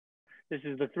This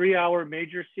is the 3-hour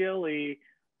major CLE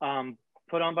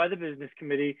put on by the business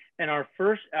committee. And our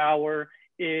first hour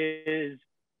is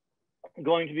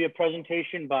going to be a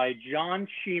presentation by John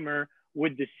Sheemer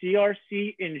with the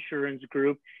CRC Insurance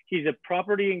Group. He's a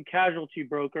property and casualty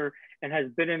broker and has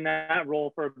been in that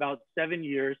role for about 7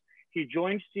 years. He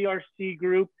joined CRC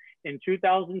Group in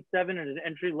 2007 in an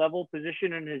entry-level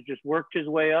position and has just worked his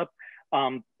way up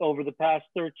over the past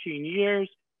 13 years.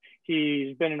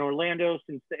 He's been in Orlando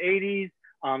since the 80s,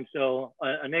 so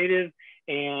a native,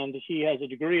 and he has a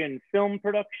degree in film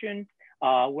production.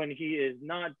 When he is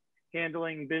not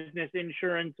handling business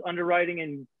insurance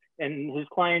underwriting and his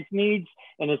clients' needs,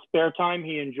 in his spare time,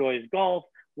 he enjoys golf,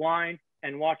 wine,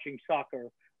 and watching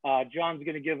soccer. John's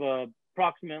going to give a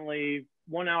approximately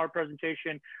 1-hour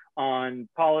presentation on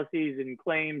policies and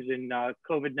claims and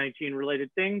COVID-19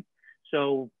 related things.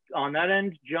 So on that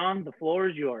end, John, the floor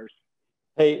is yours.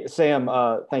 Hey, Sam,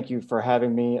 thank you for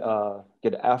having me.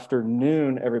 Good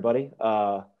afternoon, everybody.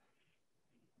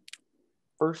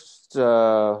 First,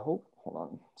 hold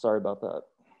on, sorry about that.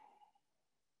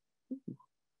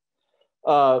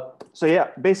 So yeah,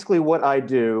 basically what I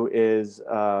do is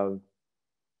I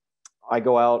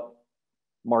go out,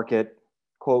 market,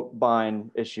 quote,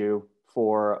 bind, issue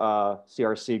for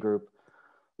CRC Group.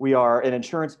 We are an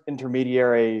insurance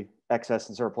intermediary, excess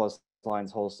and surplus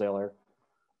lines wholesaler.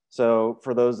 So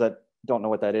for those that don't know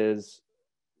what that is,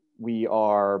 we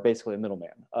are basically a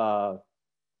middleman.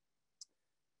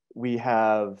 We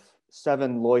have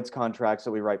 7 Lowndes contracts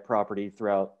that we write property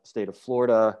throughout the state of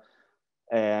Florida.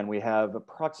 And we have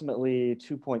approximately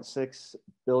 2.6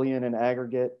 billion in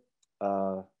aggregate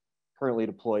currently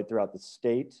deployed throughout the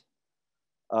state.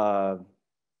 So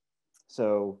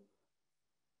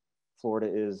Florida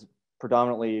is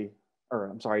dominated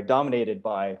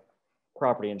by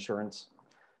property insurance.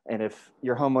 And if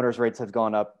your homeowner's rates have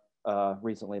gone up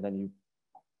recently, then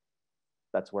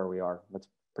that's where we are. That's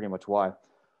pretty much why.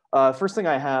 First thing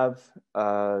I have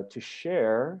to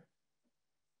share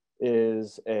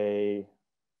is it's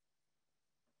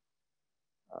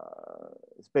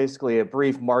basically a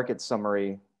brief market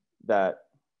summary that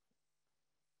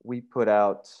we put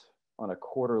out on a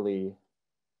quarterly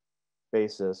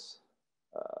basis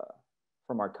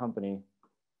from our company.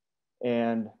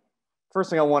 And first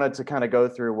thing I wanted to kind of go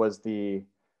through was the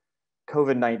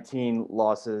COVID-19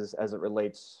 losses as it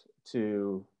relates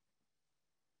to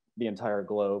the entire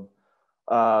globe.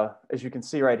 As you can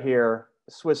see right here,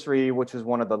 Swiss Re, which is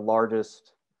one of the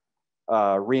largest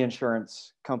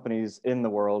reinsurance companies in the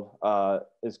world,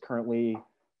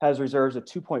 has reserves of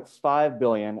 2.5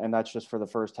 billion, and that's just for the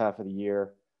first half of the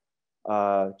year.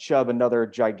 Chubb, another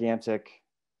gigantic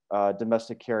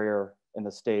domestic carrier in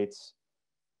the States,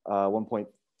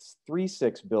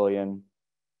 1.36 billion,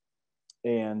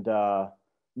 and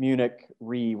Munich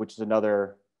Re, which is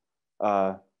another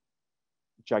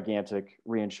gigantic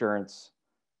reinsurance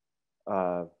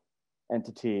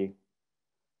entity,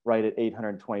 right at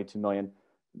 822 million.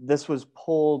 This was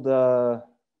pulled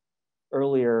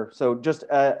earlier, so just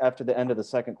after the end of the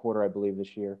second quarter, I believe,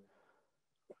 this year.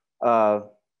 The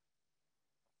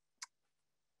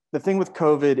thing with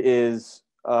COVID is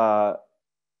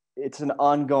it's an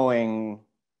ongoing,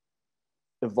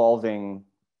 evolving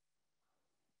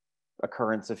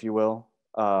occurrence, if you will.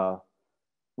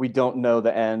 We don't know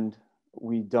the end.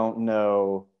 We don't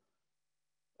know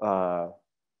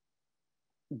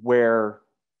where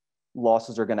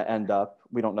losses are going to end up.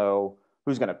 We don't know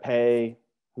who's going to pay,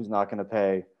 who's not going to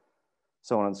pay,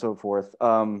 so on and so forth.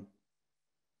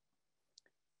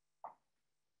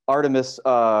 Artemis,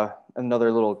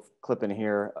 another little clip in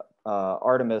here.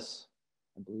 Artemis,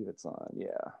 I believe it's on,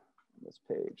 this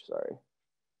page, sorry.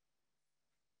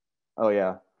 Oh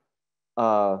yeah.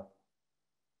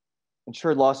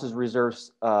 Insured losses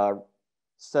reserves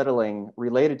settling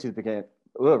related to the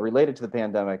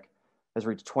pandemic has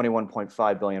reached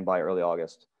 21.5 billion by early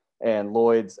August, and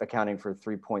Lloyd's accounting for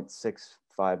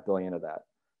 3.65 billion of that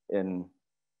in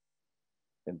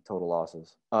total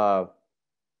losses. And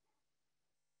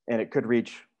it could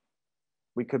reach,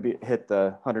 we could hit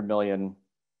the 100 million,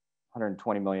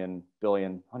 120 million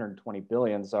billion, 120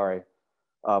 billion, sorry,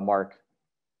 mark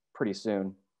pretty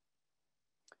soon.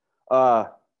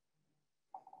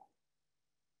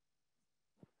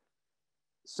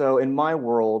 So in my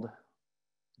world,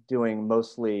 doing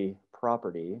mostly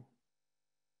property,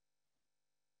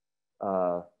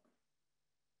 the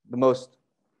most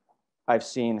I've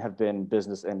seen have been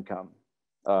business income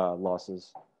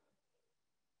losses.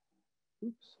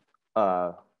 Oops.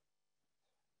 Sorry,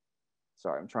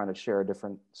 I'm trying to share a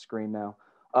different screen now.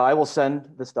 I will send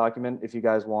this document if you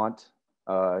guys want,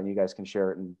 and you guys can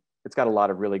share it. And it's got a lot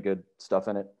of really good stuff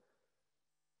in it.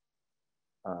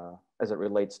 as it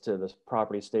relates to this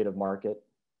property state of market.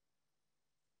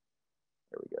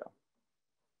 There we go.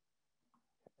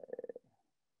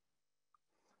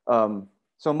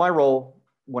 So my role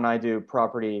when I do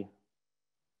property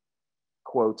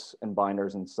quotes and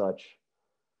binders and such,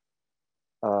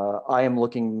 I am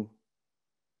looking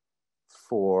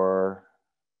for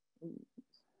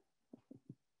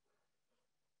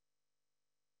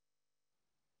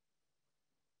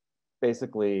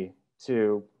basically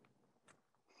to,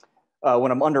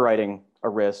 when I'm underwriting a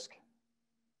risk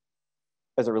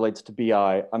as it relates to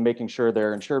BI, I'm making sure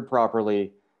they're insured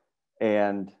properly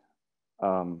and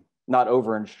not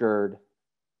overinsured,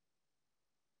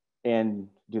 and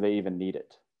do they even need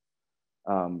it?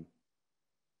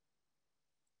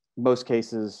 Most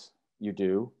cases you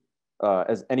do,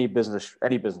 as any business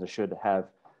should have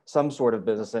some sort of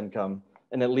business income,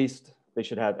 and at least they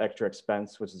should have extra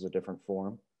expense, which is a different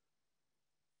form.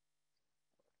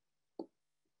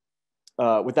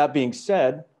 With that being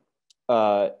said,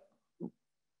 I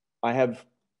have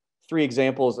 3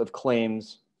 examples of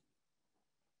claims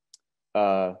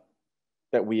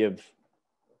that we have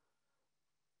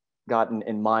gotten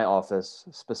in my office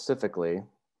specifically.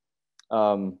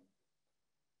 And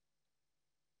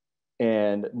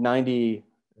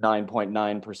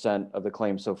 99.9% of the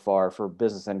claims so far for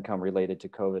business income related to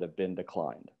COVID have been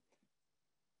declined.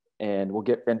 And we'll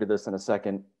get into this in a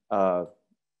second. The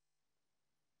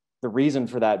reason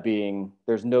for that being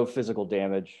there's no physical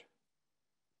damage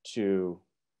to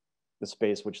the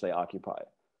space which they occupy.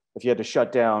 If you had to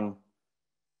shut down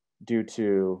due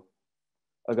to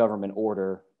a government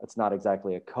order, it's not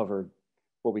exactly a covered,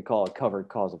 what we call a covered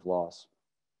cause of loss.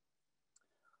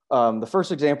 The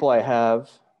first example I have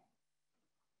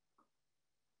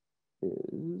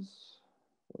is,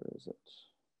 where is it?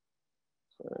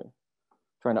 Sorry,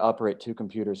 trying to operate 2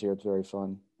 computers here. It's very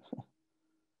fun.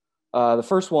 The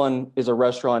first one is a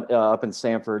restaurant up in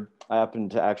Sanford. I happen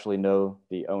to actually know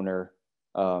the owner.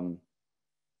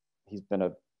 He's been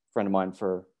a friend of mine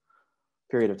for a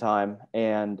period of time,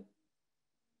 and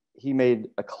he made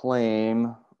a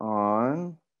claim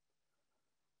on,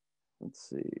 let's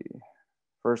see,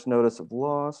 first notice of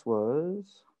loss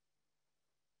was,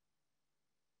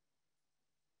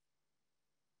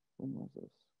 when was this?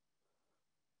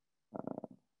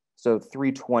 So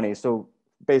 3/20, so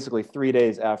basically 3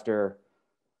 days after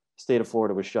state of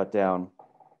Florida was shut down.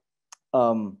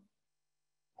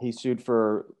 He sued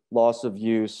for loss of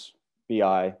use,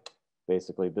 BI,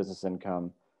 basically business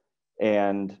income,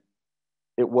 and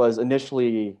it was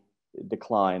initially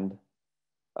declined.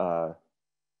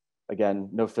 Again,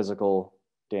 no physical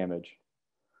damage.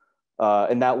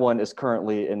 And that one is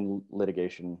currently in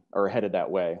litigation, or headed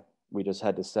that way. We just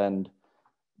had to send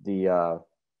the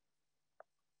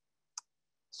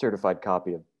certified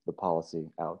copy of the policy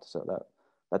out, so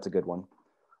that's a good one.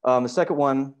 The second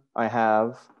one I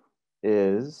have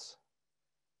is,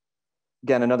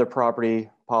 again, another property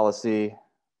policy.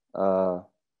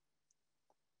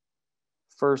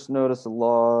 First notice of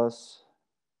loss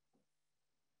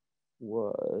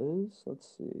was,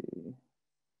 let's see,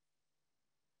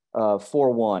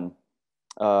 4/1.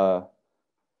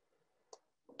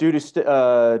 Due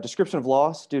to description of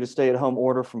loss, due to stay-at-home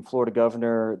order from Florida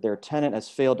governor, their tenant has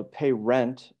failed to pay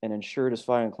rent and insured is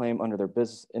filing a claim under their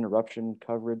business interruption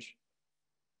coverage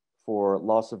for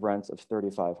loss of rents of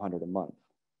 $3,500 a month.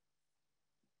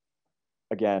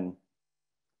 Again,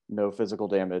 no physical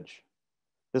damage.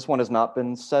 This one has not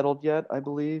been settled yet, I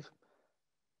believe.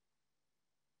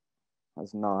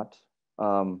 Has not.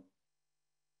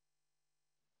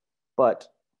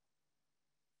 But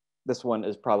this one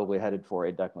is probably headed for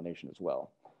a declination as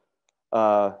well.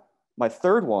 My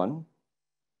third one,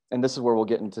 and this is where we'll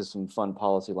get into some fun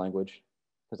policy language,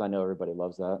 because I know everybody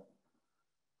loves that,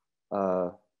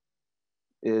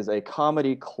 is a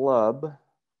comedy club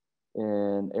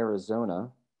in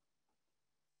Arizona.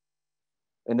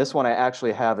 And this one I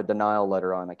actually have a denial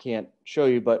letter on. I can't show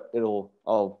you, but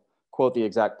I'll quote the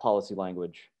exact policy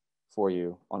language for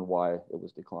you on why it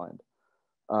was declined.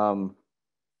 So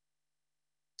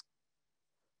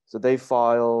they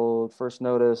filed first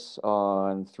notice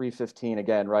on 3/15,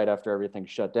 again, right after everything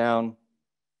shut down.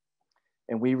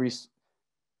 And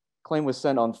claim was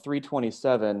sent on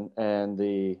 3/27, and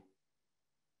the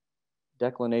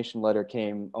declination letter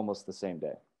came almost the same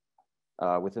day,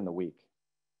 within the week,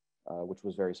 which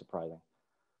was very surprising.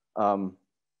 So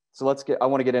I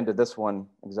want to get into this one,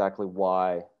 exactly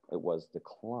why it was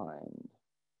declined.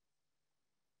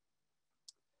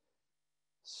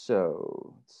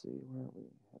 So let's see, where are we?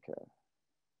 Okay.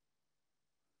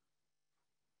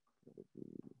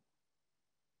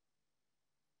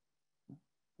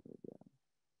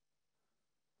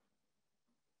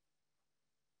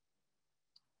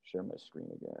 share my screen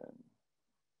again.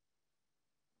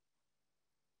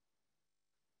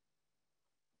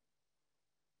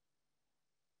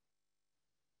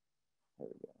 There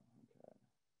we go. Okay.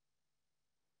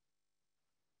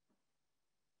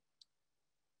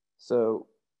 So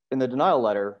in the denial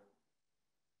letter,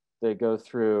 they go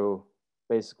through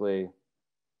basically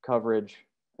coverage,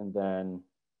 and then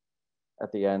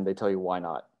at the end, they tell you why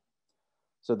not.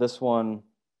 So this one,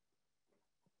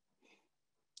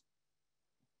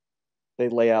 they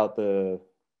lay out the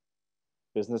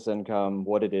business income,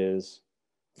 what it is,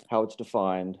 how it's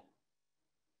defined.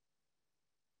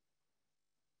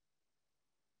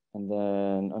 And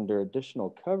then under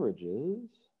additional coverages,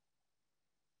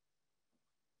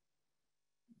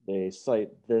 they cite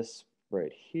this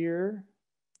right here.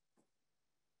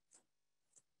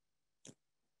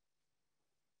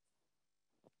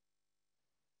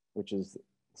 Which is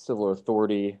civil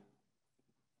authority.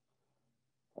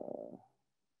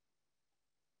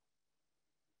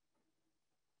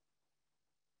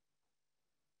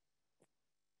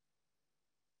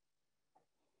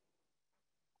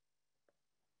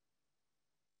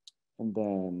 And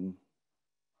then,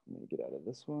 let me get out of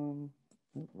this one.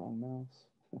 Oh, wrong mouse.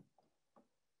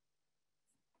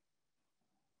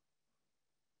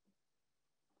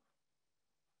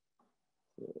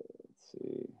 Let's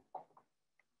see.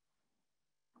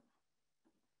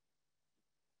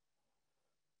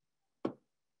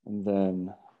 And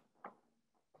then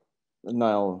the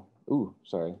denial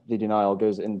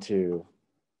goes into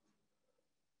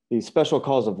the special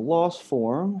cause of loss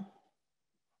form.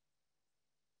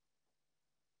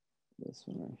 This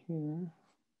one right here.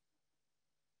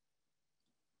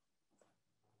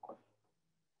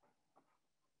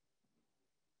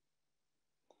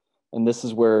 And this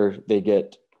is where they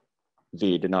get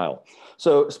the denial.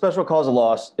 So special cause of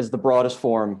loss is the broadest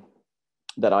form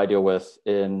that I deal with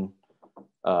in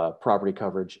property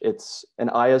coverage. It's an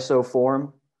ISO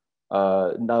form.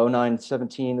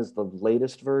 0917 is the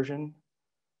latest version.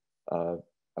 I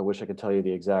wish I could tell you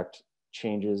the exact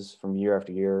changes from year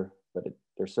after year, but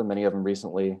there's so many of them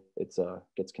recently, it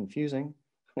gets confusing.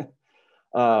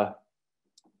 So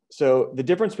the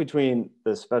difference between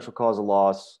the special cause of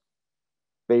loss,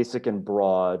 basic and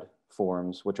broad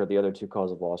forms, which are the other two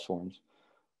cause of loss forms,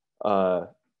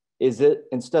 is it,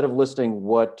 instead of listing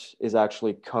what is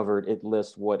actually covered, it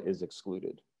lists what is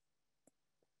excluded.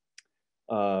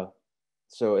 So,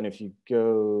 and if you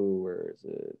go, where is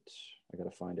it? I gotta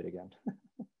find it again.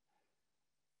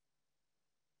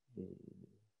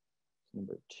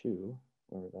 Number 2,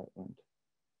 where that went.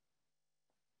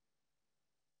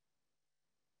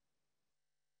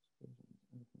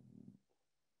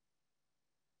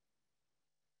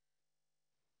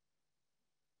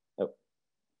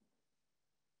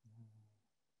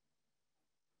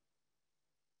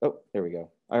 Oh, there we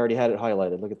go. I already had it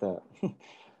highlighted. Look at that.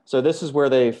 So this is where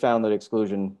they found that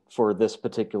exclusion for this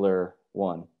particular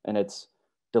one, and it's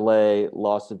delay,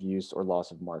 loss of use, or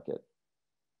loss of market,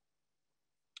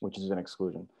 which is an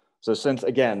exclusion. So since,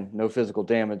 again, no physical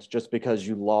damage, just because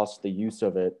you lost the use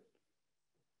of it,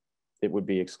 it would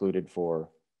be excluded for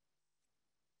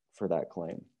that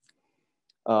claim.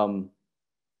 Lowndes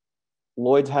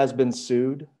has been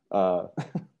sued,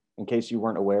 in case you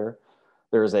weren't aware.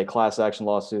 There is a class action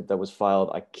lawsuit that was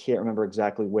filed. I can't remember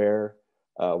exactly where.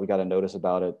 We got a notice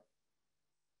about it,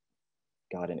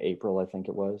 in April, I think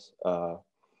it was.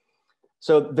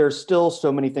 So there's still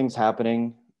so many things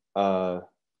happening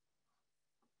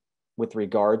with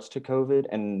regards to COVID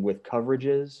and with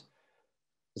coverages.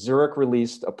 Zurich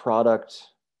released a product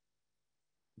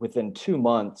within 2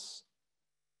 months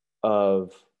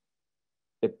of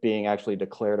it being actually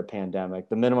declared a pandemic.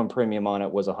 The minimum premium on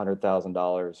it was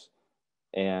 $100,000,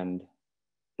 and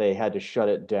they had to shut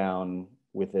it down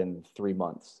within 3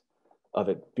 months of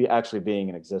it actually being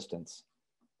in existence.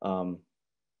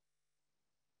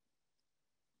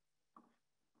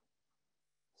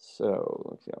 So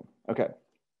let's go. Okay.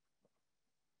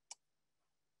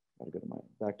 Gotta go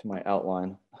back to my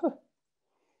outline.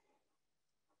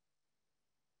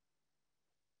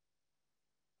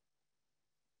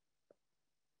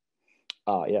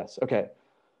 Yes, okay.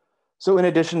 So in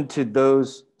addition to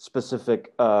those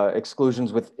specific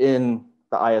exclusions within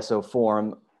the ISO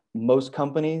form, most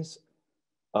companies,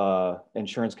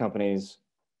 insurance companies,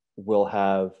 will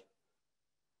have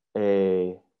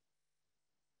a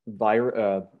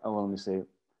virus, let me see,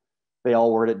 they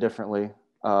all word it differently.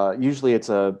 Usually it's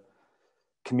a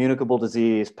communicable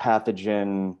disease,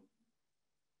 pathogen,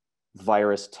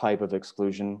 virus type of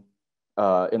exclusion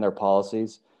in their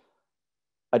policies.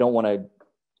 I don't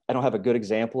have a good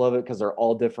example of it because they're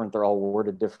all different. They're all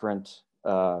worded different.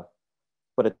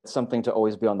 but it's something to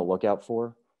always be on the lookout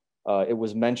for. It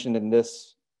was mentioned in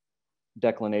this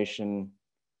declination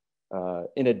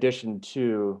in addition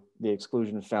to the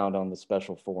exclusion found on the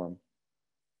special form.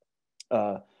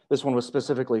 This one was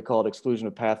specifically called exclusion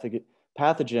of pathogenic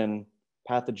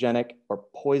or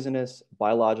poisonous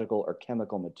biological or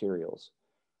chemical materials.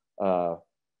 And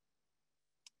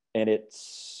it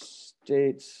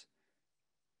states,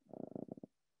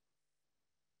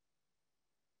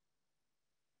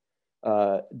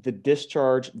 the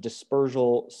discharge,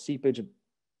 dispersal, seepage,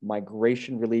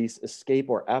 migration, release, escape,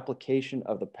 or application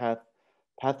of the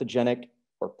pathogenic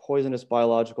or poisonous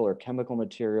biological or chemical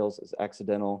materials is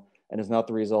accidental and is not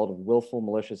the result of willful,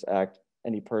 malicious act,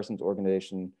 any person's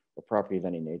organization, or property of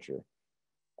any nature.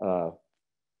 So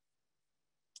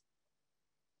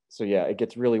yeah, it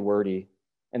gets really wordy.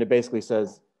 And it basically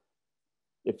says,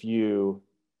 if you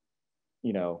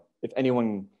know,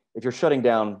 if you're shutting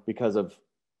down because of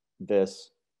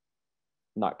this,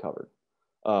 not covered.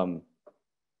 Let's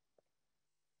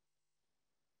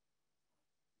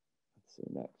see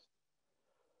next.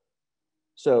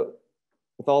 So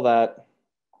with all that,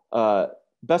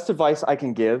 best advice I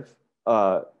can give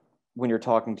when you're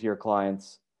talking to your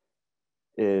clients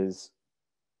is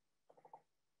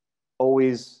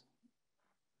always,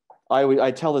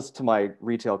 I tell this to my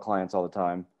retail clients all the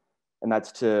time, and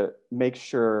that's to make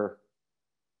sure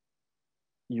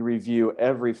you review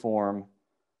every form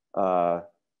in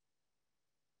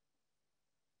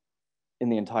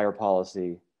the entire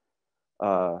policy.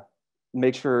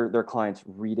 Make sure their clients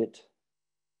read it,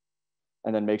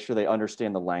 and then make sure they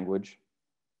understand the language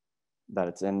that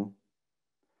it's in.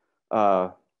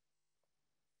 And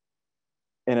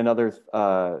another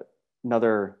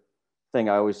thing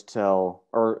I always tell,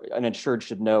 or an insured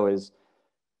should know, is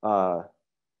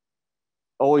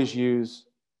always use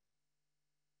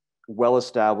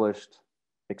well-established,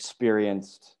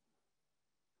 experienced,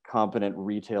 competent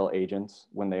retail agents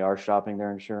when they are shopping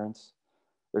their insurance.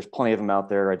 There's plenty of them out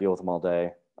there. I deal with them all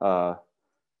day.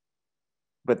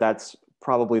 But that's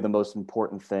probably the most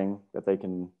important thing that they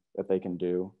can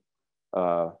do.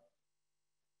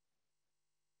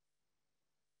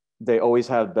 They always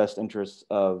have best interests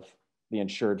of the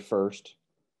insured first.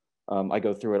 I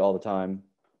go through it all the time,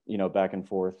 back and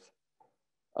forth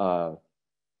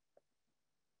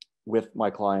with my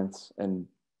clients, and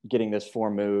getting this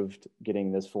form moved,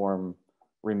 getting this form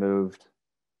removed,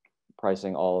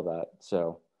 pricing, all of that.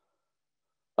 So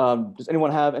does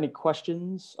anyone have any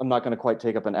questions? I'm not going to quite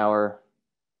take up an hour,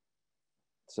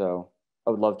 so I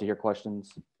would love to hear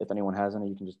questions. If anyone has any,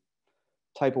 you can just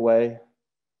type away.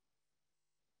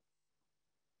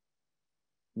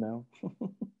 No?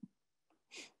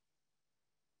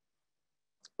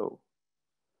 Oh.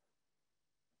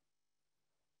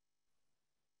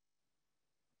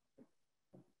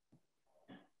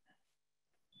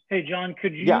 Hey, John,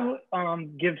 could you give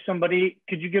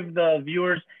the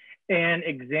viewers an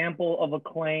example of a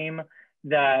claim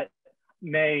that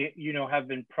may, have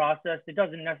been processed? It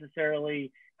doesn't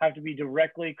necessarily have to be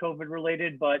directly COVID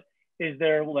related, but is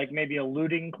there like maybe a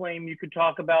looting claim you could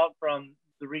talk about from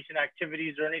the recent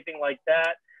activities or anything like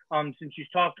that? Since you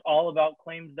talked all about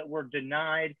claims that were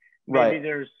denied, maybe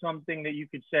there's something that you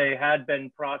could say had been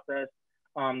processed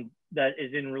that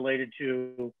is in related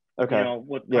to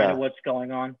what's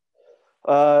going on.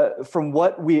 From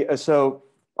what so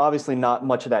obviously not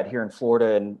much of that here in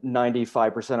Florida, and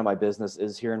 95% of my business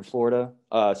is here in Florida.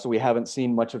 So we haven't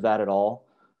seen much of that at all.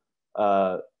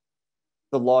 The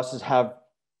losses have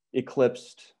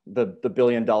eclipsed the $1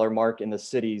 billion mark in the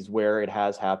cities where it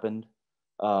has happened.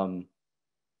 And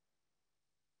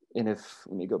let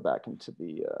me go back into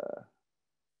the,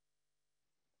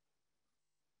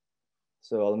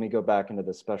 so let me go back into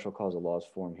the special cause of loss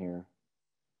form here.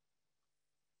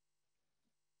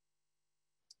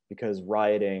 Because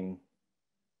rioting,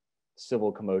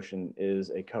 civil commotion is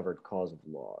a covered cause of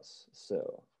loss.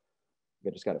 So I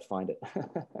just got to find it.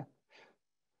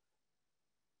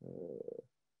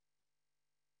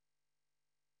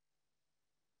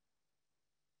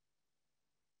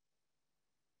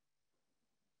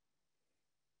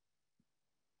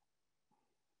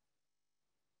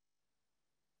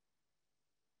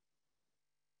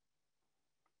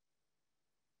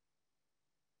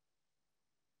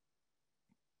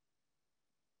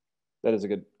 That is a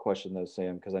good question though,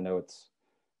 Sam, because I know it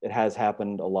has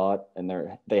happened a lot, and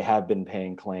they have been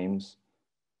paying claims.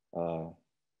 Oh,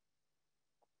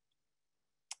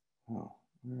 all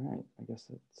right. I guess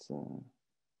it's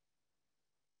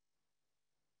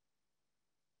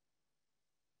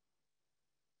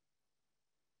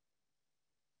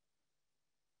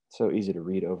so easy to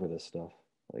read over this stuff.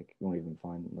 Like you won't even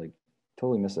find, like,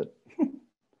 totally miss it.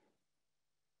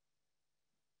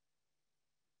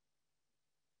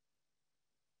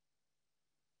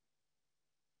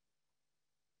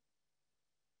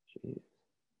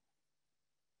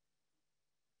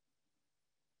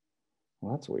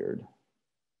 Well, that's weird.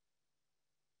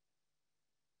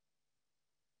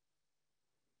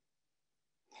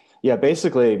 Yeah,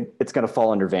 basically, it's going to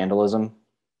fall under vandalism,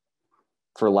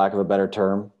 for lack of a better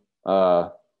term,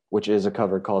 which is a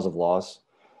covered cause of loss.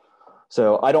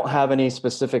 So I don't have any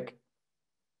specific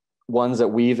ones that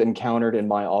we've encountered in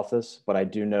my office, but I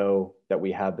do know that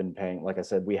we have been paying, like I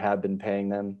said, we have been paying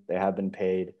them. They have been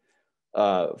paid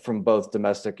from both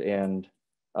domestic and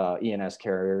E&S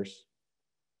carriers.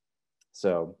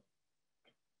 So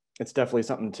it's definitely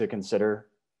something to consider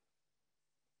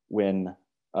when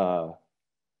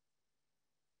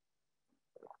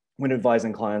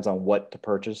advising clients on what to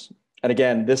purchase. And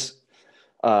again, this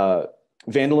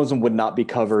vandalism would not be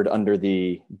covered under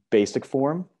the basic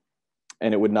form,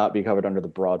 and it would not be covered under the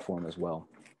broad form as well.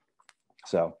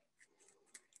 So,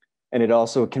 and it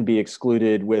also can be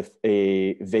excluded with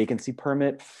a vacancy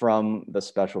permit from the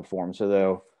special form. So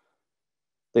though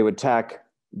they would tack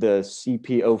the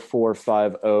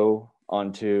CP0450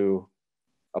 onto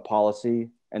a policy,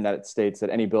 and that it states that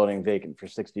any building vacant for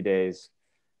 60 days,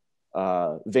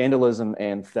 vandalism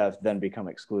and theft then become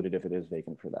excluded if it is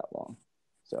vacant for that long.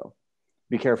 So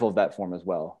be careful of that form as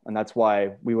well. And that's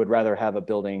why we would rather have a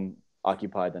building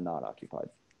occupied than not occupied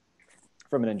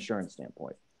from an insurance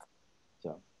standpoint.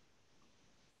 So does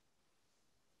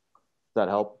that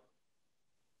help,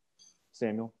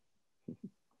 Samuel?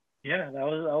 Yeah, that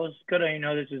was good. I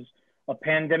know this is a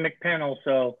pandemic panel,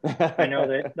 so I know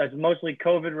that that's mostly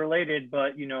COVID related,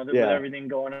 but you know, with everything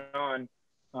going on.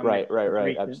 Right,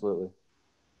 absolutely.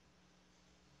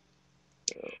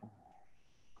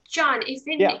 John, if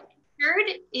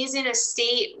insured is in a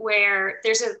state where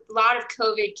there's a lot of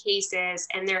COVID cases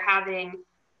and they're having,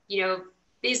 you know,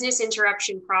 business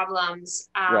interruption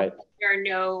problems, right. There are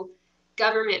no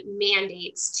government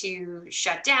mandates to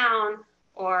shut down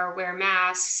or wear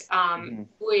masks,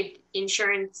 would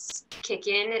insurance kick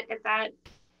in in that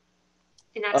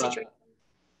situation?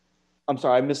 I'm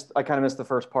sorry, I kind of missed the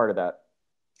first part of that.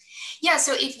 Yeah,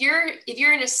 so if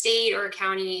you're in a state or a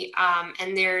county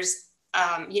and there's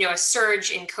you know, a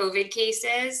surge in COVID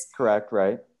cases. Correct,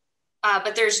 right.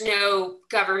 But there's no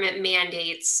government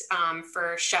mandates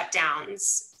for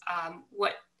shutdowns.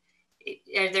 What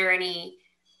are there any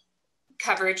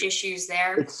coverage issues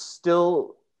there? It's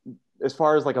still, as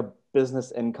far as like a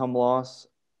business income loss,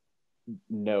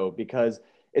 no, because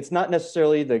it's not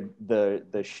necessarily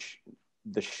the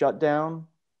shutdown.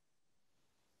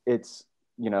 It's,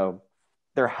 you know,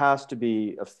 there has to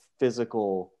be a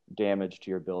physical damage to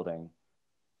your building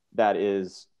that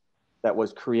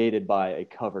was created by a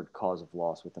covered cause of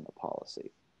loss within the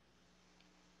policy.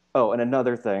 Oh, and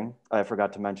another thing I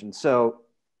forgot to mention. So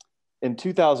in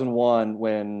 2001,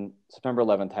 when September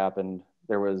 11th happened,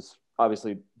 there was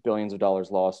obviously billions of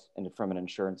dollars lost from an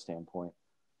insurance standpoint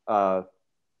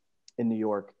in New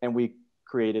York. And we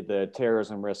created the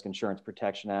Terrorism Risk Insurance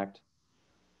Protection Act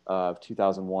of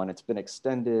 2001. It's been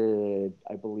extended,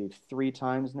 I believe, 3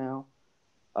 times now.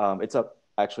 It's up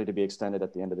actually to be extended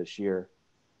at the end of this year.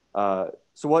 So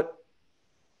what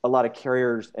a lot of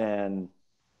carriers and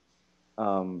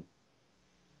the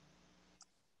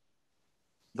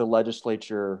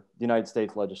legislature, the United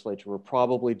States legislature, will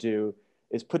probably do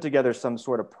is put together some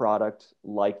sort of product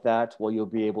like that where you'll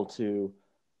be able to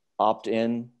opt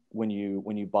in when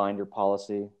you bind your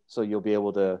policy. So you'll be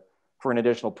able to, for an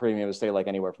additional premium, say like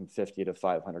anywhere from $50 to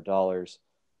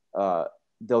 $500,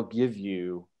 they'll give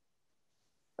you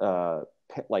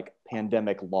like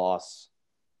pandemic loss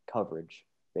coverage,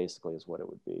 basically, is what it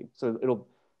would be. So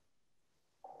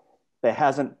it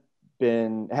hasn't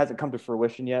come to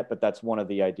fruition yet, but that's one of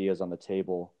the ideas on the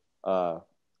table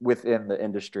within the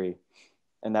industry.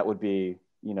 And that would be,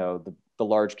 you know, the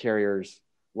large carriers,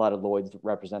 a lot of Lloyd's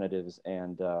representatives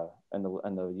and the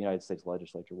United States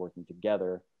legislature working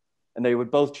together. And they would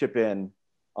both chip in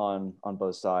on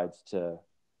both sides to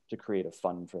create a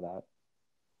fund for that.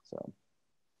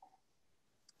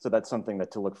 So that's something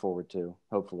to look forward to,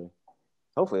 hopefully.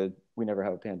 Hopefully we never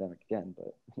have a pandemic again,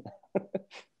 but.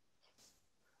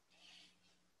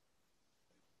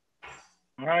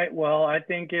 All right, well, I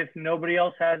think if nobody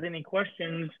else has any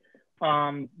questions,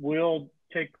 we'll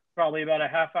take probably about a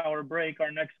half-hour break.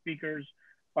 Our next speakers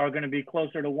are going to be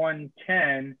closer to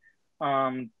 1:10.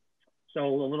 So a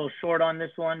little short on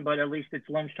this one, but at least it's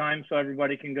lunchtime, so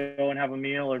everybody can go and have a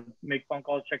meal or make phone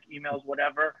calls, check emails,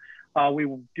 whatever. We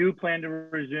do plan to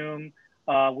resume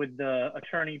with the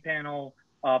attorney panel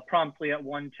promptly at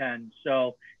 1:10.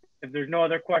 So if there's no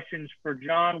other questions for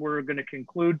John, we're going to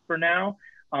conclude for now.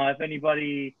 If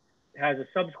anybody has a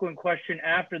subsequent question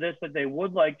after this that they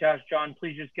would like to ask John,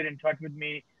 please just get in touch with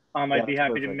me. I'd be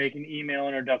happy to make an email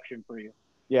introduction for you.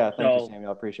 Yeah, thank you, Samuel.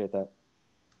 I appreciate that.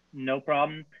 No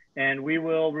problem. And we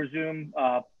will resume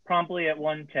promptly at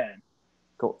 1:10.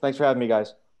 Cool. Thanks for having me,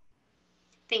 guys.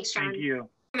 Thanks, John. Thank you.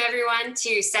 Welcome everyone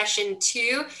to session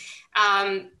 2.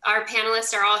 Our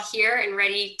panelists are all here and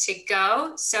ready to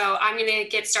go. So I'm going to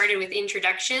get started with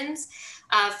introductions.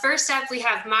 First up, we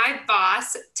have my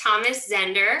boss, Thomas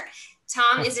Zender.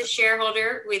 Tom is a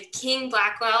shareholder with King,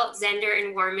 Blackwell, Zender,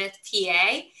 and Warmouth,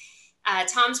 PA.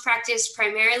 Tom's practiced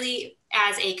primarily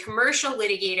as a commercial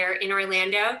litigator in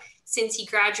Orlando since he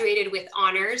graduated with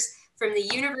honors from the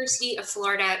University of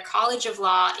Florida College of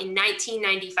Law in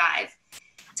 1995.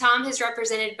 Tom has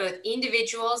represented both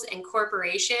individuals and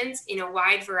corporations in a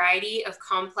wide variety of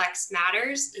complex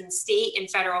matters in state and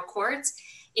federal courts,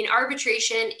 in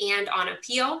arbitration and on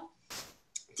appeal.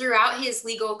 Throughout his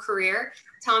legal career,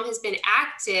 Tom has been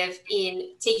active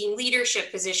in taking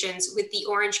leadership positions with the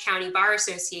Orange County Bar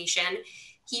Association.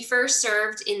 He first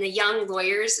served in the Young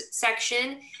Lawyers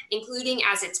section, including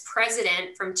as its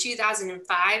president from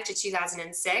 2005 to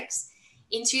 2006.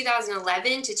 In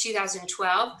 2011 to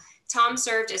 2012, Tom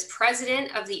served as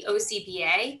president of the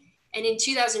OCBA, and in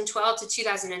 2012 to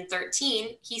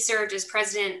 2013, he served as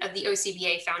president of the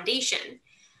OCBA Foundation.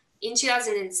 In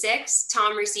 2006,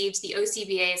 Tom received the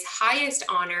OCBA's highest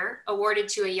honor awarded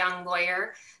to a young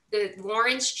lawyer, the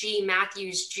Lawrence G.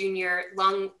 Matthews Jr.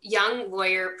 Young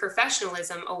Lawyer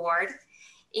Professionalism Award.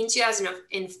 In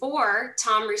 2004,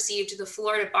 Tom received the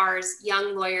Florida Bar's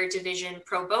Young Lawyer Division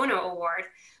Pro Bono Award,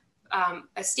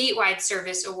 a statewide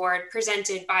service award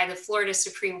presented by the Florida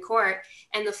Supreme Court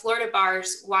and the Florida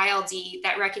Bar's YLD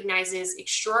that recognizes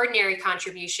extraordinary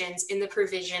contributions in the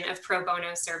provision of pro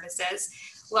bono services.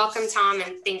 Welcome, Tom,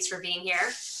 and thanks for being here.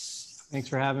 Thanks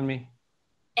for having me.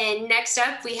 And next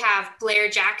up, we have Blair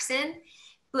Jackson.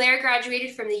 Blair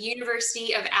graduated from the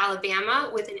University of Alabama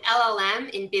with an LLM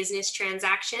in business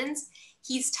transactions.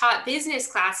 He's taught business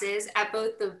classes at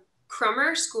both the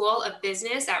Crummer School of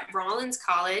Business at Rollins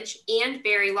College and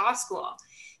Barry Law School.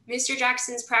 Mr.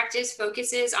 Jackson's practice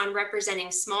focuses on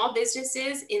representing small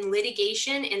businesses in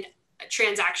litigation and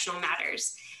transactional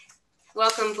matters.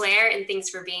 Welcome, Blair, and thanks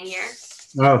for being here.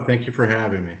 Oh, thank you for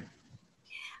having me.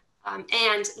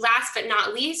 And last but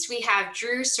not least, we have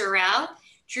Drew Sorrell.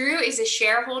 Drew is a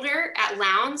shareholder at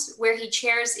Lowndes, where he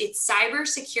chairs its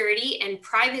cybersecurity and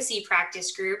privacy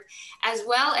practice group, as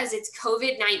well as its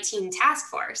COVID-19 task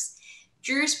force.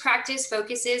 Drew's practice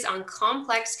focuses on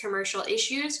complex commercial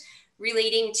issues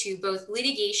relating to both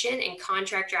litigation and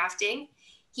contract drafting.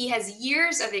 He has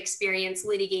years of experience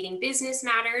litigating business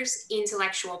matters,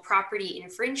 intellectual property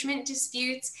infringement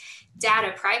disputes,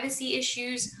 data privacy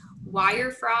issues,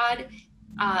 wire fraud,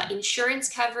 insurance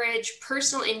coverage,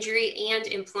 personal injury, and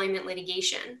employment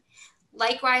litigation.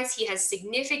 Likewise, he has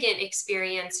significant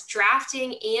experience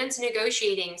drafting and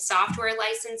negotiating software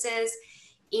licenses,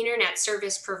 internet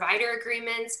service provider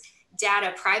agreements,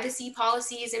 data privacy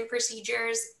policies and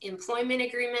procedures, employment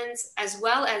agreements, as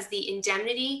well as the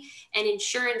indemnity and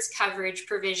insurance coverage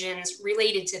provisions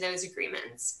related to those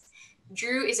agreements.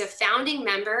 Drew is a founding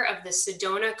member of the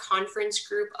Sedona Conference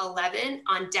Group 11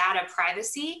 on data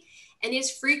privacy and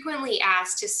is frequently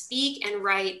asked to speak and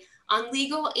write on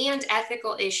legal and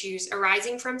ethical issues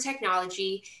arising from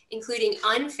technology, including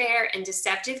unfair and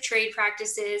deceptive trade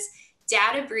practices,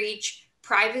 data breach,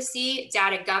 privacy,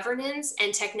 data governance,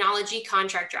 and technology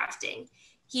contract drafting.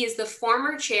 He is the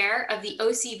former chair of the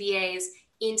OCBA's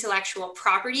Intellectual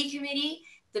Property Committee,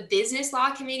 the Business Law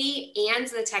Committee, and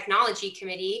the Technology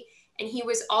Committee, and he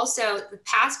was also the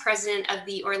past president of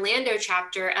the Orlando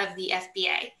chapter of the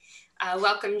FBA.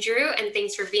 Welcome, Drew, and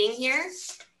thanks for being here.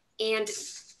 And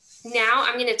now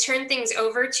I'm going to turn things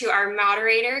over to our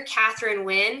moderator, Catherine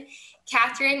Wynn.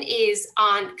 Catherine is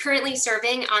currently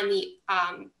serving on the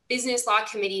Business Law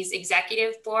Committee's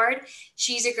executive board.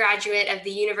 She's a graduate of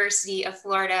the University of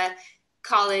Florida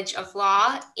College of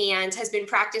Law and has been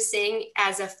practicing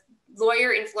as a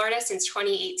lawyer in Florida since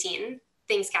 2018.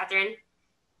 Thanks, Catherine.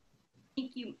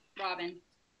 Thank you, Robin.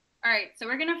 All right, so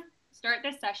we're going to start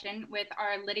this session with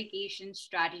our litigation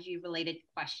strategy related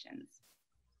questions.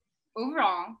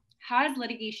 Overall, how has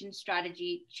litigation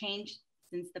strategy changed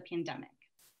since the pandemic?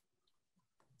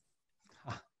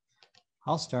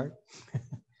 I'll start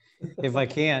if I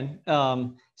can.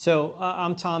 So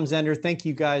I'm Tom Zender. Thank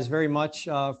you guys very much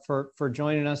for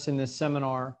joining us in this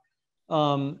seminar.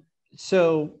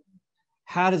 So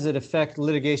how does it affect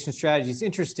litigation strategy? It's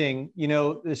interesting, you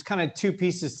know, there's kind of two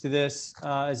pieces to this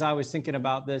as I was thinking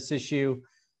about this issue,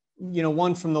 you know,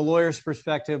 one from the lawyer's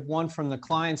perspective, one from the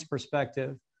client's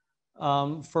perspective.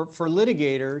 For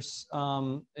litigators,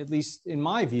 at least in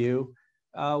my view,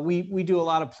 we do a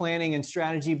lot of planning and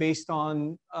strategy based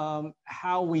on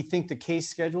how we think the case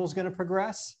schedule is going to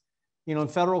progress. You know, in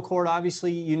federal court,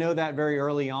 obviously, you know that very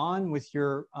early on with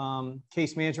your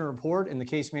case management report and the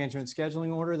case management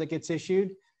scheduling order that gets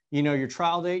issued. You know your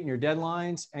trial date and your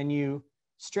deadlines, and you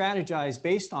strategize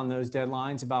based on those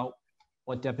deadlines about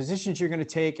what depositions you're going to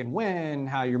take and when,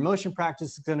 how your motion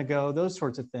practice is going to go, those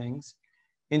sorts of things.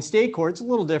 In state court, it's a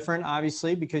little different,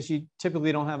 obviously, because you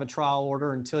typically don't have a trial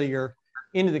order until you're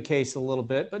into the case a little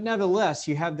bit. But nevertheless,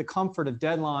 you have the comfort of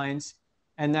deadlines,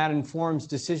 and that informs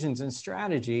decisions and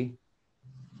strategy.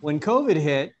 When COVID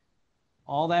hit,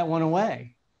 all that went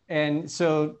away. And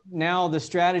so now the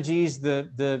strategies,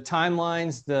 the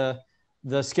timelines,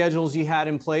 the schedules you had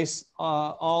in place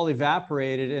all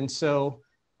evaporated. And so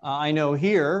I know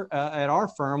here at our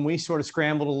firm, we sort of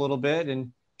scrambled a little bit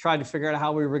and tried to figure out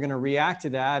how we were going to react to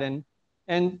that. And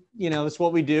you know, it's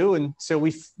what we do. And so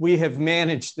we have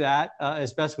managed that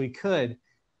as best we could.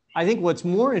 I think what's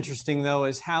more interesting, though,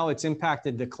 is how it's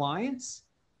impacted the clients.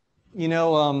 You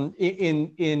know,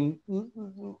 in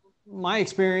my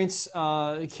experience,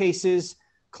 cases,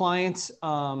 clients,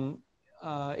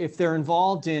 if they're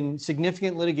involved in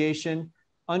significant litigation,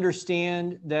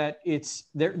 understand that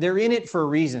they're in it for a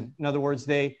reason. In other words,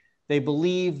 they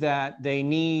believe that they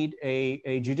need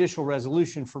a judicial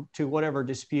resolution to whatever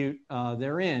dispute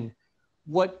they're in.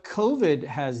 What COVID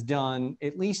has done,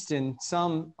 at least in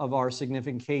some of our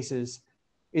significant cases,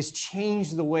 is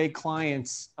change the way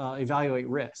clients evaluate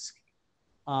risk.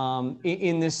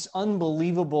 In this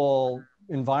unbelievable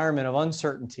environment of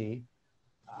uncertainty,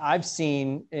 I've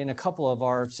seen in a couple of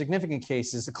our significant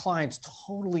cases, the clients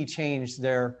totally changed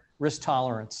their risk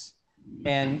tolerance.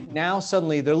 And now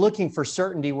suddenly they're looking for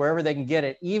certainty wherever they can get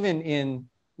it, even in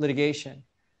litigation.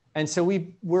 And so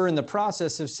we're in the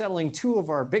process of settling 2 of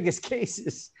our biggest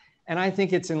cases. And I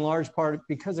think it's in large part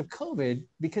because of COVID,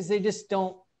 because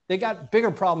they got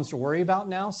bigger problems to worry about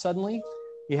now suddenly.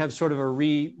 You have sort of a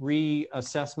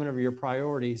reassessment of your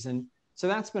priorities. And so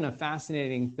that's been a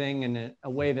fascinating thing and a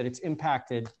way that it's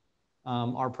impacted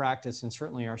our practice and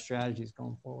certainly our strategies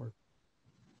going forward.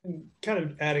 And kind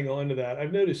of adding on to that,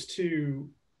 I've noticed too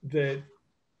that,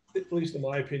 at least in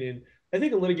my opinion, I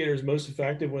think a litigator is most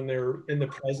effective when they're in the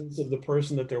presence of the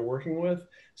person that they're working with.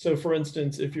 So for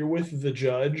instance, if you're with the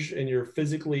judge and you're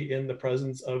physically in the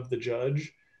presence of the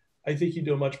judge, I think you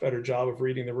do a much better job of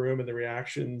reading the room and the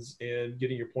reactions and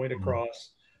getting your point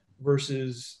across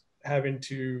versus having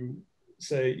to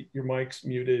say your mic's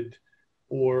muted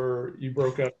or you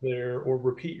broke up there or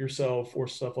repeat yourself or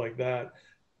stuff like that.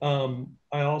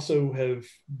 I also have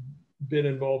been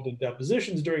involved in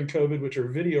depositions during COVID, which are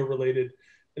video related.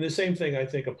 And the same thing I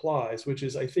think applies, which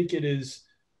is I think it is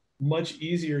much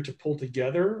easier to pull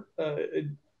together a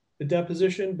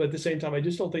deposition, but at the same time, I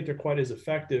just don't think they're quite as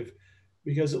effective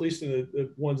because at least in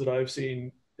the ones that I've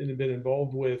seen and been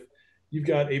involved with, you've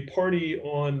got a party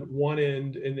on one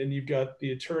end and then you've got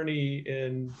the attorney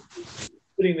and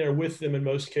sitting there with them in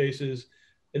most cases,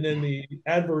 and then the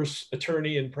adverse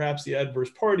attorney and perhaps the adverse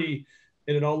party,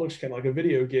 and it all looks kind of like a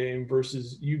video game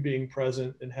versus you being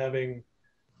present and having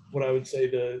what I would say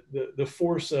the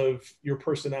force of your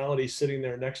personality sitting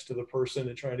there next to the person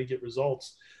and trying to get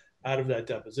results out of that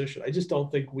deposition. I just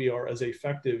don't think we are as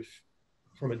effective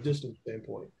from a distance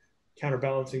standpoint.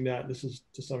 Counterbalancing that, this is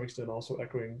to some extent also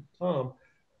echoing Tom,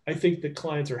 I think that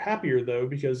clients are happier though,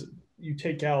 because you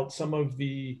take out some of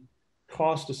the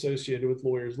cost associated with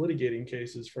lawyers litigating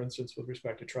cases, for instance, with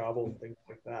respect to travel and things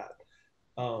like that.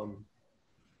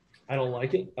 I don't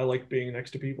like it. I like being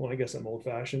next to people, and I guess I'm old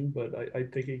fashioned, but I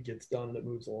think it gets done and it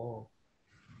moves along.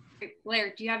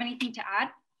 Blair, do you have anything to add?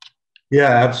 Yeah,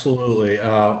 absolutely.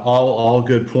 All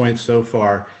good points so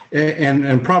far,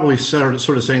 and probably sort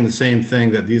of saying the same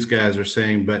thing that these guys are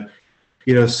saying. But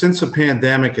you know, since the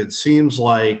pandemic, it seems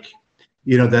like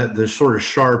that the sort of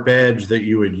sharp edge that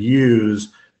you would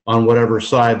use on whatever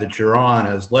side that you're on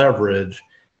as leverage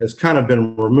has kind of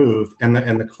been removed, and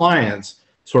the clients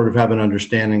sort of have an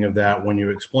understanding of that when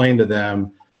you explain to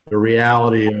them the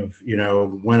reality of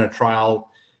when a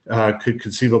trial could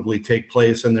conceivably take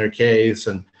place in their case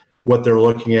and what they're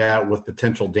looking at with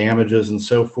potential damages and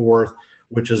so forth,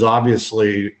 which is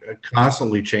obviously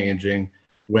constantly changing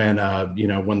when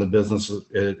when the business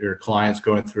or clients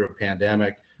going through a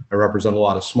pandemic. I represent a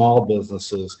lot of small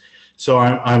businesses, so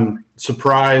I'm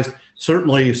surprised.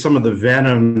 Certainly, some of the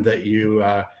venom that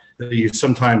you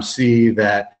sometimes see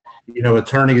that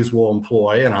attorneys will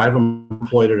employ, and I've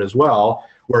employed it as well,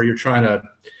 where you're trying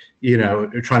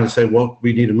to say, well,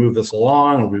 we need to move this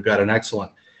along, and we've got an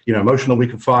excellent motion that we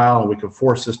can file, and we can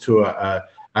force this to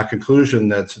a conclusion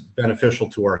that's beneficial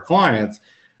to our clients,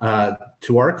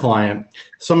 to our client.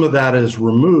 Some of that is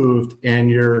removed, and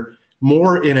you're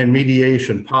more in a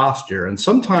mediation posture. And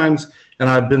sometimes And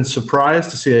I've been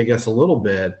surprised to see, I guess, a little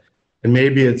bit, and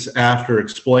maybe it's after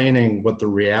explaining what the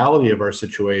reality of our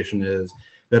situation is,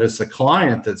 that it's the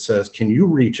client that says, can you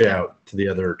reach out to the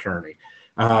other attorney?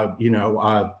 We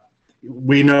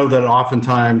know that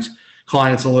oftentimes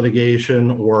clients in litigation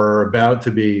or about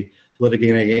to be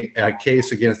litigating a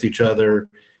case against each other,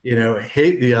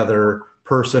 hate the other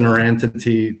person or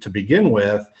entity to begin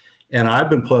with. And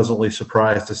I've been pleasantly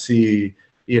surprised to see,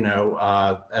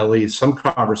 at least some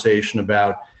conversation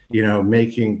about,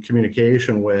 making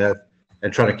communication with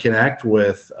and try to connect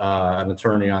with an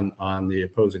attorney on the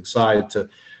opposing side to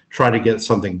try to get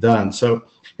something done. So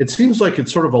it seems like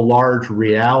it's sort of a large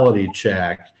reality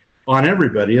check on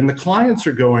everybody. And the clients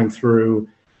are going through,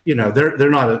 they're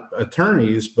not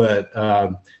attorneys, but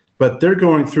they're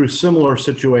going through similar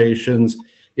situations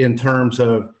in terms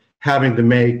of having to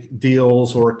make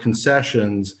deals or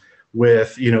concessions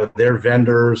with, their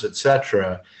vendors, et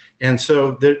cetera. And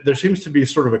so there seems to be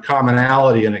sort of a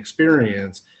commonality and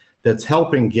experience that's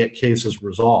helping get cases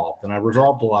resolved. And I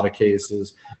resolved a lot of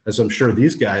cases, as I'm sure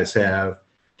these guys have,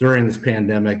 during this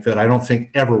pandemic that I don't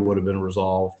think ever would have been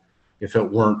resolved if it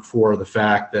weren't for the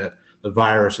fact that the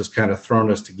virus has kind of thrown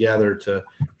us together to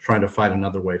trying to find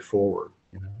another way forward.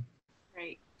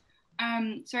 Right.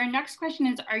 So our next question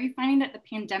is, are you finding that the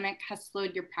pandemic has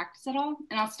slowed your practice at all?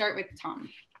 And I'll start with Tom.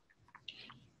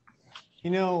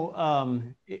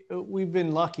 We've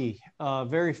been lucky,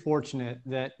 very fortunate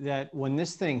that when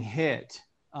this thing hit,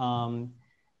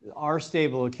 our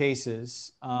stable of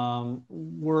cases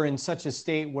were in such a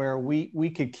state where we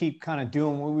could keep kind of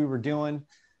doing what we were doing.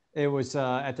 It was,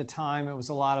 at the time, it was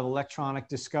a lot of electronic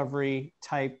discovery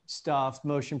type stuff,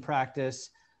 motion practice.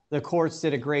 The courts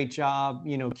did a great job,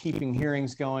 keeping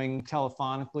hearings going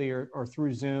telephonically or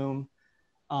through Zoom.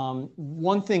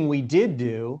 One thing we did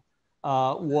do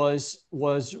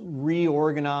was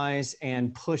reorganize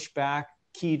and push back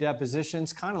key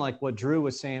depositions, kind of like what Drew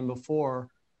was saying before,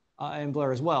 and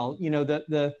Blair as well.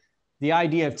 The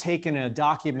idea of taking a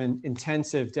document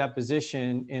intensive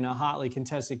deposition in a hotly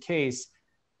contested case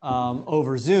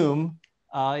over Zoom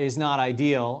is not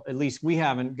ideal. At least we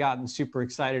haven't gotten super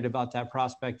excited about that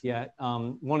prospect yet.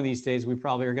 One of these days we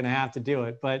probably are going to have to do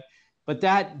it, but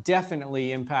that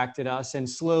definitely impacted us and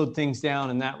slowed things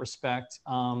down in that respect.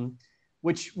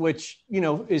 Which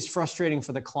is frustrating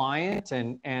for the client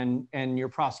and your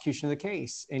prosecution of the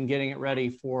case and getting it ready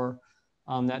for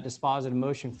that dispositive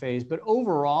motion phase. But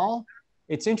overall,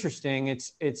 it's interesting.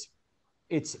 It's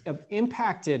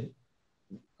impacted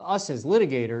us as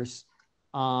litigators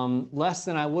less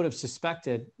than I would have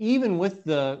suspected, even with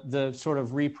the sort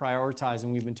of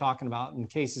reprioritizing we've been talking about and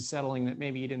cases settling that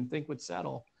maybe you didn't think would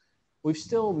settle. We've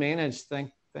still managed,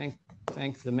 thank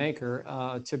the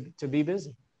maker, to be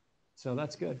busy. So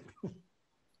that's good.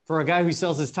 For a guy who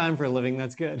sells his time for a living,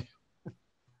 that's good.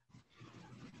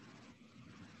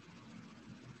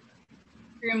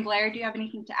 Drew and Blair, do you have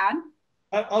anything to add?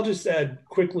 I'll just add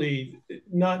quickly,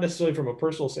 not necessarily from a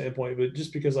personal standpoint, but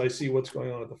just because I see what's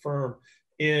going on at the firm.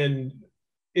 In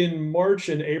March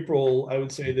and April, I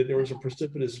would say that there was a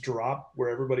precipitous drop where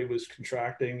everybody was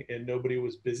contracting and nobody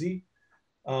was busy.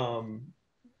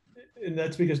 And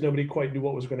that's because nobody quite knew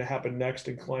what was going to happen next,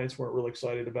 and clients weren't really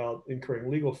excited about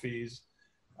incurring legal fees.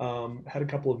 Had a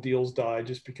couple of deals die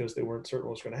just because they weren't certain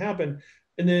what was going to happen.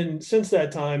 And then since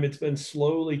that time, it's been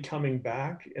slowly coming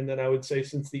back. And then I would say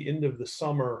since the end of the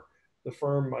summer, the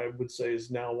firm, I would say,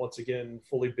 is now once again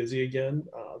fully busy again.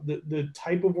 The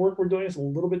type of work we're doing is a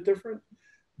little bit different,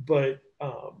 but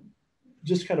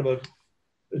just kind of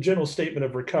a general statement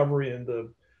of recovery and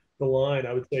the line,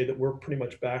 I would say that we're pretty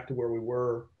much back to where we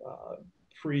were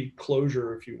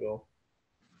pre-closure, if you will.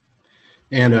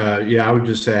 And I would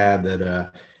just add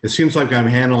that it seems like I'm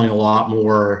handling a lot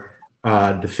more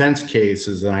defense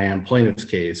cases than I am plaintiff's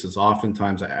cases.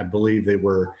 Oftentimes, I believe they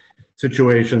were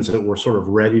situations that were sort of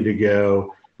ready to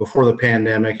go before the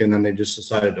pandemic, and then they just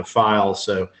decided to file.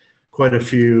 So quite a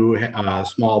few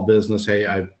small business, hey,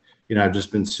 I've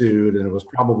just been sued, and it was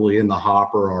probably in the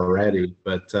hopper already.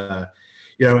 But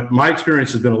my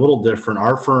experience has been a little different.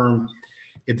 Our firm,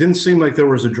 it didn't seem like there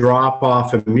was a drop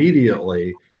off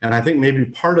immediately. And I think maybe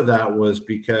part of that was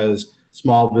because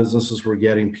small businesses were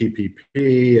getting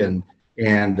PPP and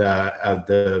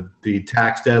the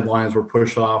tax deadlines were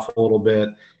pushed off a little bit.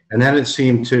 And then it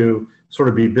seemed to sort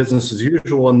of be business as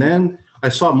usual. And then I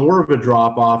saw more of a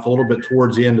drop off a little bit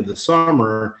towards the end of the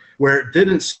summer, where it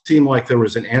didn't seem like there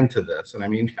was an end to this. And I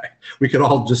mean, we could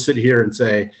all just sit here and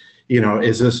say,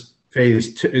 is this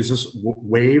phase two? Is this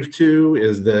wave two?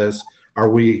 Are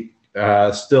we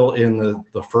still in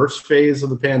the first phase of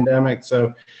the pandemic?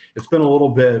 So it's been a little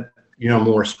bit,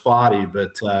 more spotty,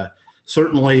 but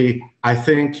certainly, I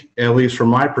think, at least from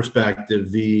my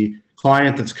perspective, the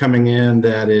client that's coming in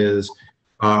that is,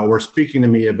 or speaking to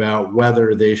me about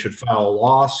whether they should file a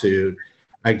lawsuit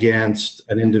against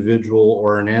an individual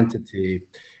or an entity,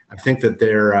 I think that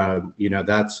they're, you know,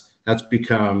 that's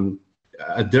become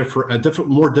a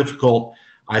more difficult,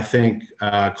 I think,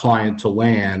 client to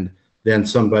land than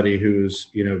somebody who's,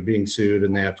 you know, being sued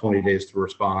and they have 20 days to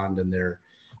respond, and they're,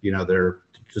 you know, they're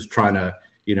just trying to,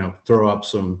 you know, throw up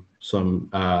some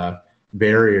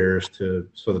barriers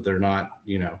so that they're not,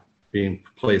 you know, being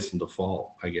placed in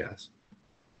default, I guess.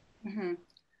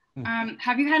 Mm-hmm.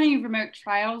 Have you had any remote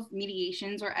trials,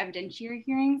 mediations, or evidentiary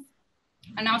hearings?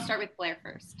 And I'll start with Blair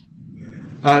first.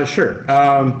 Sure.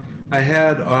 I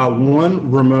had one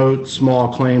remote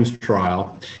small claims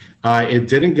trial. It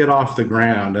didn't get off the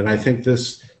ground, and I think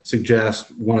this suggests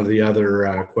one of the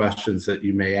other questions that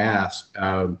you may ask.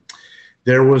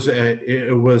 It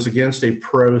was against a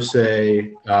pro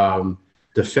se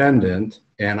defendant,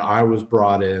 and I was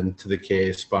brought into the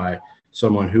case by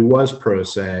someone who was pro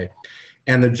se.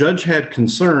 And the judge had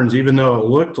concerns, even though it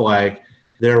looked like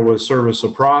there was service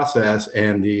of process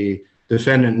and the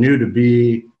defendant knew to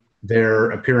be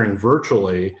there appearing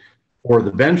virtually for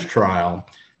the bench trial,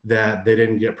 that they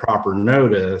didn't get proper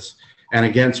notice. And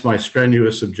against my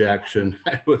strenuous objection,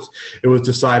 it was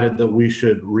decided that we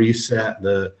should reset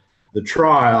the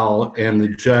trial, and the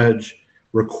judge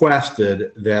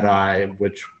requested that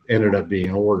which ended up being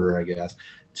an order, I guess,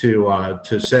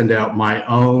 to send out my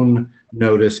own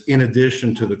notice in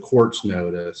addition to the court's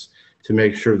notice to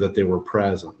make sure that they were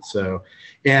present. So,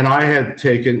 and I had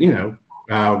taken, you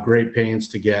know, great pains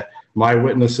to get my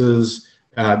witnesses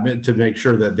to make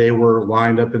sure that they were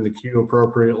lined up in the queue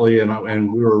appropriately,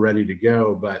 and we were ready to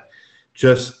go. But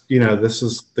just, you know, this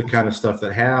is the kind of stuff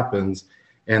that happens,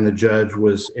 and the judge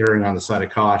was erring on the side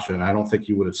of caution. I don't think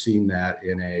you would have seen that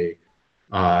in a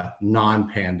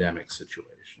non-pandemic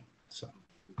situation. So,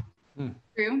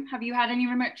 Drew, have you had any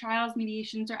remote trials,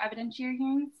 mediations, or evidentiary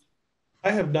hearings?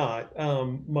 I have not.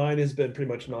 Mine has been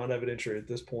pretty much non-evidentiary at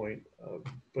this point,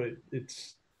 but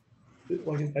it's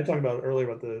like I talked about earlier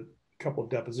about the couple of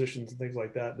depositions and things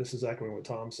like that. This is echoing what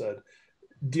Tom said.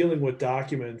 Dealing with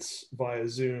documents via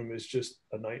Zoom is just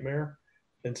a nightmare.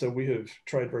 And so we have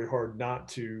tried very hard not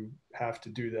to have to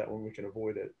do that when we can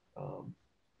avoid it.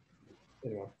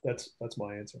 Anyway, that's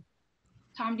my answer.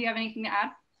 Tom, do you have anything to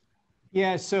add?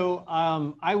 Yeah, so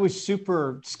I was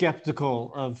super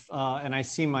skeptical of, and I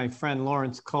see my friend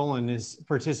Lawrence Colin is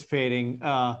participating,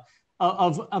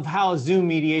 of how Zoom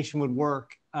mediation would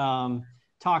work.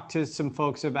 Talked to some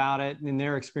folks about it and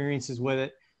their experiences with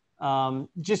it.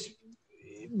 Just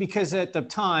because at the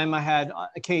time I had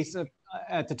a case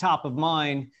at the top of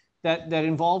mind that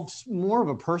involves more of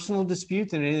a personal dispute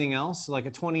than anything else, like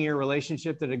a 20-year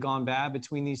relationship that had gone bad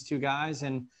between these two guys.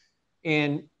 And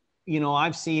you know,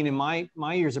 I've seen in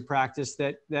my years of practice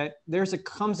that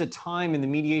comes a time in the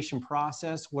mediation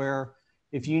process where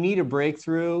if you need a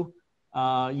breakthrough,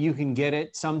 you can get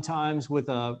it sometimes with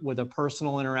a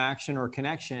personal interaction or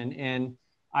connection. And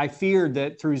I feared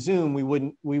that through Zoom we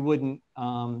wouldn't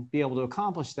be able to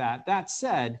accomplish that. That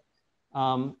said,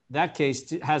 that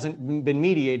case hasn't been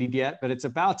mediated yet, but it's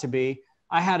about to be.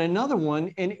 I had another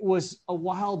one, and it was a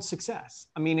wild success.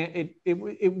 I mean,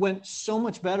 it went so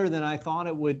much better than I thought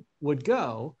it would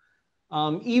go,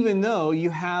 even though you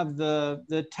have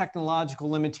the technological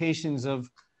limitations of,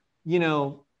 you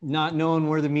know, not knowing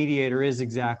where the mediator is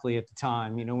exactly at the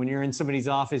time. You know, when you're in somebody's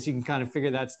office, you can kind of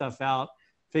figure that stuff out,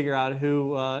 figure out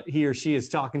who he or she is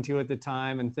talking to at the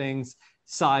time and things,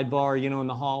 sidebar, you know, in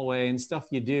the hallway and stuff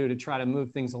you do to try to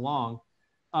move things along.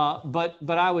 But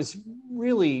I was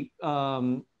really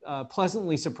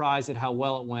pleasantly surprised at how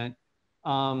well it went.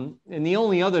 And the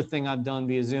only other thing I've done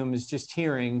via Zoom is just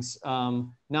hearings, not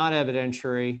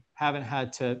evidentiary. Haven't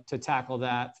had to tackle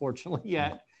that, fortunately,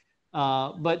 yet.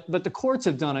 But the courts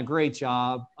have done a great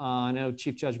job. I know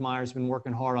Chief Judge Meyer's been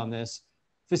working hard on this,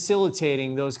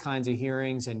 facilitating those kinds of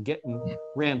hearings and getting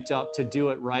ramped up to do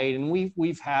it right. And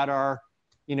we've had our,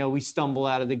 you know, we stumble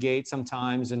out of the gate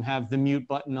sometimes and have the mute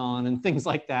button on and things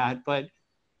like that. But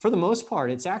for the most part,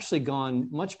 it's actually gone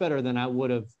much better than I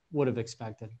would have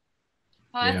expected.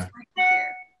 Well, that's great to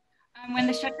hear. When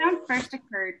the shutdown first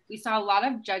occurred, we saw a lot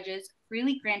of judges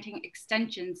freely granting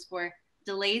extensions for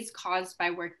delays caused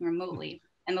by working remotely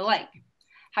and the like.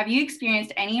 Have you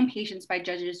experienced any impatience by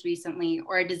judges recently,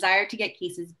 or a desire to get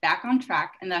cases back on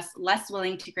track and thus less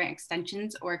willing to grant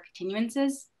extensions or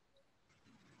continuances?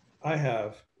 I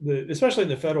have, especially in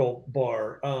the federal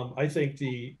bar. I think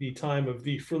the time of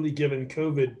the freely given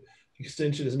COVID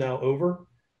extension is now over,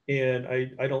 and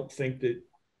I don't think that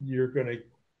you're going to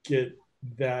get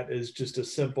that as just a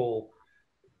simple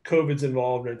COVID's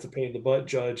involved and it's a pain in the butt,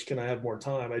 judge, can I have more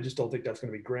time? I just don't think that's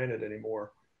going to be granted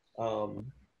anymore.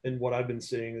 And what I've been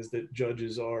seeing is that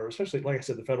judges are, especially, like I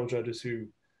said, the federal judges who,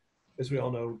 as we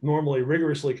all know, normally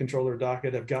rigorously control their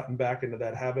docket, have gotten back into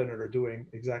that habit and are doing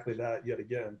exactly that yet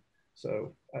again.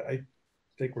 So I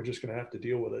think we're just going to have to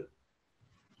deal with it.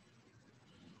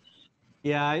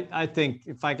 Yeah, I think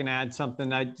if I can add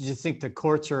something, I just think the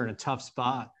courts are in a tough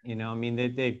spot. You know, I mean,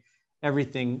 they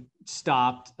everything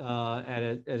stopped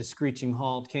at a screeching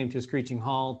halt, came to a screeching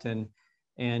halt, and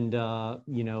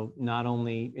you know, not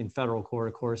only in federal court,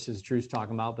 of course, as Drew's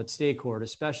talking about, but state court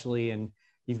especially. And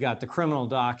you've got the criminal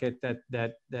docket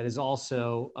that is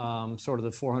also sort of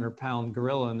the 400-pound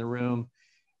gorilla in the room.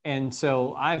 And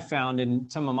so I found in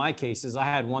some of my cases, I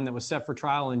had one that was set for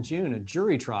trial in June, a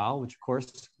jury trial, which of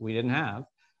course we didn't have.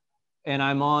 And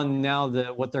I'm on now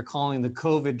what they're calling the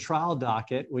COVID trial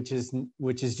docket, which is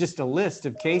just a list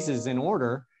of cases in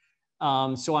order.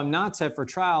 So I'm not set for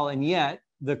trial, and yet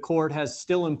the court has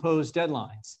still imposed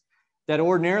deadlines that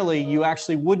ordinarily you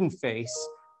actually wouldn't face.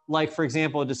 Like, for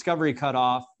example, a discovery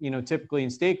cutoff, you know, typically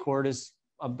in state court is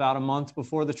about a month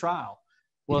before the trial.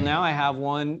 Well, now I have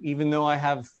one, even though I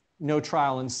have no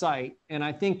trial in sight. And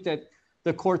I think that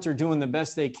the courts are doing the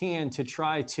best they can to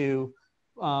try to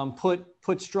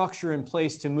put structure in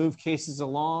place to move cases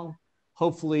along,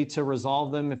 hopefully to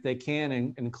resolve them if they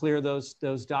can and clear those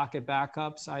docket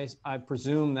backups. I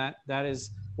presume that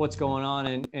is what's going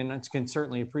on, and I can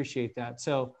certainly appreciate that.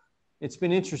 So it's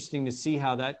been interesting to see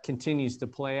how that continues to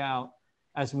play out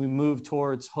as we move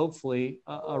towards hopefully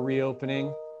a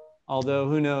reopening. Although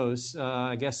who knows,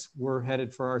 I guess we're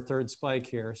headed for our third spike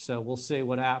here. So we'll see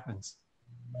what happens.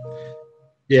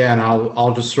 Yeah, and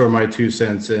I'll just throw my 2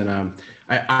 cents in.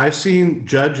 I've seen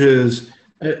judges,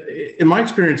 in my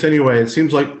experience anyway, it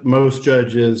seems like most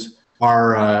judges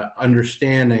are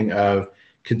understanding of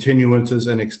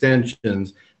continuances and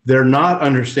extensions. They're not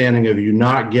understanding of you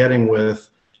not getting with,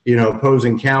 you know,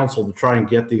 opposing counsel to try and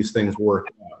get these things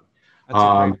worked out. That's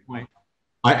a great point.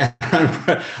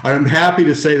 I'm happy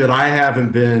to say that I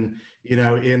haven't been, you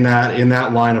know, in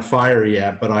that line of fire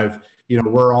yet, but I've, you know,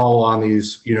 we're all on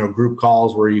these, you know, group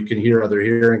calls where you can hear other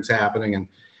hearings happening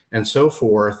and so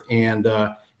forth. And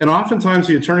oftentimes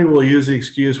the attorney will use the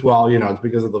excuse, well, you know, it's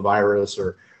because of the virus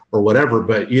or whatever,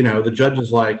 but, you know, the judge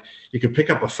is like, you can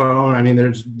pick up a phone. I mean,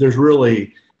 there's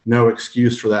really no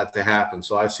excuse for that to happen.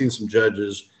 So I've seen some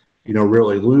judges, you know,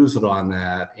 really lose it on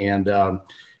that. And,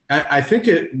 I think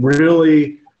it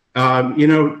really, you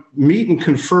know, meet and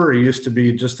confer used to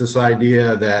be just this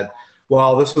idea that,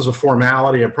 well, this is a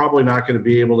formality. I'm probably not going to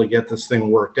be able to get this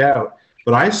thing worked out.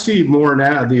 But I see more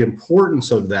now the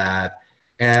importance of that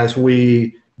as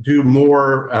we do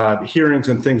more hearings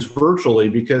and things virtually,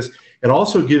 because it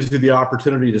also gives you the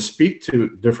opportunity to speak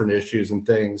to different issues and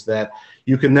things that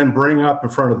you can then bring up in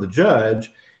front of the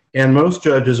judge. And most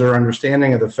judges are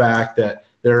understanding of the fact that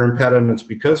there are impediments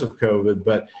because of COVID,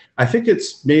 but I think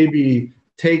it's maybe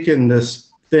taken this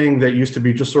thing that used to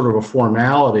be just sort of a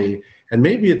formality and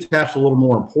maybe attached a little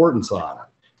more importance on it,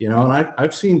 you know. And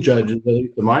I've seen judges,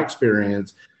 in my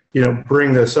experience, you know,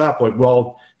 bring this up like,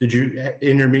 well, did you,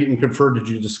 in your meet and confer, did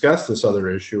you discuss this other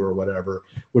issue or whatever,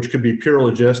 which could be pure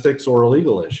logistics or a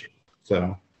legal issue.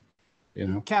 So, you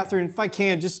know. Catherine, if I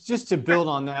can, just to build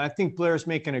on that, I think Blair's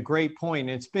making a great point.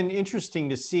 It's been interesting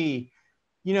to see,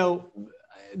 you know,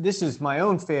 this is my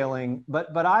own failing,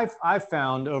 but I've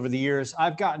found over the years,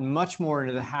 I've gotten much more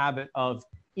into the habit of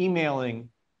emailing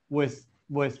with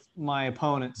my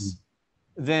opponents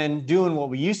than doing what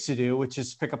we used to do, which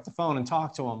is pick up the phone and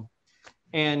talk to them.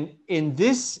 And in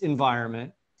this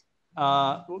environment,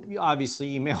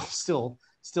 obviously email is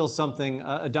still something,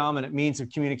 a dominant means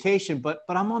of communication, but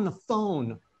I'm on the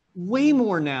phone way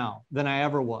more now than I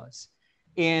ever was.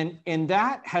 And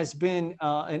that has been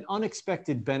an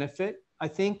unexpected benefit, I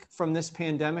think, from this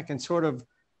pandemic, and sort of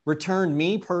returned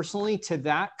me personally to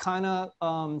that kind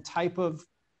of type of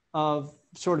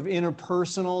sort of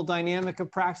interpersonal dynamic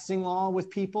of practicing law with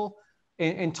people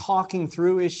and talking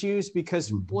through issues,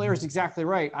 because Blair's exactly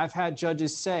right. I've had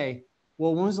judges say,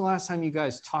 well, when was the last time you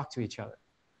guys talked to each other?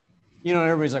 You know,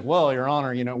 everybody's like, well, Your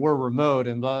Honor, you know, we're remote,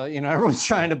 and you know, everyone's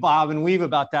trying to bob and weave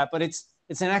about that, but it's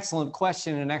an excellent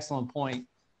question and an excellent point.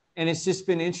 And it's just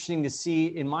been interesting to see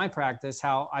in my practice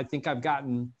how I think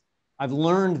I've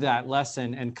learned that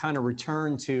lesson and kind of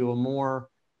returned to a more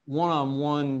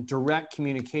one-on-one direct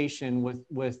communication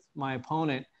with my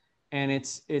opponent. And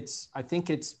I think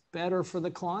it's better for the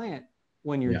client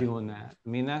when you're doing that. I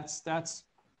mean, that's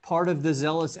part of the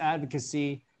zealous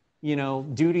advocacy, you know,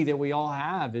 duty that we all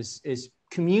have is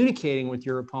communicating with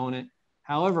your opponent,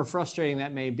 however frustrating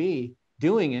that may be,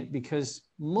 doing it, because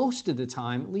most of the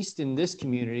time, at least in this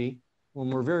community, when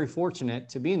we're very fortunate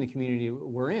to be in the community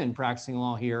we're in practicing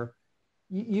law here,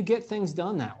 you get things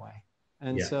done that way.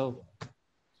 And so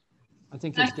I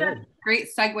think it's good. A great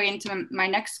segue into my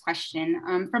next question.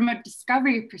 From a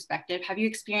discovery perspective, have you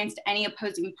experienced any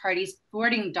opposing parties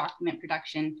thwarting document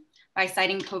production by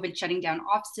citing COVID shutting down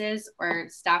offices or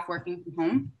staff working from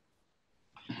home?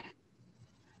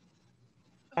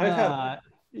 I've had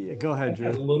go ahead, Drew.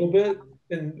 a little bit,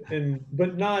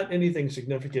 but not anything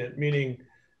significant, meaning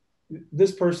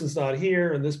this person's not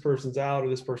here and this person's out or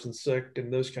this person's sick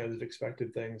and those kinds of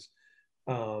expected things.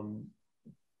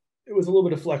 It was a little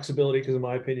bit of flexibility because in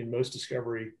my opinion, most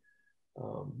discovery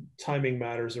timing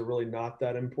matters are really not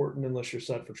that important unless you're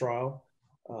set for trial.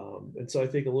 And so I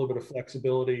think a little bit of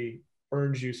flexibility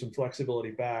earns you some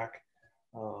flexibility back.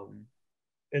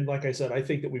 And like I said, I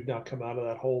think that we've not come out of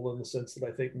that hole in the sense that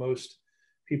I think most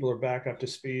people are back up to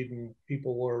speed and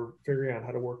people are figuring out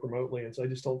how to work remotely. And so I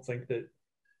just don't think that,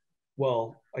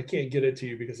 well, I can't get it to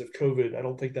you because of COVID. I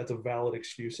don't think that's a valid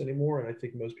excuse anymore. And I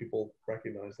think most people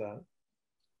recognize that.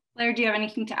 Blair, do you have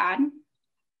anything to add?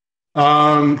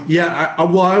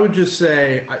 I would just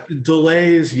say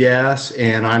delays, yes,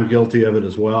 and I'm guilty of it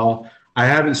as well. I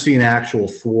haven't seen actual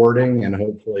thwarting, and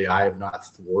hopefully I have not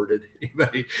thwarted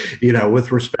anybody,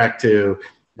 with respect to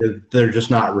they're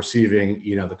just not receiving,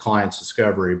 the client's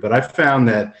discovery. But I've found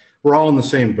that we're all in the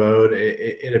same boat.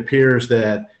 It appears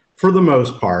that for the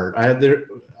most part,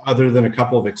 other than a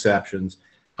couple of exceptions,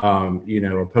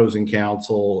 opposing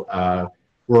counsel,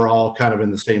 we're all kind of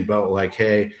in the same boat, like,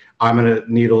 hey, I'm going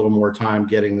to need a little more time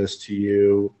getting this to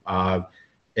you.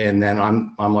 And then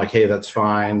I'm like, hey, that's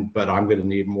fine, but I'm going to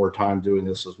need more time doing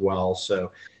this as well.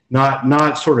 So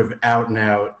not sort of out and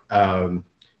out,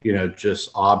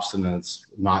 just obstinance,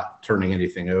 not turning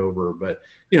anything over, but,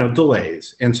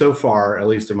 delays. And so far, at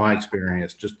least in my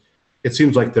experience, it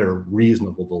seems like they're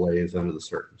reasonable delays under the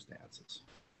circumstances.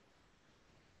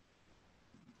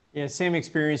 Yeah, same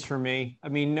experience for me. I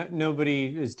mean,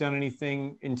 nobody has done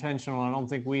anything intentional. I don't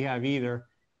think we have either.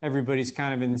 Everybody's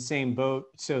kind of in the same boat.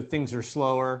 So things are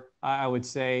slower, I would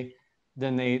say,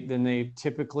 than they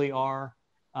typically are.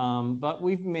 But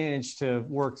we've managed to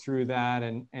work through that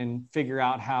and figure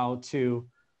out how to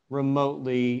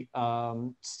remotely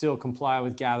still comply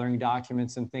with gathering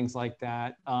documents and things like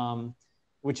that,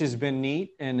 which has been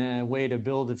neat and a way to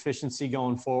build efficiency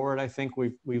going forward. I think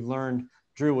we've learned.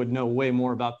 Drew would know way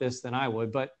more about this than I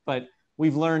would, but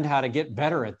we've learned how to get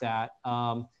better at that.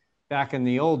 Back in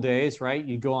the old days, right?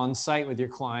 You'd go on site with your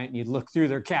client and you'd look through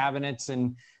their cabinets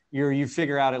and you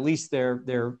figure out at least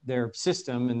their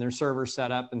system and their server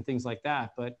setup and things like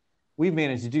that. But we've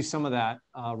managed to do some of that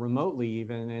remotely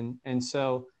even. And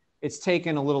so it's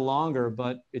taken a little longer,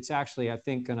 but it's actually, I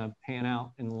think, going to pan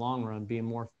out in the long run, being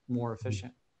more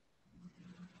efficient.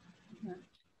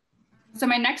 So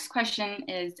my next question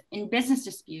is, in business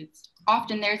disputes,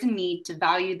 often there's a need to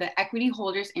value the equity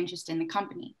holder's interest in the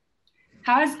company.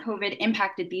 How has COVID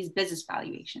impacted these business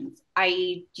valuations?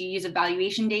 i.e., do you use a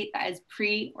valuation date that is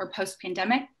pre or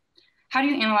post-pandemic? How do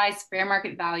you analyze fair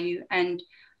market value, and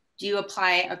do you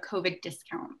apply a COVID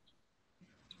discount?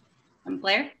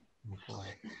 Blair?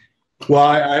 Well,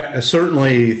 I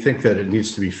certainly think that it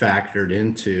needs to be factored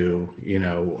into,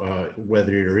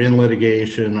 whether you're in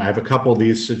litigation. I have a couple of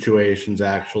these situations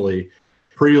actually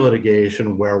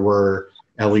pre-litigation where we're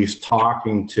at least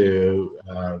talking to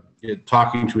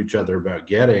each other about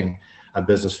getting a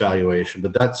business valuation,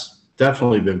 but that's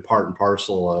definitely been part and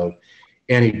parcel of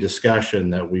any discussion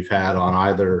that we've had on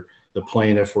either the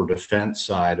plaintiff or defense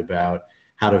side about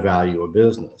how to value a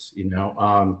business.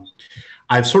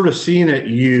 I've sort of seen it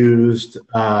used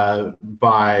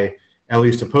by at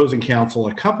least opposing counsel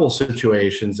in a couple of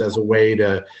situations as a way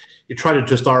to try to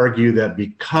just argue that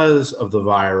because of the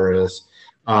virus,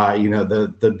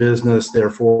 the business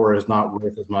therefore is not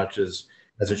worth as much as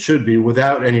it should be,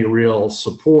 without any real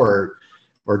support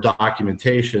or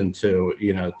documentation to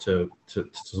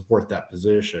support that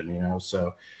position.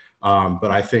 So,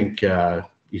 but I think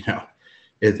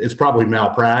it's probably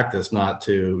malpractice not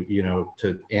to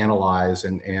to analyze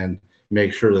and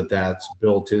make sure that that's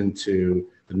built into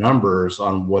the numbers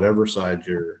on whatever side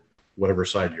you're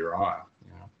on.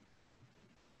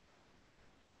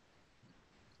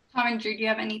 Tom and Drew, do you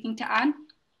have anything to add?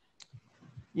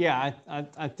 Yeah,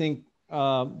 I think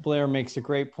Blair makes a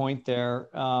great point there.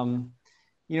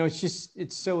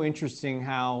 It's so interesting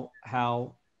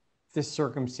how this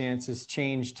circumstance has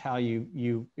changed how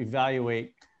you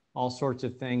evaluate all sorts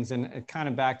of things. And kind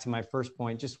of back to my first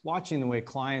point, just watching the way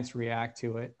clients react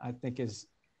to it, I think is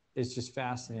just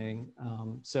fascinating.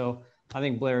 So I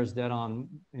think Blair is dead on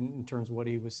in terms of what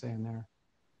he was saying there.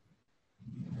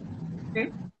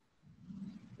 Okay.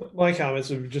 My comments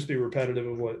would just be repetitive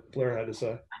of what Blair had to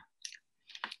say.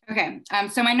 Okay,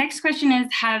 so my next question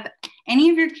is, have any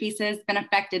of your cases been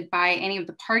affected by any of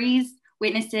the parties,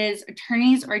 witnesses,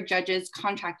 attorneys, or judges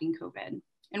contracting COVID?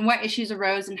 And what issues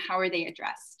arose and how are they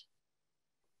addressed?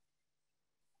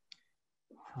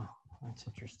 Oh, that's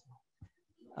interesting.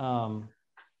 Well,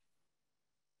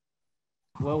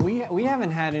 we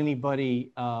haven't had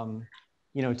anybody,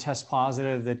 test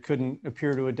positive that couldn't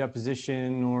appear to a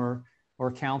deposition or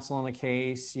counsel on a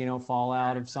case, fall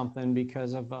out of something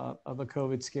because of a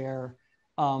COVID scare.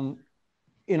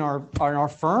 In our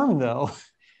firm, though,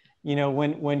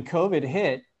 when COVID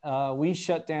hit, we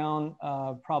shut down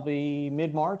probably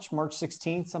mid-March, March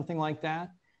 16th, something like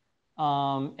that,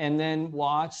 and then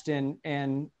watched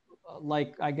and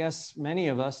like I guess many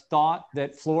of us thought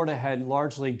that Florida had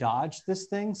largely dodged this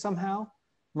thing somehow,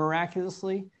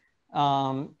 miraculously,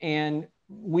 and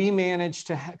we managed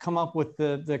to come up with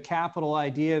the capital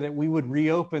idea that we would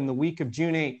reopen the week of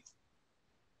June 8th.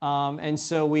 And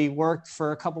so we worked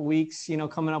for a couple of weeks,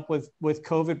 coming up with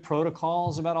COVID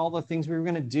protocols about all the things we were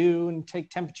going to do and take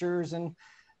temperatures and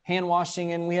hand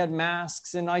washing. And we had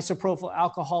masks and isopropyl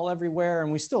alcohol everywhere.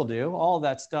 And we still do. All of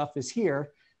that stuff is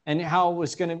here. And how it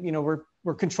was going to,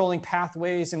 we're controlling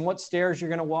pathways and what stairs you're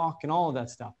going to walk and all of that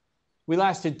stuff. We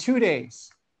lasted 2 days.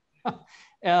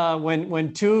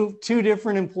 When two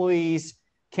different employees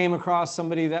came across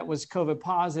somebody that was COVID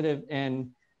positive, and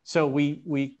so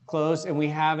we closed, and we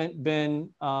haven't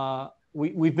been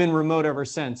we've been remote ever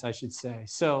since, I should say.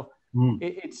 So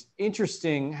it's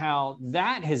interesting how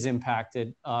that has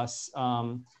impacted us.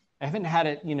 I haven't had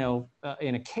it,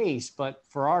 in a case, but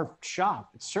for our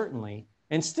shop, it certainly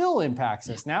and still impacts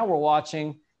us. Now we're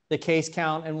watching the case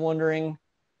count and wondering.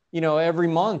 Every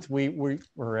month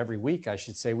or every week, I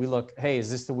should say, we look, hey,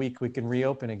 is this the week we can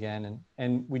reopen again?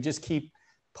 And we just keep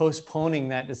postponing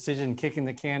that decision, kicking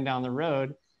the can down the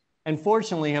road. And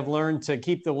fortunately have learned to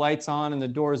keep the lights on and the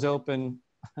doors open,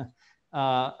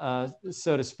 so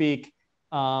to speak,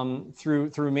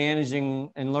 through managing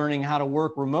and learning how to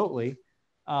work remotely.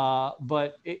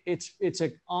 But it's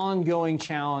an ongoing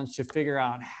challenge to figure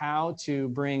out how to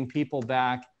bring people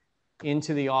back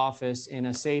into the office in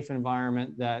a safe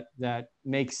environment that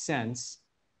makes sense,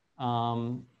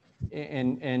 and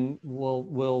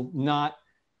will not,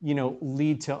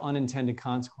 lead to unintended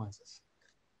consequences.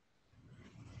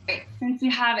 Great. Since we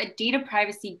have a data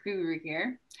privacy guru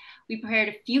here, we prepared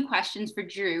a few questions for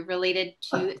Drew related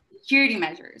to security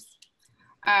measures.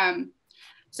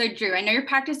 So Drew, I know your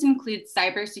practice includes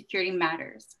cybersecurity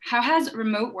matters. How has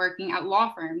remote working at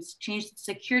law firms changed the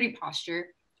security posture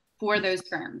for those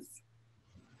firms?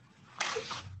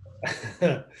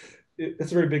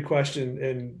 That's a very big question,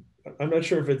 and I'm not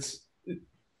sure if it's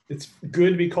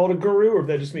good to be called a guru or if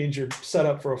that just means you're set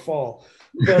up for a fall.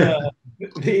 But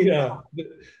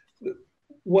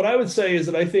what I would say is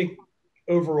that I think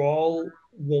overall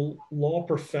the law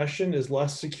profession is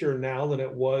less secure now than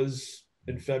it was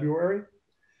in February,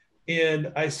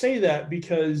 and I say that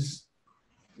because,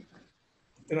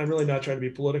 and I'm really not trying to be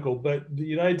political, but the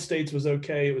United States was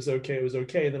okay, it was okay, it was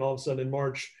okay, and then all of a sudden in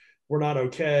March we're not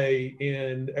okay,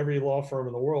 and every law firm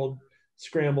in the world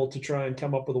scrambled to try and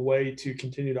come up with a way to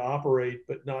continue to operate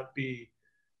but not be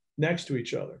next to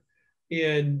each other.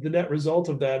 And the net result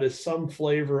of that is some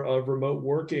flavor of remote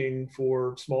working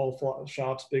for small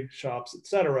shops, big shops, et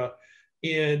cetera.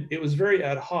 And it was very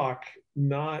ad hoc,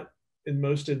 not in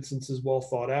most instances well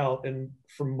thought out. And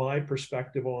from my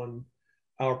perspective on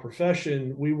our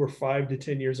profession, we were 5 to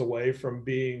 10 years away from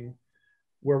being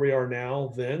where we are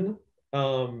now then.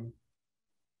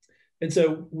 And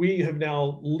so we have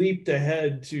now leaped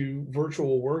ahead to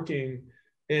virtual working.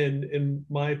 And in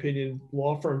my opinion,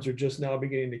 law firms are just now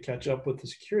beginning to catch up with the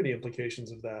security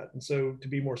implications of that. And so to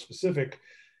be more specific,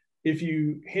 if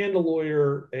you hand a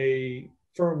lawyer a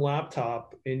firm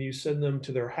laptop and you send them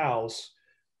to their house,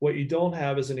 what you don't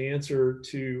have is an answer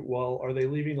to, well, are they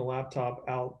leaving the laptop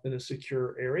out in a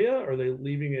secure area? Are they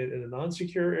leaving it in a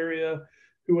non-secure area?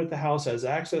 Who at the house has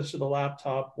access to the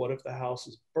laptop? What if the house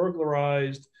is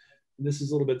burglarized? This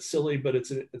is a little bit silly, but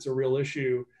it's a real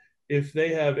issue. If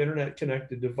they have internet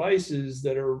connected devices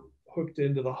that are hooked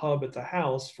into the hub at the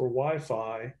house for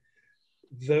Wi-Fi,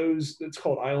 those, it's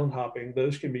called island hopping.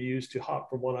 Those can be used to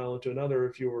hop from one island to another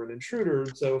if you're an intruder.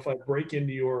 So if I break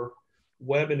into your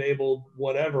web-enabled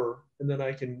whatever, and then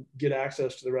I can get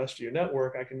access to the rest of your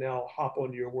network, I can now hop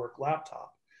onto your work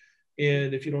laptop.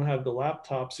 And if you don't have the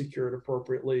laptop secured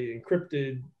appropriately,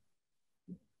 encrypted,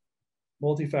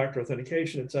 multi-factor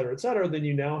authentication, et cetera, then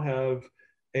you now have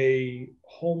a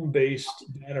home-based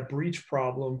data breach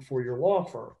problem for your law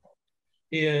firm.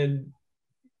 And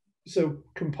so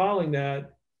compiling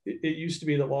that, it used to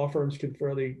be that law firms could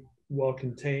fairly well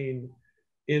contain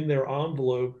in their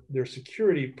envelope their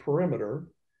security perimeter.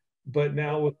 But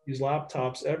now with these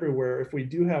laptops everywhere, if we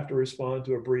do have to respond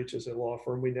to a breach as a law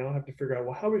firm, we now have to figure out,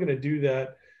 well, how are we going to do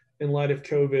that in light of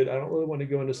COVID? I don't really want to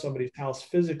go into somebody's house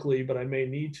physically, but I may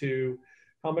need to.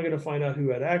 How am I going to find out who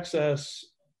had access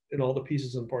and all the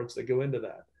pieces and parts that go into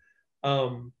that?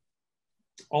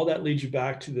 All that leads you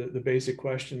back to the basic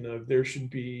question of there should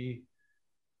be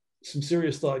some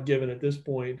serious thought given at this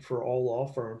point for all law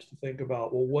firms to think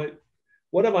about, well,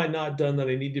 what have I not done that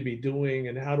I need to be doing?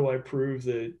 And how do I prove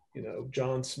that, you know,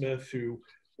 John Smith, who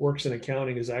works in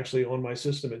accounting, is actually on my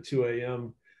system at 2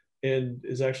 a.m. and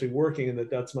is actually working, and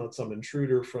that's not some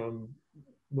intruder from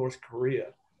North Korea.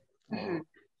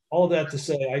 All that to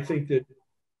say, I think that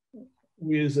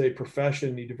we as a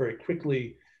profession need to very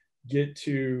quickly get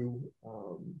to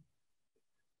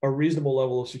a reasonable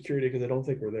level of security, because I don't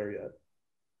think we're there yet.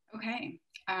 Okay.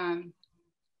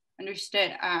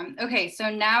 Understood. Okay,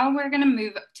 so now we're going to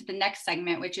move to the next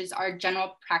segment, which is our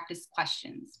general practice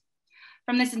questions.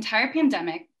 From this entire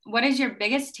pandemic, what is your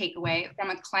biggest takeaway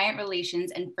from a client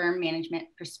relations and firm management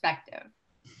perspective?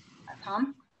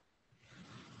 Tom?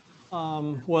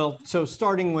 Well, so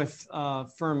starting with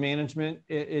firm management,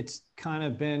 it's kind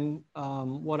of been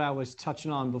what I was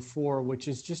touching on before, which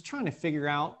is just trying to figure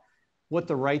out what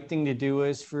the right thing to do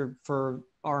is for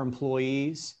our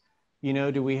employees. You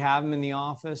know, do we have them in the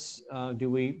office? Do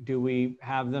we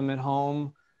have them at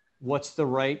home? What's the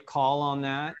right call on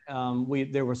that?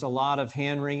 There was a lot of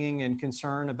hand wringing and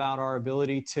concern about our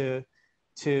ability to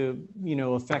you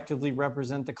know, effectively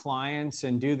represent the clients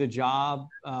and do the job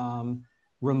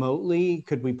remotely.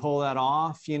 Could we pull that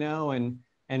off? You know, and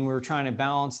we're trying to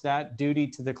balance that duty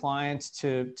to the clients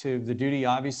to the duty,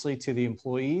 obviously, to the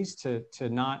employees to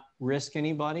not risk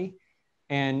anybody.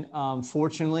 And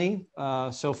fortunately,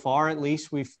 so far, at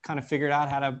least, we've kind of figured out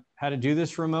how to do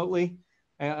this remotely,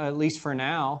 at least for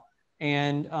now.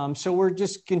 And so we're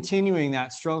just continuing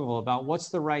that struggle about what's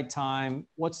the right time,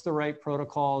 what's the right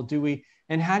protocol,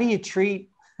 and how do you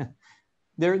treat,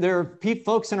 there are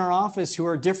folks in our office who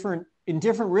are in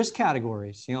different risk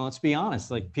categories. You know, let's be honest,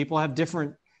 like people have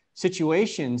different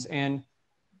situations, and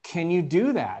can you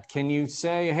do that? Can you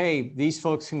say, hey, these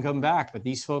folks can come back, but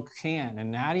these folks can't?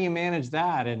 And how do you manage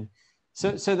that? And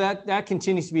so that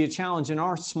continues to be a challenge in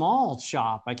our small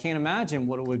shop. I can't imagine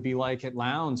what it would be like at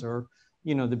Lowndes or,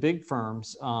 you know, the big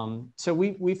firms. So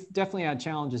we've definitely had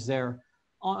challenges there.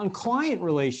 On client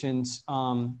relations,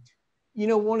 you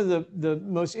know, one of the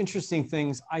most interesting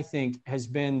things I think has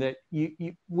been that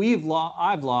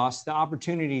I've lost the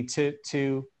opportunity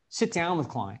to sit down with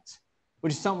clients,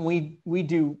 which is something we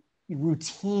do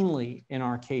routinely in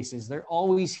our cases. They're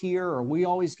always here, or we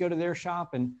always go to their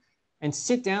shop and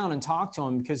sit down and talk to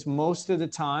them, because most of the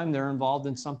time they're involved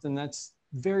in something that's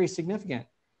very significant.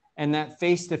 And that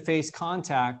face-to-face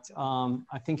contact,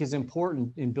 I think, is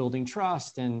important in building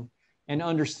trust and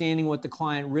understanding what the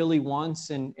client really wants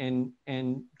and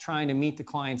trying to meet the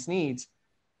client's needs.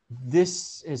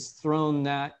 This has thrown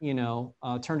that, you know,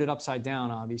 turned it upside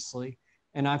down, obviously.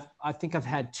 And I think I've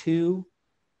had 2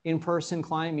 in-person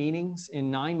client meetings in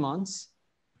 9 months.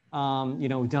 You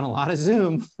know, we've done a lot of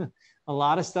Zoom, a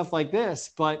lot of stuff like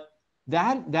this, but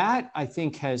that I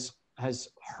think has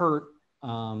hurt,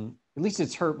 at least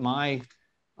it's hurt my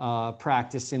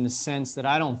practice, in the sense that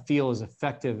I don't feel as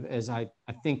effective as I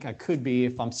think I could be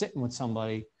if I'm sitting with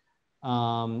somebody,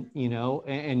 you know,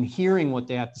 and hearing what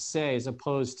they have to say, as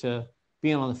opposed to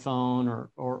being on the phone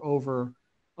or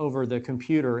over the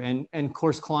computer. And of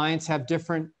course, clients have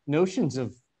different notions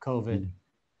of COVID,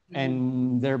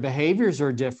 and their behaviors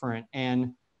are different.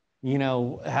 And, you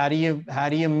know, how do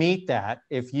you meet that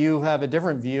if you have a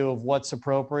different view of what's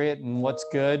appropriate and what's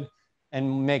good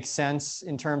and makes sense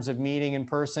in terms of meeting in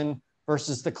person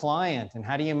versus the client? And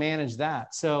how do you manage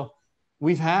that? So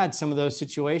we've had some of those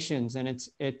situations, and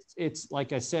it's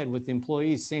like I said, with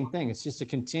employees, same thing. It's just a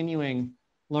continuing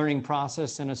learning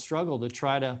process and a struggle to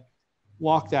try to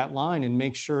walk that line and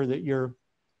make sure that you're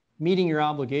meeting your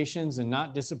obligations and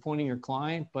not disappointing your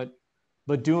client, but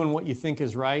doing what you think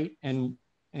is right and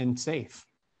safe.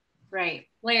 Right.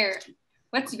 Blair,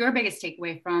 what's your biggest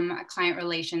takeaway from a client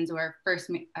relations or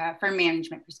firm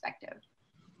management perspective?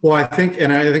 Well, I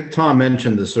think Tom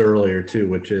mentioned this earlier too,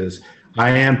 which is I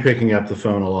am picking up the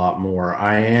phone a lot more.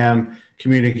 I am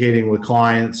communicating with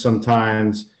clients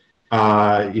sometimes, 2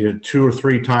 or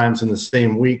 3 times in the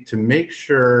same week, to make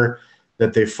sure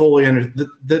that they fully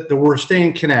understand that we're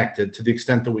staying connected to the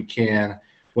extent that we can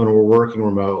when we're working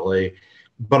remotely.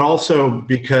 but also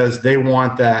because they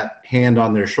want that hand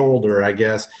on their shoulder. I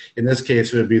guess in this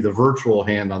case, it would be the virtual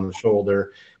hand on the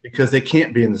shoulder because they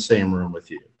can't be in the same room with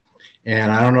you.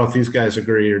 And I don't know if these guys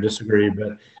agree or disagree,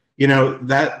 but you know,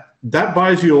 that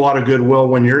buys you a lot of goodwill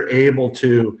when you're able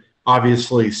to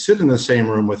obviously sit in the same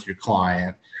room with your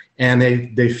client and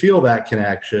they feel that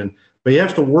connection, but you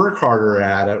have to work harder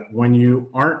at it when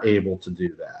you aren't able to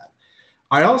do that.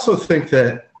 I also think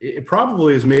that it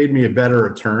probably has made me a better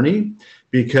attorney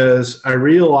because I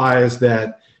realize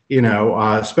that, you know,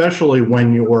 especially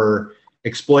when you're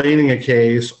explaining a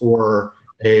case or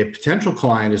a potential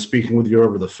client is speaking with you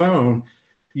over the phone,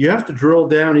 you have to drill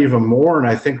down even more and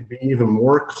I think be even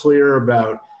more clear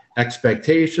about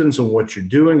expectations and what you're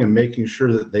doing and making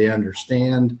sure that they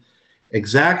understand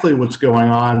exactly what's going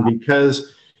on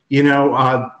because, you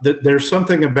know, there's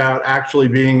something about actually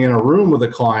being in a room with a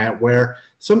client where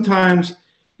sometimes,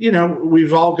 you know,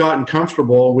 we've all gotten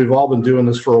comfortable. We've all been doing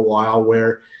this for a while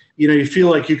where, you know, you feel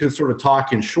like you can sort of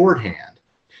talk in shorthand.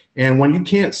 And when you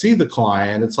can't see the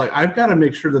client, it's like, I've got to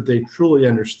make sure that they truly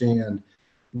understand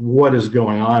what is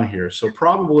going on here. So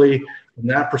probably from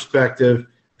that perspective,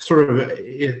 sort of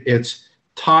it's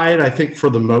tied, I think, for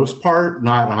the most part,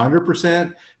 not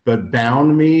 100%, but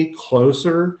bound me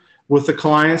closer with the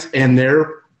clients. And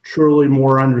they're truly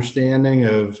more understanding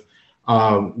of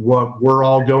what we're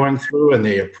all going through. And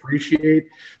they appreciate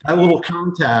that little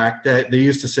contact that they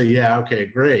used to say, yeah, okay,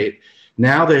 great.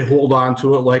 Now they hold on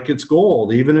to it like it's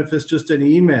gold, even if it's just an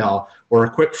email or a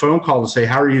quick phone call to say,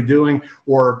 how are you doing?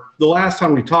 Or the last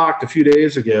time we talked a few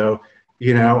days ago,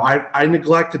 you know, I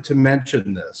neglected to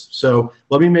mention this. So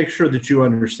let me make sure that you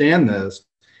understand this.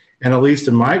 And at least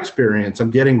in my experience, I'm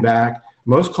getting back.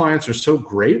 Most clients are so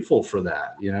grateful for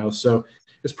that, you know, so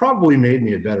it's probably made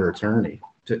me a better attorney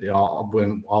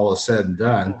when all is said and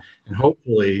done. And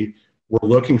hopefully we're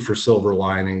looking for silver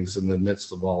linings in the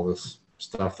midst of all this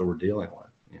stuff that we're dealing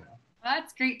with, you know. Well,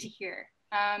 that's great to hear.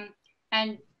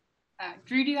 And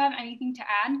Drew, do you have anything to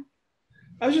add?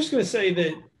 I was just going to say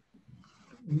that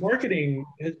marketing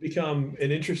has become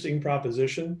an interesting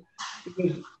proposition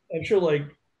because I'm sure, like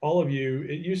all of you,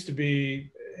 it used to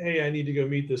be, hey, I need to go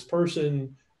meet this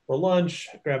person for lunch,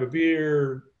 grab a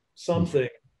beer, something.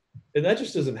 And that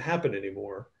just doesn't happen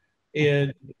anymore.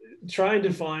 And trying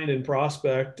to find and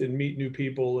prospect and meet new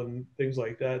people and things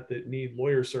like that that need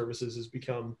lawyer services has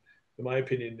become, in my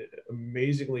opinion,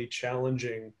 amazingly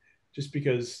challenging just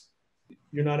because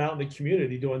you're not out in the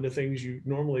community doing the things you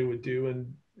normally would do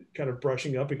and kind of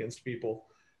brushing up against people.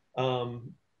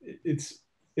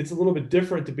 It's a little bit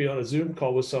different to be on a Zoom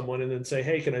call with someone and then say,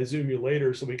 hey, can I Zoom you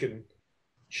later so we can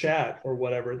chat or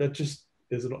whatever? That just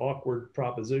is an awkward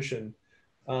proposition.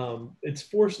 It's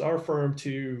forced our firm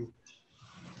to,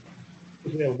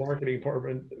 you know, marketing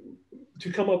department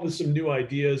to come up with some new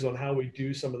ideas on how we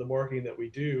do some of the marketing that we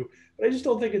do. But I just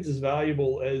don't think it's as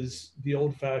valuable as the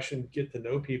old fashioned get to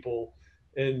know people.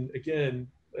 And again,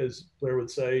 as Blair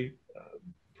would say,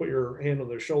 put your hand on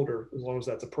their shoulder as long as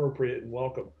that's appropriate and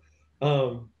welcome.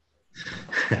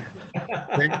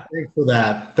 Thanks for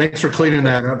that. Thanks for cleaning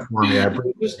that up for me.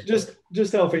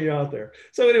 Just helping you out there.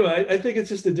 So anyway, I think it's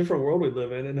just a different world we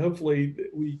live in, and hopefully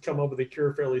we come up with a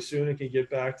cure fairly soon and can get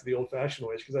back to the old-fashioned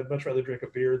ways. Because I'd much rather drink a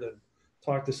beer than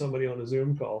talk to somebody on a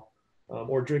Zoom call,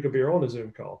 or drink a beer on a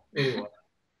Zoom call. Anyway.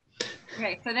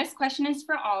 Okay, so this question is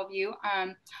for all of you.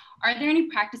 Are there any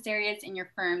practice areas in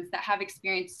your firms that have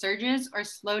experienced surges or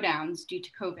slowdowns due to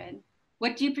COVID?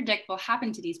 What do you predict will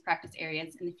happen to these practice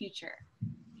areas in the future?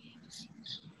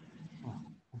 Oh,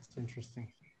 that's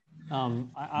interesting.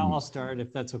 I'll start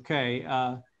if that's okay.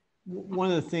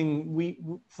 One of the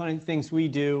funny things we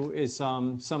do is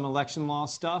some election law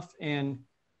stuff, and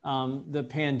the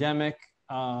pandemic,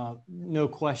 no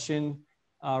question,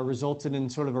 resulted in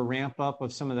sort of a ramp up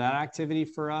of some of that activity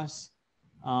for us.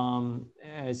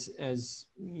 As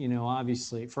you know,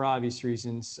 obviously for obvious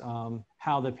reasons,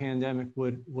 how the pandemic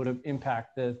would have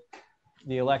impacted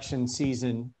the election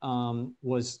season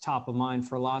was top of mind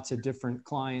for lots of different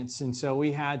clients. And so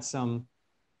we had some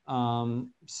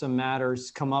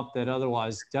matters come up that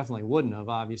otherwise definitely wouldn't have,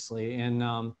 obviously.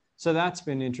 And so that's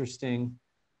been interesting.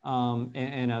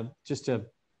 And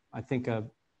I think a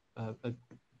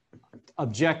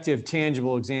objective,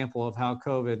 tangible example of how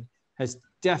COVID has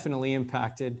definitely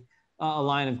impacted a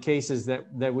line of cases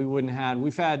that we wouldn't have had.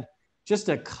 We've had just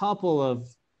a couple of,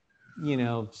 you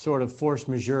know, sort of force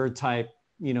majeure type,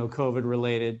 you know, COVID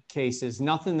related cases,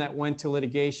 nothing that went to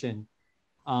litigation,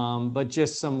 but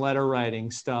just some letter writing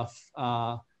stuff.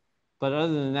 But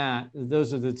other than that,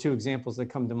 those are the two examples that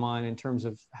come to mind in terms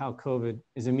of how COVID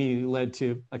has immediately led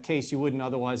to a case you wouldn't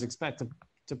otherwise expect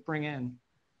to bring in.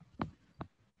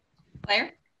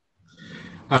 Blair?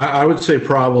 I would say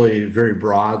probably very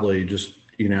broadly, just,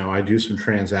 I do some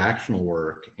transactional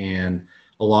work, and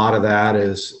a lot of that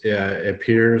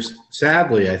appears,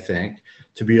 sadly, I think,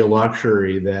 to be a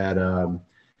luxury that,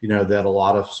 that a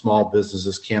lot of small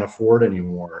businesses can't afford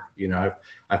anymore.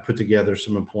 I've put together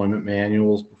some employment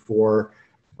manuals before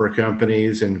for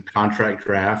companies and contract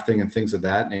drafting and things of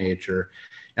that nature.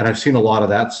 And I've seen a lot of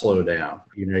that slow down.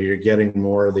 You're getting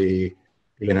more of the,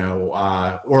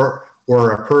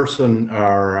 or a person,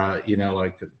 or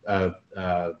like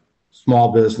a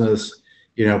small business,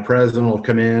 president will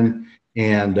come in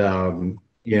and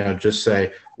just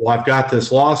say, well, I've got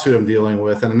this lawsuit I'm dealing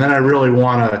with, and then I really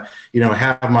want to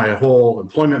have my whole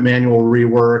employment manual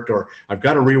reworked, or I've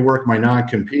got to rework my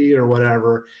non-compete or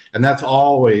whatever, and that's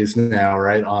always now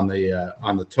right on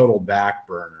the total back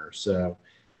burner. So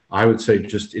I would say,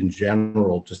 just in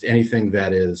general, just anything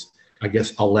that is, I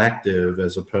guess, elective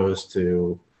as opposed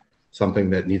to something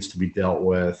that needs to be dealt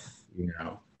with,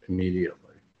 immediately.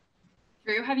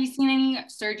 Drew, have you seen any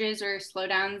surges or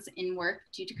slowdowns in work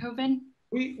due to COVID?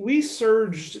 We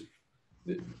surged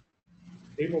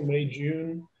April, May,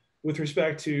 June with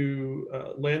respect to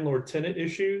landlord-tenant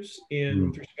issues, and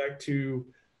with respect to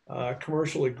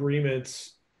commercial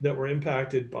agreements that were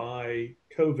impacted by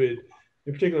COVID.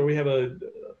 In particular, we have a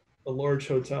large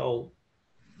hotel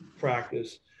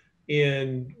practice,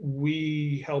 and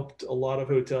we helped a lot of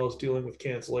hotels dealing with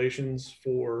cancellations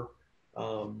for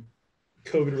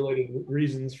COVID-related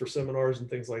reasons, for seminars and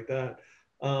things like that.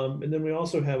 And then we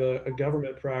also have a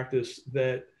government practice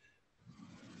that,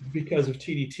 because of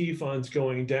TDT funds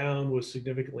going down, was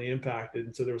significantly impacted.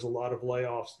 And so there was a lot of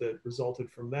layoffs that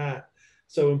resulted from that.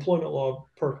 So employment law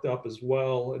perked up as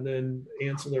well, and then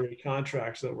ancillary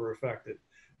contracts that were affected.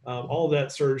 All of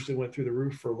that surged and went through the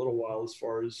roof for a little while, as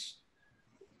far as,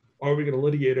 are we going to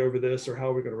litigate over this, or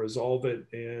how are we going to resolve it?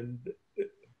 And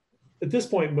at this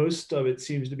point, most of it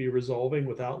seems to be resolving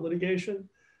without litigation.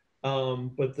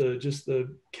 But just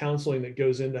the counseling that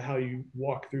goes into how you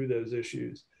walk through those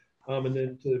issues. And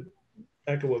then, to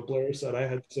echo what Blair said, I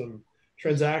had some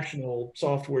transactional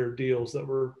software deals that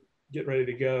were getting ready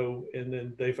to go, and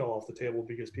then they fell off the table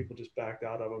because people just backed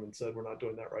out of them and said, we're not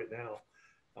doing that right now.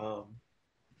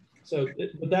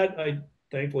 But that, I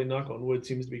thankfully, knock on wood,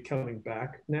 seems to be coming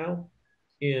back now,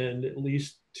 and at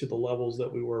least to the levels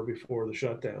that we were before the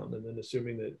shutdown. And then,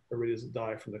 assuming that everybody doesn't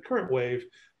die from the current wave,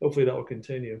 hopefully that will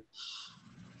continue.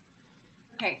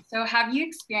 Okay, so have you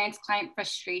experienced client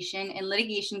frustration in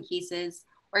litigation cases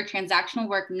or transactional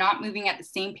work not moving at the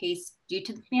same pace due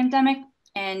to the pandemic?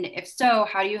 And if so,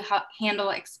 how do you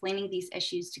handle explaining these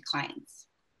issues to clients?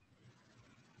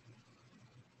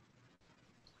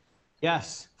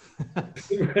 Yes.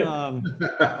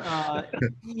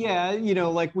 Yeah,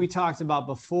 like we talked about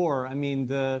before, I mean,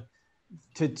 to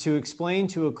explain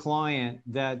to a client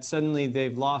that suddenly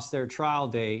they've lost their trial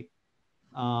date,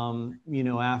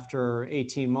 after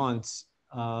 18 months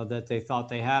that they thought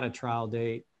they had a trial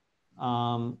date,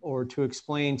 or to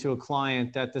explain to a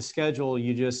client that the schedule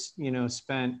you just,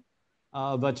 spent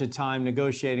a bunch of time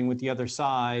negotiating with the other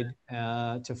side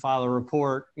to file a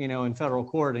report, in federal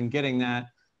court, and getting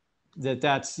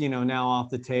that's now off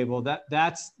the table.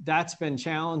 That's been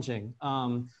challenging.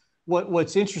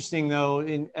 What's interesting though,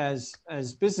 as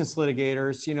business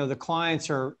litigators, the clients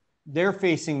they're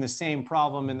facing the same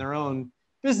problem in their own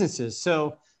businesses.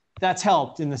 So that's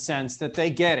helped in the sense that they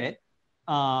get it.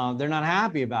 They're not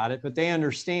happy about it, but they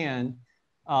understand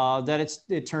that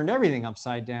it turned everything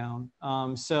upside down.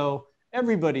 So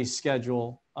everybody's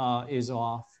schedule is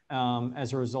off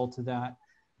as a result of that.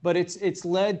 But it's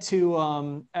led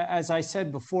to, as I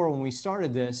said before when we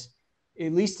started this,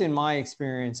 at least in my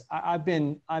experience, I've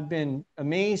been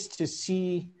amazed to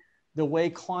see the way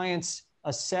clients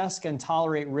assess and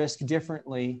tolerate risk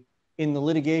differently in the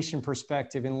litigation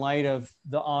perspective in light of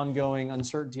the ongoing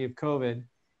uncertainty of COVID.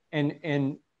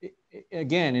 And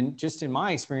again, and just in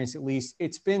my experience at least,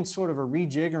 it's been sort of a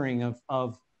rejiggering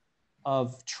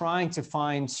of trying to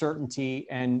find certainty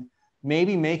and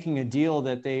maybe making a deal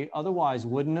that they otherwise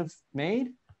wouldn't have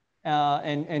made.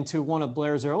 And to one of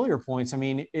Blair's earlier points, I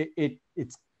mean,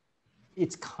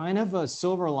 it's kind of a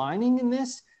silver lining in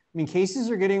this. I mean, cases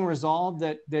are getting resolved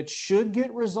that should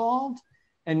get resolved,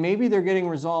 and maybe they're getting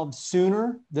resolved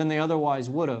sooner than they otherwise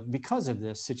would have because of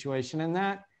this situation. And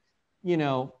that,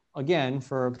 again,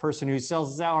 for a person who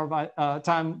sells his hour by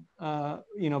time,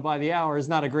 by the hour is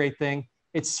not a great thing.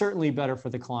 It's certainly better for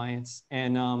the clients.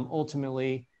 And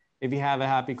ultimately, if you have a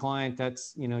happy client,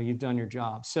 that's, you've done your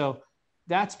job. So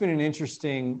that's been an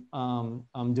interesting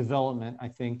development, I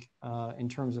think, in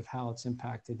terms of how it's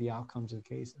impacted the outcomes of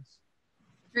cases.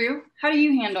 Drew, how do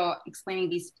you handle explaining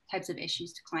these types of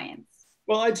issues to clients?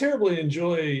 Well, I terribly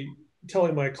enjoy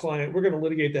telling my client, we're going to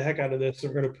litigate the heck out of this.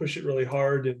 And we're going to push it really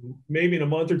hard. And maybe in a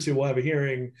month or two, we'll have a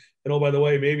hearing. And oh, by the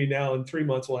way, maybe now in 3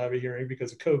 months, we'll have a hearing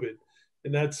because of COVID.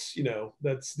 And that's, you know,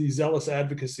 that's the zealous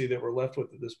advocacy that we're left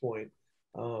with at this point.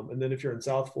 And then if you're in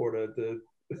South Florida,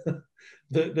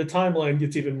 the timeline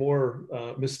gets even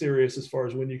more mysterious as far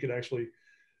as when you can actually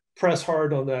press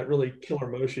hard on that really killer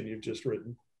motion you've just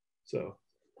written. So,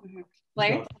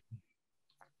 Blair?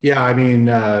 Yeah, I mean,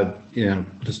 you know,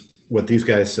 just what these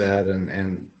guys said,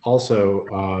 and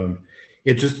also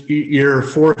it just, you're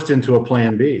forced into a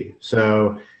plan B.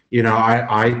 So, you know,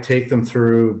 I take them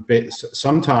through,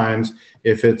 sometimes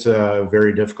if it's a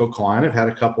very difficult client, I've had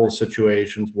a couple of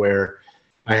situations where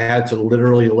I had to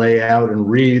literally lay out and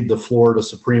read the Florida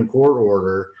Supreme Court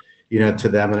order, you know, to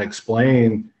them and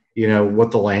explain, you know, what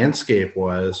the landscape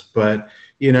was. But,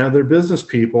 you know, they're business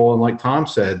people, and like Tom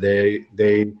said,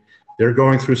 they're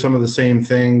going through some of the same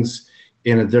things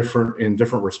in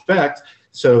different respects.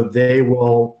 So they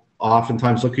will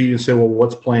oftentimes look at you and say, well,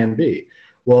 what's plan B?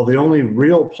 Well, the only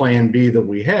real plan B that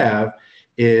we have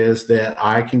is that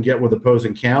I can get with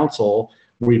opposing counsel.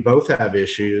 We both have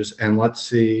issues, and let's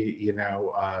see, you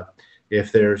know,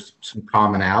 if there's some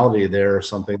commonality there or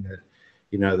something that,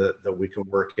 you know, that we can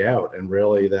work out. And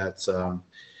really that's,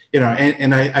 you know,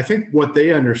 and I think what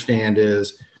they understand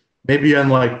is, maybe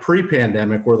unlike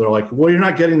pre-pandemic where they're like, well, you're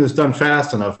not getting this done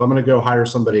fast enough, I'm going to go hire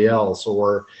somebody else,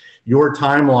 or your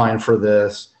timeline for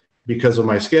this because of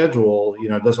my schedule, you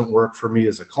know, doesn't work for me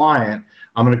as a client.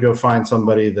 I'm going to go find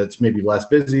somebody that's maybe less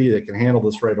busy that can handle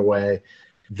this right away.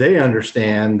 They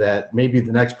understand that maybe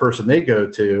the next person they go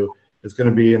to is going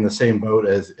to be in the same boat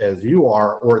as you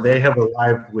are, or they have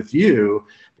arrived with you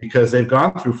because they've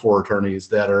gone through 4 attorneys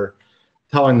that are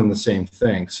telling them the same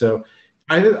thing. So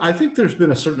I think there's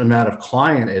been a certain amount of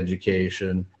client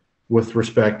education with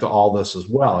respect to all this as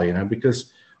well, you know,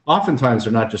 because oftentimes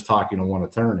they're not just talking to one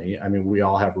attorney. I mean, we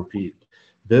all have repeat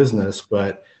business,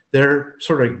 but they're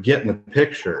sort of getting the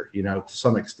picture, you know, to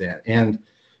some extent. And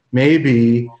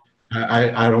maybe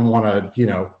I don't want to, you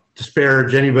know,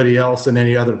 disparage anybody else in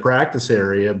any other practice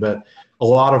area, but a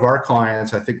lot of our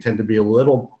clients, I think, tend to be a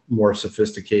little more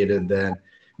sophisticated than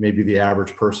maybe the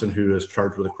average person who is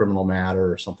charged with a criminal matter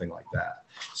or something like that.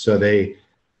 So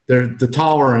the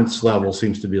tolerance level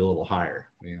seems to be a little higher,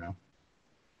 you know.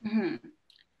 Mm-hmm.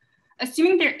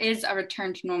 Assuming there is a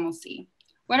return to normalcy,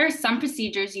 what are some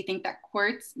procedures you think that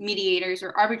courts, mediators,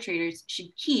 or arbitrators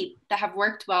should keep that have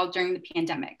worked well during the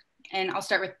pandemic? And I'll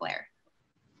start with Blair.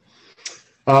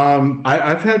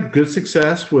 I've had good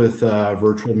success with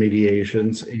virtual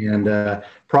mediations, and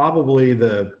probably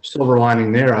the silver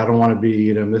lining there, I don't want to be,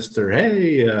 you know, Mr.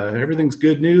 Hey, everything's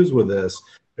good news with this.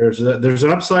 There's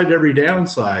an upside to every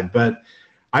downside, but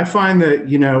I find that,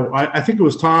 you know, I think it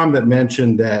was Tom that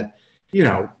mentioned that, you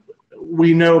know,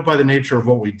 we know by the nature of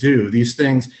what we do, these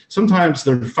things, sometimes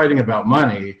they're fighting about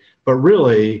money, but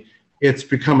really it's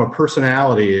become a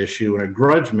personality issue and a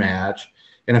grudge match.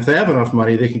 And if they have enough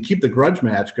money, they can keep the grudge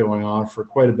match going on for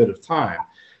quite a bit of time.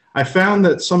 I found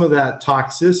that some of that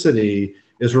toxicity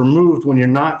is removed when you're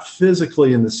not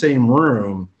physically in the same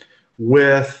room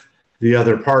with the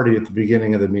other party at the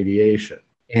beginning of the mediation.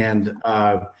 And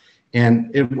a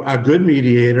good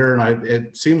mediator, and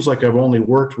it seems like I've only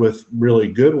worked with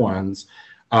really good ones,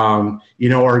 you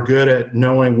know, are good at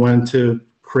knowing when to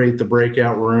create the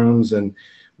breakout rooms and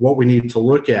what we need to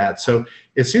look at. So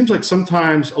it seems like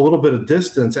sometimes a little bit of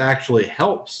distance actually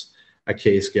helps a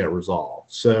case get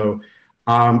resolved. So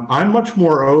I'm much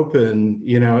more open,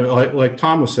 you know, like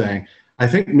Tom was saying, I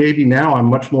think maybe now I'm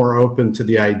much more open to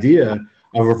the idea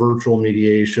of a virtual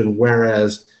mediation,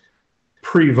 whereas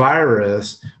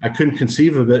pre-virus, I couldn't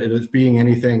conceive of it as being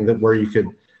anything that where you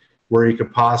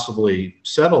could possibly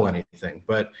settle anything.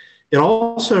 But it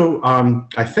also,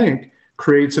 I think,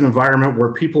 creates an environment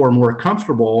where people are more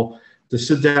comfortable to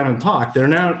sit down and talk. They're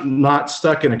now not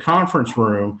stuck in a conference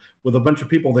room with a bunch of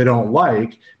people they don't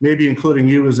like, maybe including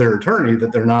you as their attorney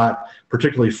that they're not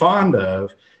particularly fond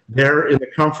of. They're in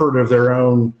the comfort of their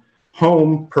own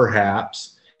home,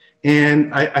 perhaps.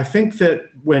 And I think that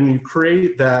when you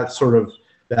create that sort of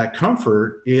that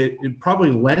comfort, it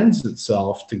probably lends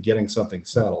itself to getting something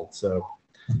settled. So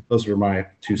those are my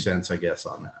 2 cents, I guess,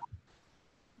 on that.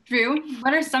 Drew,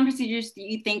 what are some procedures that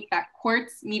you think that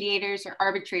courts, mediators, or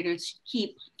arbitrators should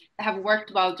keep that have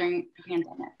worked well during the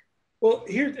pandemic? Well,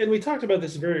 here, and we talked about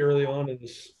this very early on in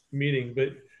this meeting,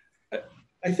 but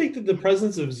I think that the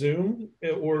presence of Zoom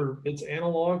or its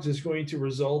analogs is going to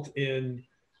result in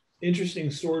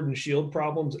interesting sword and shield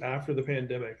problems after the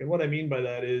pandemic. And what I mean by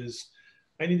that is,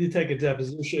 I need to take a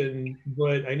deposition,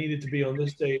 but I need it to be on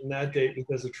this date and that date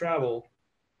because of travel.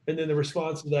 And then the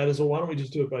response to that is, well, why don't we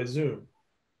just do it by Zoom?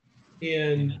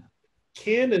 And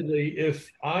candidly,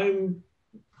 if I'm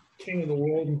king of the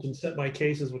world and can set my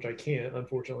cases, which I can't,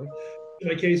 unfortunately,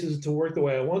 my cases to work the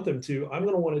way I want them to, I'm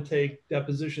going to want to take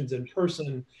depositions in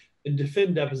person and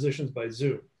defend depositions by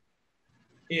Zoom.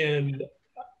 And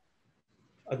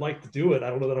I'd like to do it. I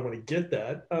don't know that I'm going to get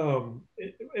that.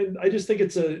 And I just think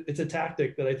it's a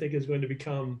tactic that I think is going to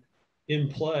become in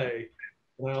play.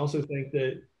 And I also think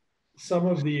that some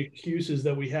of the excuses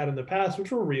that we had in the past,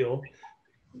 which were real,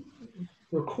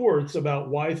 for courts about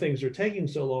why things are taking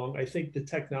so long, I think the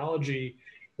technology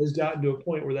has gotten to a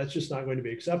point where that's just not going to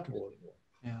be acceptable anymore.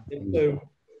 Yeah. And so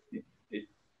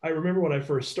I remember when I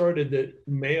first started that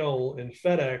mail and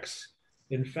FedEx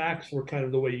and fax were kind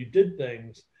of the way you did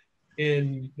things.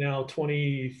 And now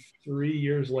 23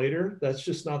 years later, that's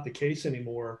just not the case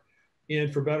anymore.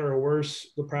 And for better or worse,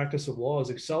 the practice of law has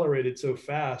accelerated so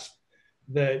fast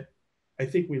that I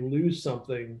think we lose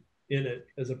something in it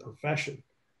as a profession.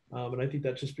 And I think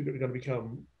that's just going to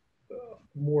become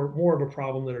more of a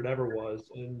problem than it ever was.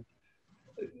 And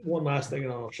one last thing,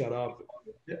 and I'll shut up.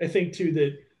 I think too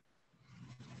that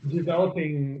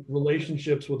developing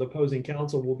relationships with opposing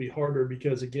counsel will be harder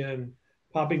because, again,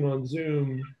 popping on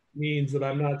Zoom means that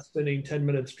I'm not spending 10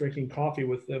 minutes drinking coffee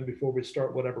with them before we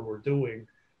start whatever we're doing.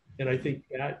 And I think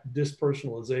that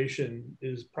dispersonalization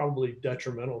is probably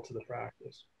detrimental to the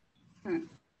practice.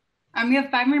 We have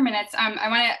 5 more minutes. I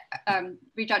want to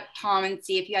reach out to Tom and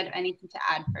see if you had anything to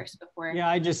add first before. Yeah,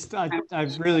 I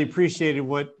really appreciated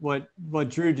what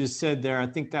Drew just said there. I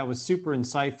think that was super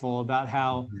insightful about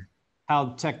how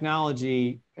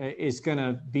technology is going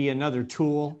to be another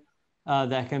tool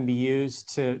that can be used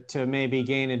to maybe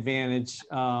gain advantage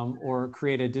or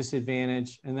create a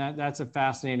disadvantage. And that's a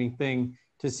fascinating thing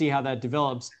to see how that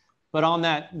develops. But on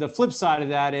the flip side of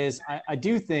that is I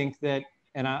do think that,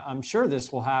 and I'm sure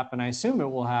this will happen, I assume it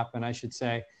will happen, I should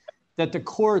say, that the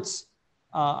courts,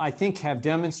 I think, have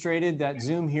demonstrated that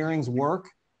Zoom hearings work.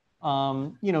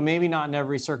 Maybe not in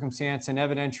every circumstance, and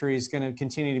evidentiary is going to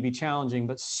continue to be challenging,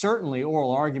 but certainly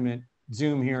oral argument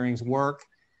Zoom hearings work,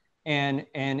 and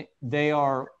they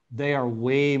are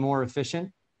way more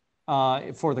efficient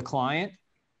for the client.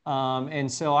 And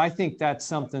so I think that's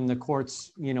something the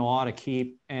courts, ought to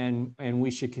keep, and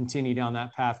we should continue down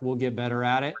that path. We'll get better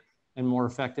at it and more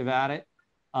effective at it.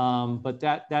 But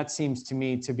that seems to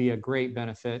me to be a great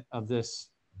benefit of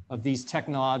these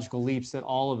technological leaps that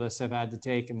all of us have had to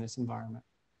take in this environment.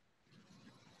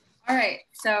 All right,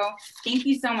 so thank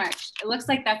you so much. It looks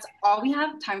like that's all we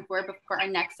have time for before our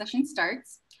next session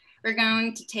starts. We're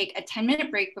going to take a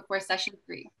 10-minute break before session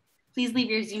 3. Please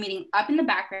leave your Zoom meeting up in the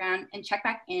background and check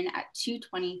back in at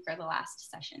 2:20 for the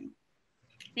last session.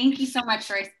 Thank you so much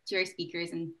to our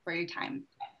speakers and for your time.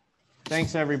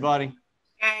 Thanks, everybody.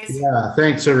 Guys. Yeah,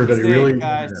 thanks, everybody. Really,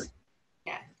 guys.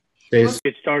 Yeah.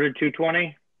 Get started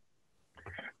 2:20.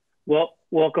 Well,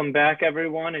 welcome back,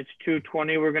 everyone. It's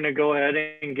 2:20. We're going to go ahead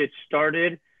and get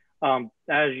started.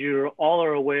 As you all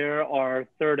are aware, our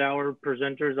third hour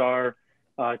presenters are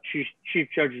Chief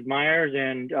Judge Myers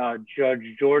and Judge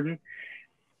Jordan.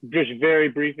 Just very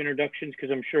brief introductions,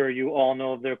 because I'm sure you all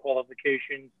know of their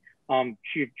qualifications.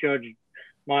 Chief Judge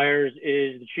Myers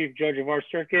is the chief judge of our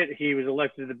circuit. He was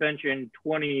elected to the bench in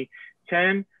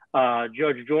 2010.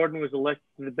 Judge Jordan was elected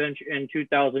to the bench in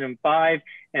 2005,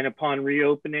 and upon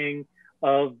reopening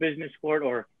of business court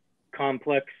or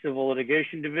complex civil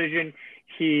litigation division,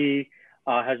 he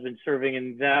has been serving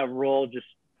in that role. Just,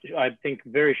 I think,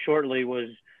 very shortly was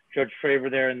Judge Fravor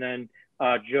there, and then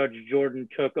Judge Jordan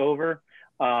took over.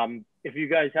 If you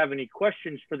guys have any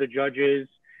questions for the judges,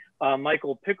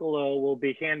 Michael Piccolo will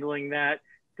be handling that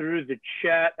through the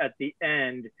chat at the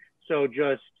end. So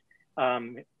just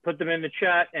put them in the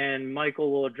chat and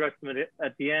Michael will address them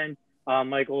at the end.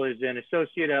 Michael is an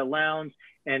associate at Lowndes,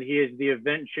 and he is the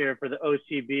event chair for the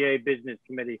OCBA Business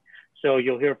Committee. So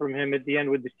you'll hear from him at the end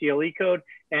with the CLE code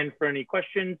and for any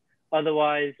questions.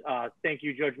 Otherwise, thank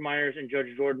you, Judge Myers and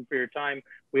Judge Jordan, for your time.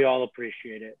 We all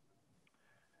appreciate it.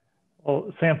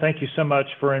 Well, Sam, thank you so much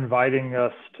for inviting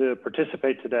us to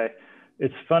participate today.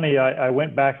 It's funny, I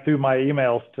went back through my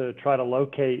emails to try to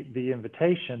locate the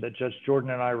invitation that Judge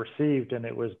Jordan and I received, and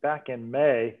it was back in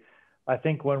May, I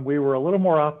think, when we were a little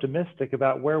more optimistic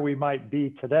about where we might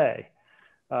be today.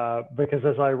 Because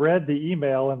as I read the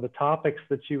email and the topics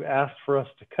that you asked for us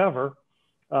to cover,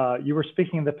 you were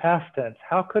speaking in the past tense.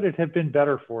 How could it have been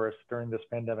better for us during this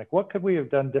pandemic? What could we have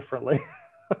done differently?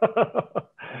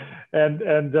 And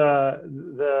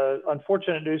the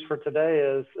unfortunate news for today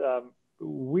is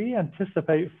we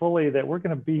anticipate fully that we're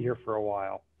going to be here for a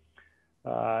while.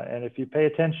 And if you pay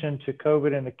attention to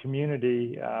COVID in the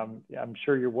community, I'm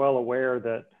sure you're well aware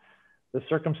that the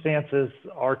circumstances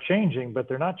are changing, but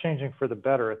they're not changing for the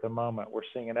better at the moment. We're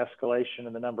seeing an escalation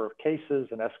in the number of cases,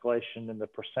 an escalation in the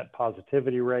percent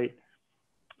positivity rate.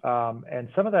 And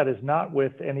some of that is not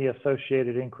with any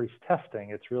associated increased testing.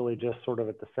 It's really just sort of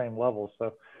at the same level.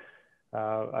 So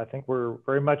I think we're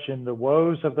very much in the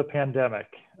woes of the pandemic.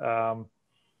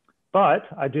 But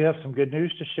I do have some good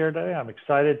news to share today. I'm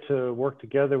excited to work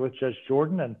together with Judge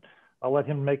Jordan, and I'll let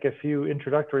him make a few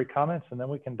introductory comments and then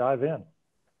we can dive in.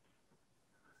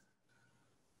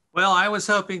 Well, I was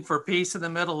hoping for peace in the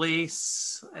Middle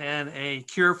East and a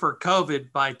cure for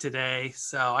COVID by today.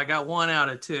 So I got 1 out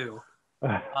of 2.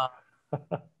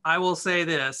 I will say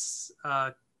this,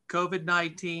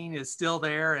 COVID-19 is still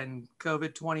there and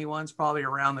COVID-21 is probably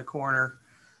around the corner.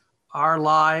 Our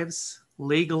lives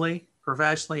legally,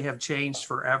 professionally have changed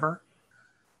forever.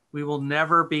 We will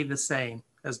never be the same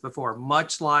as before,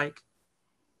 much like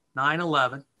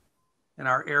 9/11 and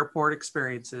our airport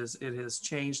experiences. It has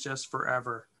changed us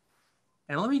forever.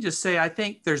 And let me just say, I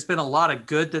think there's been a lot of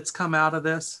good that's come out of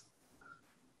this.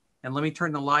 And let me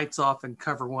turn the lights off and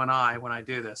cover one eye when I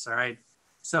do this, all right?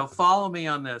 So follow me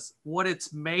on this. What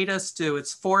it's made us do,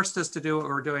 it's forced us to do what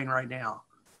we're doing right now,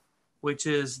 which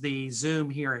is the Zoom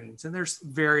hearings. And there's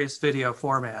various video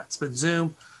formats, but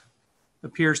Zoom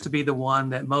appears to be the one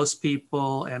that most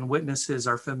people and witnesses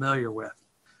are familiar with.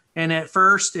 And at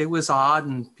first it was odd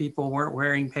and people weren't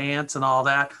wearing pants and all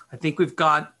that. I think we've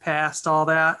got past all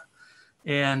that.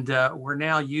 And we're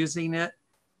now using it.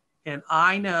 And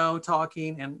I know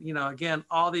talking, and you know, again,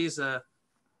 all these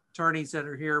attorneys that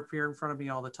are here appear in front of me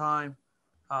all the time,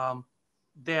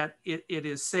 that it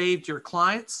has saved your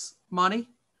clients money.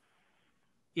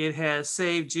 It has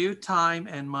saved you time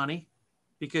and money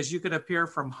because you can appear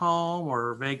from home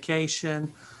or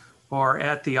vacation or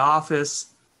at the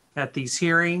office at these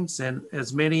hearings. And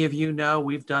as many of you know,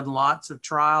 we've done lots of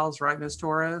trials, right, Ms.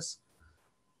 Torres?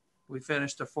 We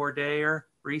finished a 4-dayer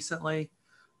recently.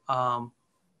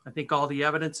 I think all the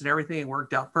evidence and everything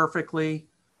worked out perfectly.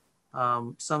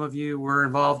 Some of you were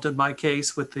involved in my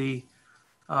case with the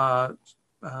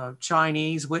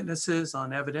Chinese witnesses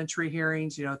on evidentiary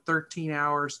hearings, 13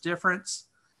 hours difference,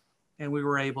 and we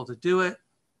were able to do it.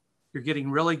 You're getting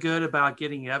really good about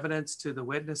getting evidence to the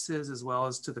witnesses as well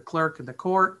as to the clerk in the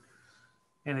court,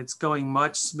 and it's going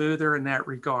much smoother in that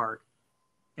regard.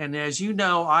 And as you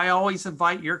know, I always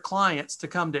invite your clients to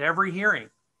come to every hearing,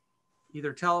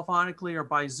 either telephonically or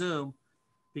by Zoom,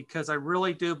 because I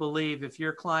really do believe if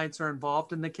your clients are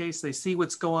involved in the case, they see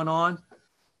what's going on,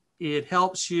 it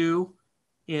helps you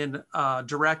in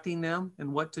directing them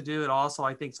and what to do. It also,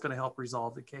 I think, is going to help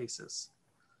resolve the cases.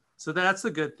 So that's a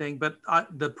good thing. But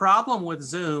the problem with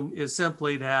Zoom is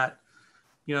simply that,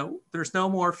 there's no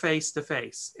more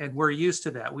face-to-face, and we're used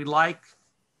to that. We like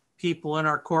people in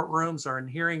our courtrooms or in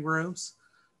hearing rooms.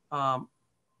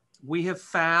 We have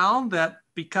found that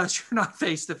because you're not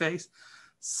face-to-face,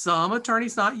 some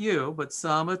attorneys, not you, but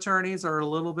some attorneys are a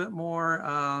little bit more,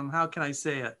 how can I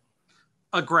say it,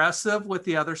 aggressive with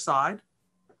the other side.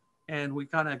 And we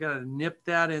kind of got to nip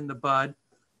that in the bud.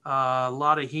 A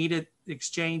lot of heated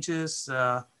exchanges,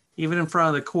 even in front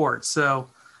of the court. So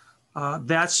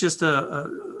that's just a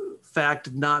fact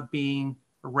of not being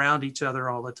around each other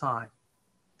all the time.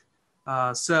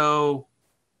 So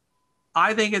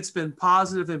I think it's been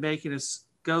positive in making us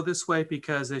go this way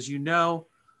because, as you know,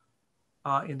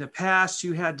 in the past,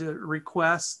 you had to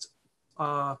request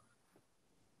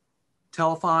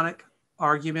telephonic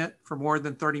argument for more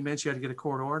than 30 minutes. You had to get a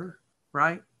court order,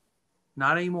 right?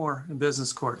 Not anymore in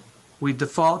business court. We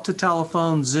default to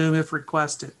telephone, Zoom if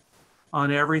requested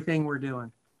on everything we're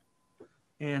doing.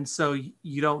 And so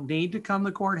you don't need to come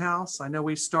to the courthouse. I know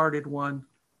we started one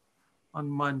on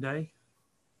Monday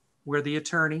where the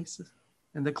attorneys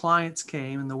and the clients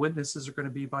came and the witnesses are going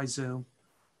to be by Zoom.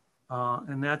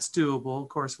 And that's doable. Of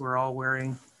course, we're all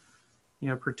wearing,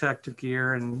 protective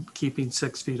gear and keeping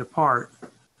 6 feet apart.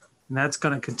 And that's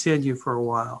going to continue for a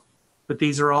while. But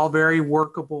these are all very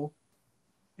workable.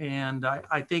 And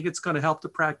I think it's going to help to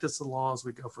practice the law as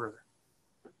we go further.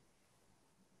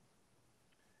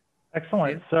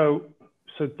 Excellent. So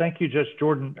thank you, Judge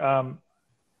Jordan.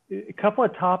 A couple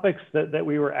of topics that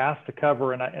we were asked to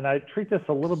cover, and I treat this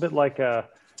a little bit like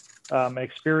an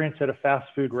experience at a fast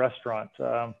food restaurant.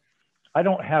 I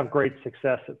don't have great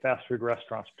success at fast food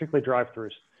restaurants, particularly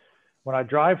drive-thrus. When I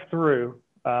drive through,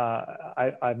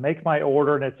 I make my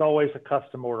order, and it's always a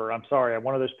custom order. I'm sorry, I'm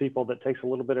one of those people that takes a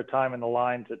little bit of time in the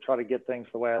line to try to get things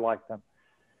the way I like them.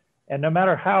 And no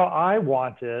matter how I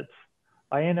want it,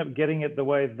 I end up getting it the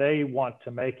way they want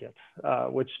to make it,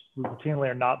 which routinely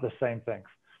are not the same things.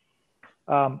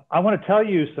 I want to tell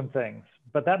you some things,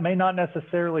 but that may not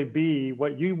necessarily be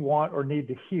what you want or need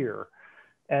to hear.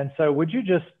 And so would you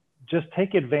just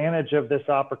take advantage of this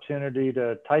opportunity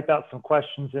to type out some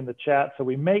questions in the chat so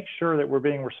we make sure that we're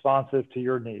being responsive to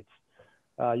your needs.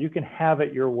 You can have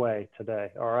it your way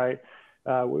today, all right?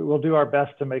 We'll do our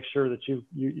best to make sure that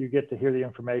you get to hear the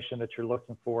information that you're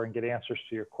looking for and get answers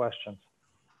to your questions.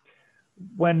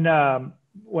 When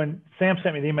Sam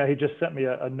sent me the email, he just sent me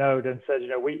a note and said, you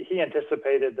know, he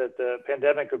anticipated that the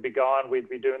pandemic would be gone. We'd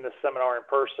be doing this seminar in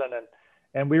person,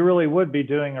 and we really would be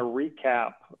doing a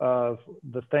recap of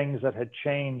the things that had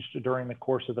changed during the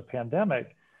course of the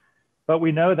pandemic. But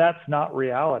we know that's not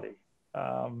reality.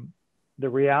 The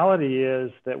reality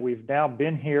is that we've now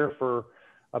been here for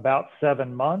about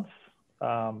 7 months.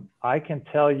 I can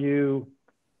tell you,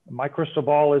 my crystal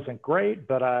ball isn't great,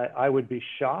 but I would be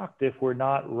shocked if we're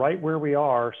not right where we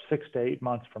are 6 to 8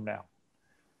 months from now.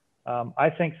 I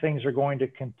think things are going to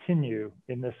continue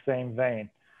in this same vein.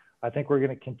 I think we're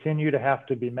going to continue to have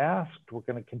to be masked. We're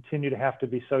going to continue to have to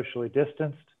be socially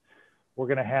distanced. We're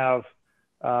going to have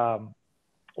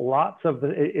lots of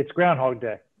it's Groundhog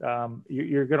Day.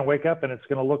 You're going to wake up and it's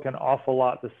going to look an awful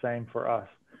lot the same for us.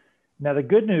 Now, the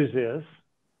good news is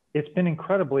it's been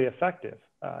incredibly effective.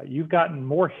 You've gotten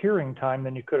more hearing time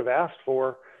than you could have asked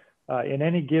for in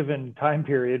any given time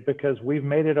period because we've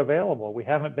made it available. We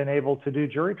haven't been able to do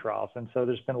jury trials. And so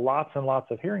there's been lots and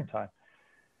lots of hearing time.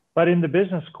 But in the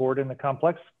business court, in the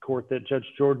complex court that Judge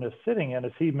Jordan is sitting in,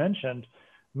 as he mentioned,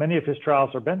 many of his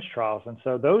trials are bench trials. And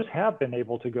so those have been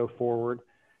able to go forward.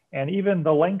 And even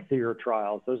the lengthier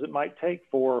trials, those that might take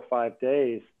 4 or 5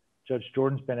 days, Judge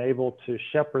Jordan's been able to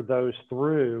shepherd those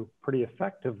through pretty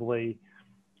effectively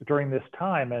during this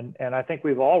time. And I think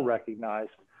we've all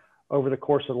recognized over the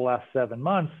course of the last 7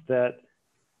 months that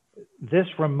this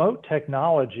remote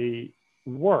technology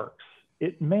works.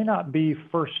 It may not be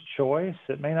first choice.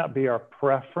 It may not be our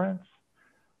preference.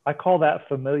 I call that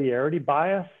familiarity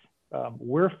bias.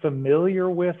 We're familiar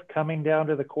with coming down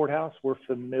to the courthouse. We're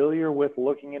familiar with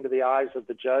looking into the eyes of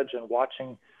the judge and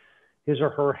watching his or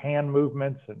her hand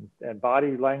movements and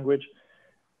body language.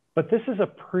 But this is a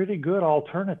pretty good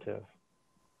alternative.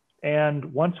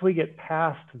 And once we get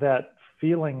past that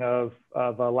feeling of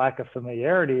a lack of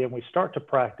familiarity and we start to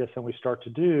practice and we start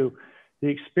to do, the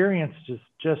experience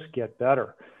just get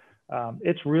better.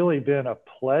 It's really been a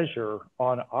pleasure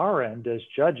on our end as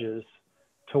judges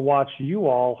to watch you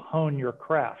all hone your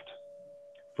craft,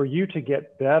 for you to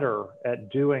get better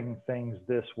at doing things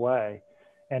this way,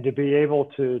 and to be able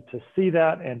to see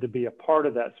that and to be a part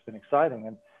of that's been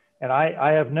exciting. And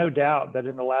I have no doubt that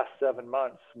in the last 7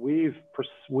 months, we've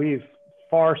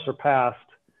far surpassed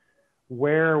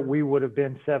where we would have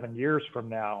been 7 years from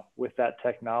now with that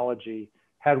technology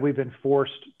had we been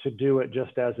forced to do it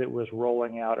just as it was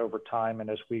rolling out over time and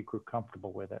as we grew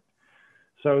comfortable with it.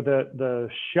 So the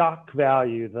shock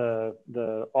value,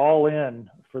 the all in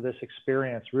for this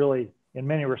experience really, in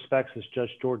many respects, as Judge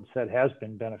Jordan said, has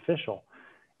been beneficial.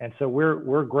 And so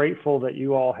we're grateful that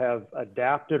you all have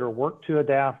adapted or worked to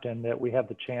adapt and that we have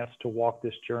the chance to walk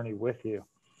this journey with you.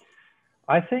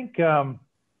 I think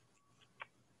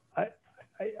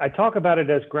I talk about it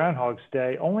as Groundhog's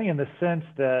Day only in the sense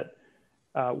that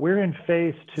we're in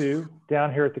phase 2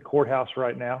 down here at the courthouse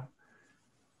right now.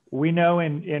 We know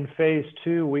in phase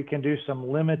 2, we can do some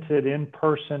limited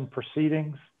in-person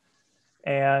proceedings,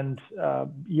 and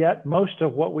yet most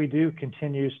of what we do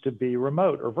continues to be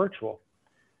remote or virtual.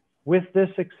 With this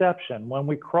exception, when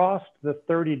we crossed the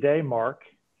 30-day mark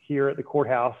here at the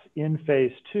courthouse in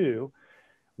phase 2,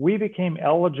 we became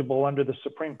eligible under the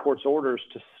Supreme Court's orders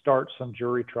to start some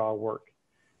jury trial work.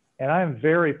 And I am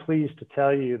very pleased to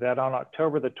tell you that on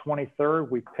October the 23rd,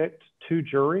 we picked 2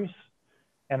 juries.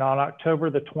 And on October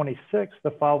the 26th,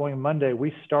 the following Monday,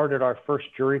 we started our first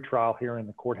jury trial here in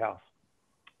the courthouse.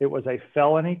 It was a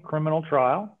felony criminal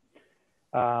trial.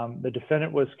 The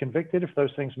defendant was convicted, if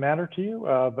those things matter to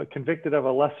you, but convicted of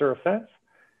a lesser offense.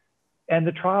 And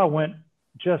the trial went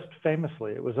just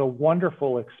famously. It was a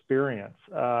wonderful experience.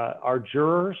 Our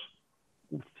jurors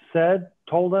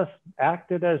told us,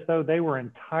 acted as though they were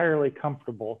entirely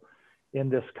comfortable in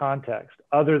this context,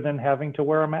 other than having to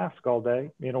wear a mask all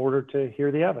day in order to hear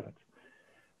the evidence.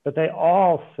 But they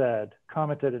all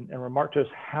commented and remarked to us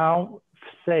how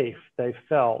safe they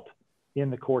felt in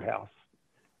the courthouse,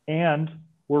 and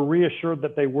were reassured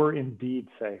that they were indeed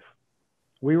safe.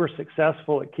 We were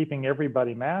successful at keeping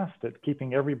everybody masked, at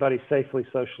keeping everybody safely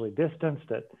socially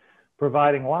distanced, at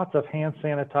providing lots of hand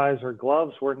sanitizer,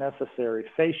 gloves where necessary,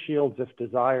 face shields if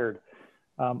desired,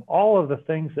 all of the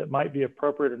things that might be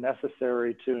appropriate and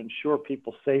necessary to ensure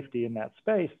people's safety in that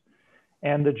space.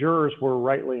 And the jurors were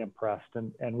rightly impressed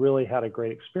and really had a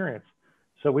great experience.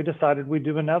 So we decided we'd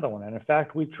do another one. And in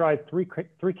fact, we tried three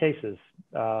cases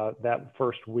that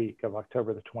first week of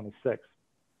October the 26th.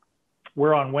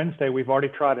 We're on Wednesday. We've already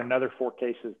tried another 4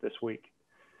 cases this week.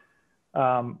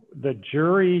 The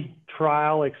jury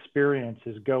trial experience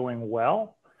is going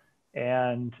well,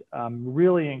 and I'm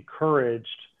really encouraged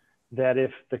that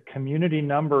if the community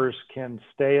numbers can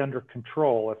stay under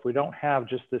control, if we don't have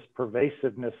just this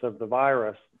pervasiveness of the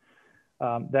virus,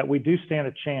 that we do stand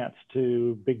a chance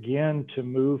to begin to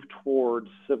move towards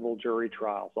civil jury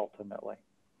trials ultimately.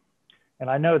 And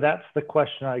I know that's the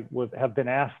question I would have been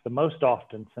asked the most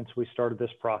often since we started this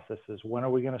process is, when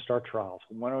are we going to start trials?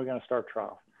 When are we going to start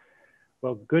trials?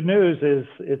 Well, good news is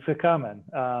it's a coming.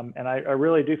 And I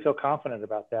really do feel confident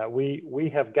about that.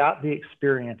 We have got the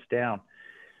experience down.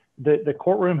 The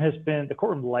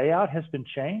courtroom layout has been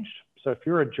changed. So if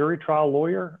you're a jury trial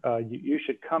lawyer, you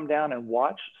should come down and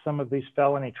watch some of these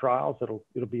felony trials.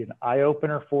 It'll be an eye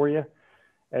opener for you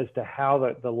as to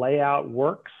how the layout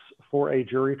works for a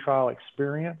jury trial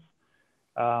experience.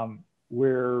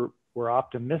 We're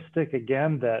optimistic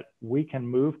again that we can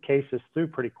move cases through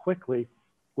pretty quickly.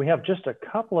 We have just a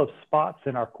couple of spots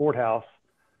in our courthouse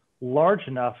large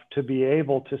enough to be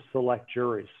able to select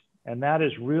juries. And that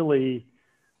is really,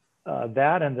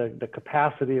 that and the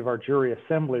capacity of our jury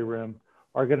assembly room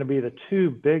are going to be the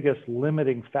 2 biggest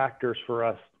limiting factors for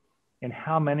us in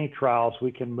how many trials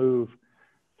we can move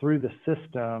through the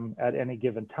system at any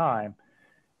given time.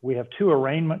 We have 2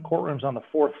 arraignment courtrooms on the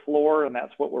 4th floor, and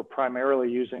that's what we're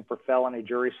primarily using for felony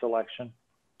jury selection.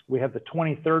 We have the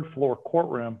 23rd floor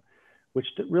courtroom, which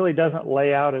really doesn't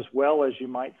lay out as well as you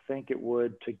might think it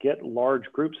would to get large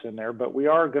groups in there, but we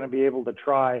are going to be able to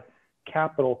try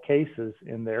capital cases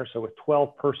in there. So with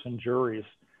 12-person juries,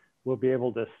 we'll be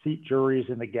able to seat juries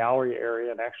in the gallery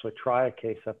area and actually try a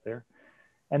case up there.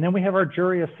 And then we have our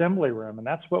jury assembly room, and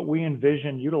that's what we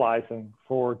envision utilizing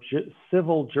for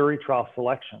civil jury trial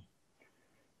selection.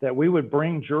 That we would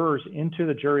bring jurors into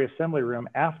the jury assembly room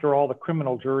after all the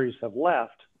criminal juries have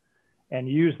left and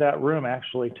use that room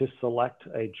actually to select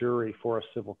a jury for a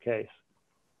civil case.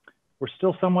 We're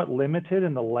still somewhat limited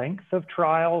in the length of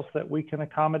trials that we can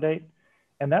accommodate,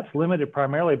 and that's limited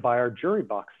primarily by our jury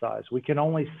box size. We can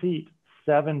only seat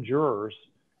 7 jurors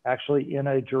actually in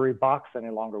a jury box any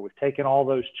longer. We've taken all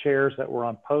those chairs that were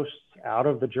on posts out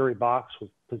of the jury box. We've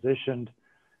positioned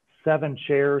 7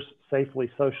 chairs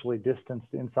safely socially distanced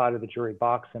inside of the jury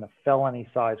box in a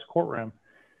felony-sized courtroom.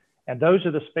 And those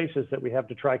are the spaces that we have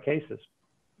to try cases.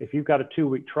 If you've got a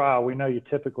 2-week trial, we know you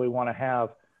typically want to have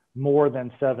more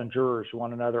than 7 jurors. You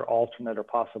want another alternate or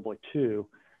possibly 2.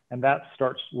 And that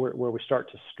starts where we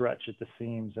start to stretch at the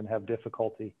seams and have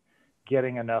difficulty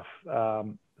getting enough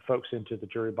folks into the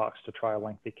jury box to try a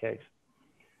lengthy case.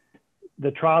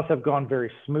 The trials have gone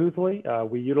very smoothly.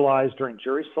 We utilize during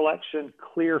jury selection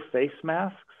clear face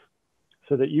masks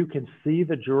so that you can see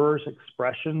the jurors'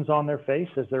 expressions on their face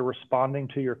as they're responding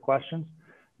to your questions.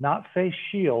 Not face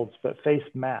shields, but face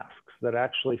masks that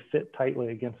actually fit tightly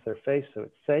against their face so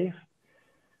it's safe.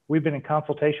 We've been in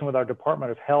consultation with our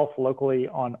Department of Health locally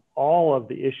on all of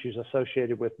the issues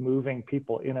associated with moving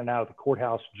people in and out of the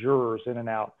courthouse, jurors in and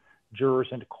out, jurors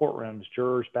into courtrooms,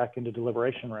 jurors back into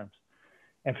deliberation rooms,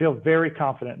 and feel very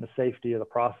confident in the safety of the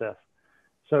process.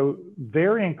 So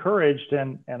very encouraged,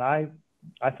 and I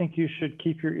think you should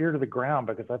keep your ear to the ground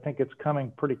because I think it's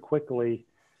coming pretty quickly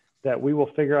that we will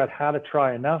figure out how to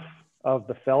try enough of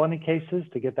the felony cases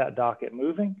to get that docket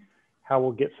moving, how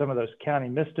we'll get some of those county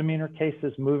misdemeanor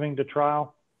cases moving to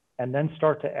trial, and then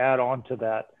start to add on to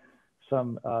that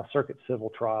some circuit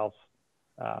civil trials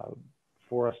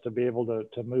for us to be able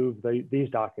to move these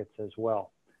dockets as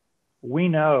well. We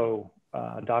know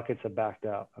dockets have backed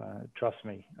up, trust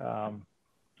me.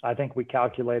 I think we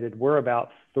calculated we're about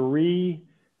 3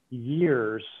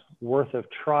 years worth of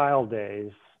trial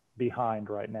days behind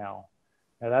right now.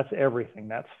 Now that's everything.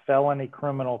 That's felony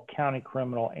criminal, county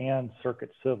criminal, and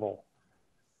circuit civil.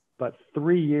 But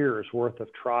 3 years worth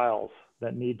of trials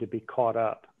that need to be caught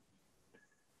up.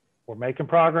 We're making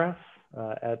progress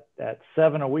at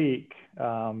 7 a week.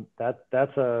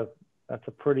 That's a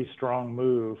pretty strong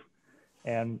move.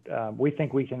 And we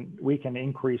think we can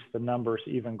increase the numbers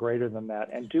even greater than that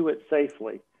and do it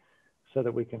safely so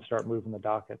that we can start moving the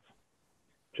dockets.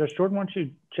 Judge Jordan, why don't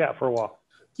you chat for a while?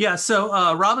 Yeah,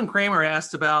 so Robin Kramer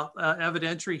asked about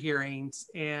evidentiary hearings,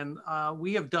 and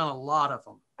we have done a lot of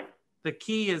them. The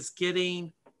key is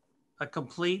getting a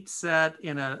complete set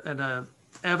in a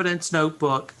evidence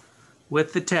notebook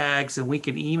with the tags, and we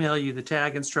can email you the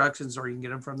tag instructions, or you can get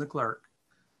them from the clerk.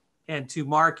 And to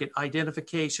mark it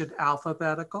identification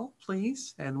alphabetical,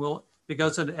 please. And if it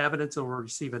goes into evidence, it will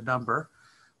receive a number.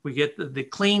 We get the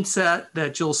clean set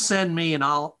that you'll send me, and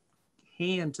I'll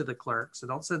hand to the clerk. So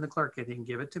don't send the clerk anything,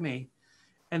 give it to me.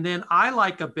 And then I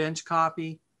like a bench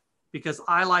copy because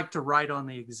I like to write on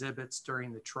the exhibits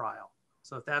during the trial.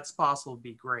 So if that's possible, it'd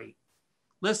be great.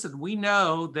 Listen, we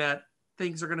know that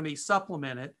things are going to be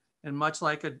supplemented, and much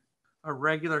like a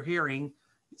regular hearing,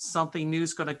 something new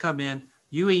is going to come in.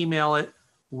 You email it,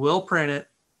 we'll print it,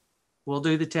 we'll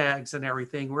do the tags and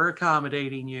everything. We're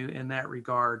accommodating you in that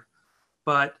regard.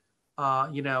 But,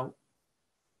 you know,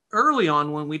 early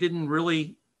on when we didn't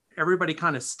really, everybody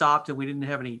kind of stopped and we didn't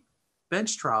have any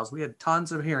bench trials, we had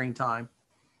tons of hearing time.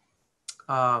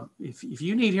 If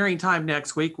you need hearing time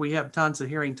next week, we have tons of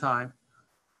hearing time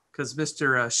because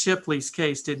Mr. Shipley's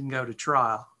case didn't go to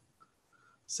trial.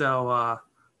 So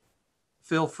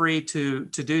feel free to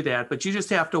do that, but you just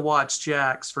have to watch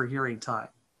Jack's for hearing time.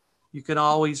 You can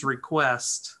always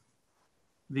request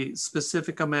the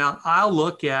specific amount. I'll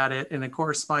look at it. And of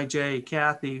course, my J,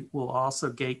 Kathy, will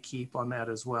also gatekeep on that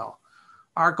as well.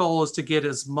 Our goal is to get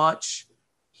as much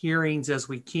hearings as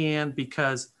we can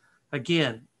because,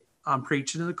 again, I'm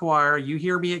preaching to the choir. You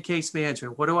hear me at case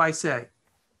management. What do I say?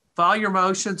 File your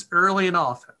motions early and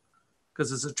often,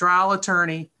 because as a trial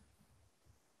attorney,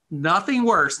 nothing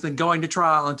worse than going to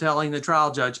trial and telling the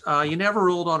trial judge, you never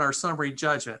ruled on our summary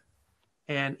judgment.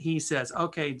 And he says,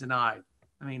 okay, denied.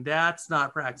 I mean, that's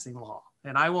not practicing law,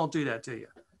 and I won't do that to you.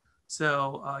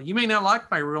 So you may not like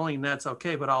my ruling, that's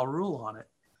okay, but I'll rule on it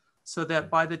so that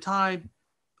by the time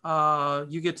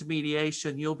you get to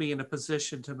mediation, you'll be in a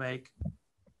position to make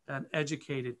an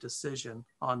educated decision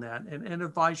on that and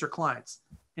advise your clients.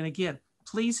 And again,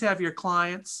 please have your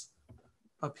clients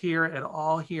appear at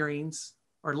all hearings,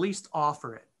 or at least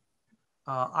offer it.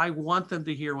 I want them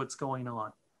to hear what's going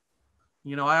on.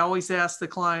 You know, I always ask the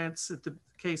clients at the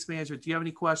case management, do you have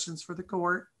any questions for the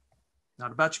court?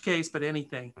 Not about your case, but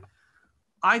anything.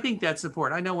 I think that's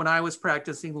important. I know when I was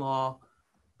practicing law,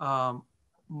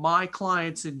 my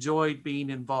clients enjoyed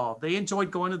being involved. They enjoyed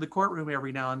going to the courtroom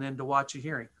every now and then to watch a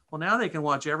hearing. Well, now they can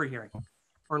watch every hearing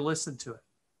or listen to it.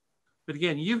 But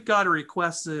again, you've got to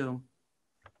request Zoom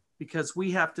because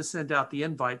we have to send out the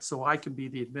invite so I can be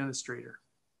the administrator.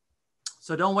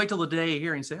 So don't wait till the day of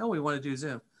hearing and say, oh, we want to do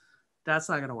Zoom. That's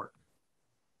not going to work.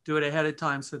 Do it ahead of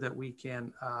time so that we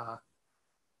can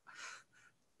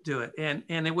do it.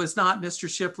 And it was not Mr.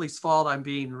 Shipley's fault. I'm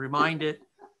being reminded.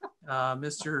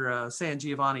 Mr.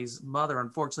 Sangiovanni's mother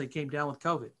unfortunately came down with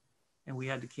COVID and we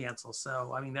had to cancel.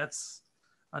 So, I mean, that's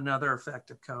another effect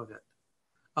of COVID.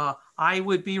 I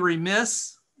would be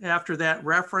remiss after that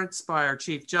reference by our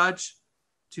chief judge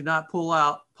to not pull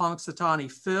out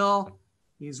Punxsutawney Phil.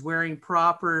 He's wearing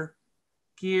proper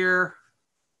gear.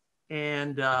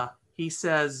 And he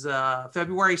says,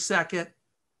 February 2nd,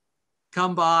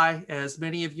 come by. As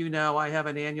many of you know, I have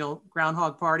an annual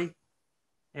groundhog party.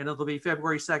 And it'll be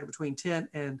February 2nd between 10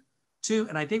 and 2.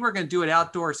 And I think we're going to do it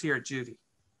outdoors here at Juvie.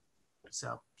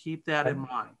 So keep that in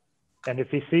mind. And if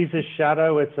he sees his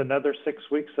shadow, it's another 6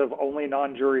 weeks of only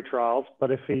non-jury trials.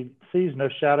 But if he sees no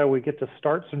shadow, we get to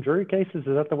start some jury cases.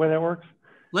 Is that the way that works?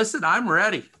 Listen, I'm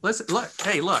ready. Listen, look,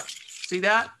 hey, look, see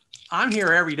that? I'm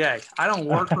here every day. I don't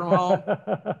work from home.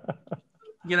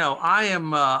 You know,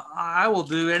 I will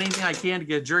do anything I can to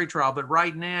get a jury trial. But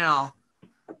right now,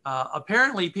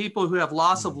 apparently people who have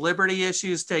loss of liberty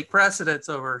issues take precedence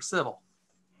over civil.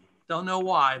 Don't know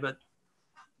why, but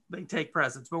they take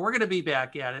precedence. But we're going to be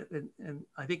back at it. And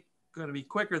I think going to be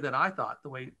quicker than I thought, the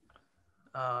way,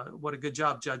 what a good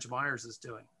job Judge Myers is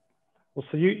doing. Well,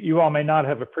 so you all may not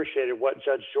have appreciated what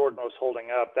Judge Jordan was holding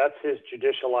up. That's his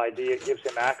judicial ID. It gives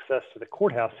him access to the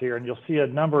courthouse here, and you'll see a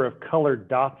number of colored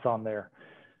dots on there.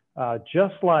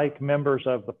 Just like members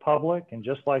of the public and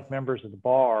just like members of the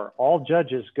bar, all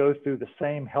judges go through the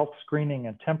same health screening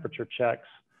and temperature checks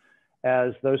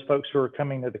as those folks who are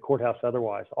coming to the courthouse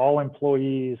otherwise. All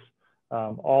employees,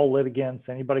 all litigants,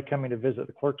 anybody coming to visit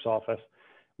the clerk's office.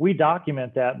 We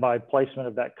document that by placement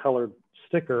of that colored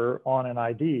sticker on an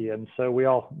ID. And so we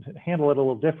all handle it a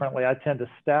little differently. I tend to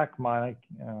stack mine.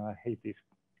 I hate these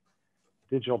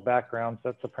digital backgrounds.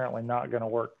 That's apparently not going to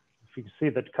work. If you can see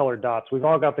the colored dots, we've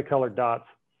all got the colored dots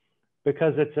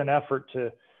because it's an effort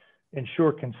to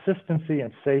ensure consistency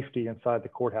and safety inside the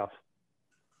courthouse.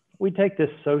 We take this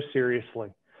so seriously.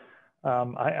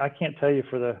 I can't tell you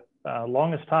for the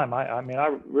longest time, I mean,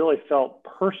 I really felt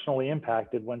personally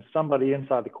impacted when somebody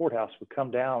inside the courthouse would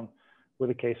come down with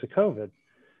a case of COVID.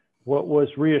 What was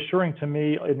reassuring to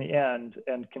me in the end,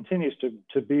 and continues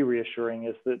to be reassuring,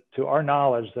 is that to our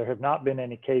knowledge, there have not been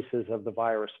any cases of the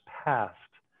virus passed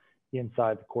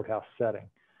inside the courthouse setting.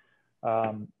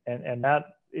 And that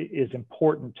is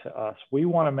important to us. We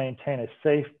want to maintain a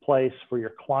safe place for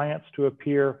your clients to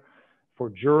appear, for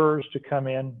jurors to come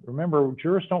in. Remember,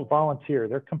 jurors don't volunteer,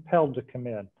 they're compelled to come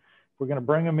in. If we're going to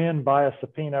bring them in by a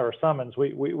subpoena or summons,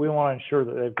 we want to ensure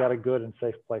that they've got a good and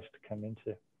safe place to come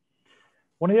into.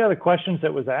 One of the other questions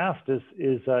that was asked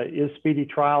is speedy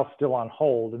trial still on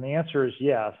hold? And the answer is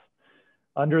yes.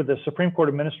 Under the Supreme Court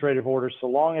administrative orders, so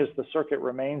long as the circuit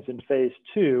remains in phase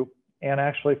 2, and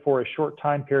actually for a short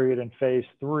time period in phase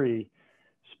 3,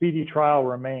 speedy trial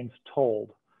remains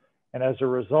tolled. And as a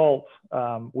result,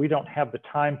 we don't have the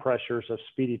time pressures of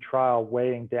speedy trial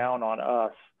weighing down on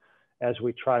us as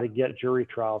we try to get jury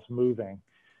trials moving.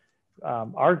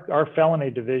 Our felony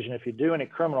division, if you do any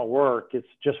criminal work, it's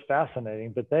just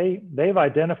fascinating, but they've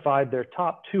identified their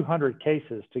top 200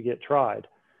 cases to get tried.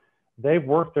 They've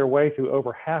worked their way through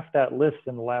over half that list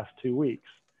in the last 2 weeks,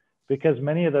 because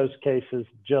many of those cases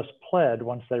just pled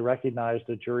once they recognized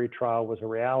a jury trial was a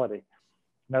reality.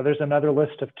 Now there's another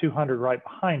list of 200 right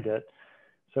behind it.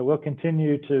 So we'll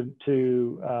continue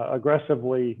to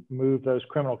aggressively move those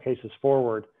criminal cases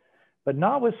forward. But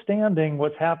notwithstanding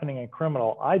what's happening in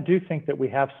criminal, I do think that we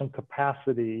have some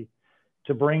capacity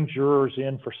to bring jurors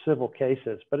in for civil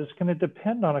cases, but it's going to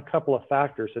depend on a couple of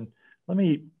factors. And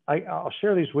I'll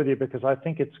share these with you because I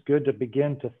think it's good to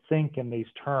begin to think in these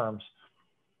terms.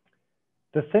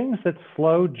 The things that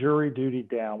slow jury duty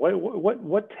down,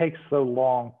 what takes so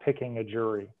long picking a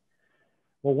jury?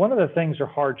 Well, one of the things are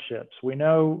hardships. We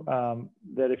know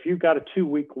that if you've got a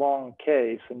 2-week-long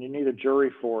case and you need a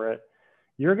jury for it,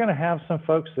 you're going to have some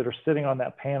folks that are sitting on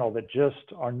that panel that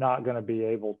just are not going to be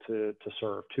able to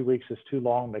serve. 2 weeks is too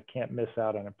long. They can't miss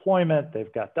out on employment.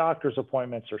 They've got doctor's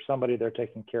appointments or somebody they're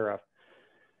taking care of.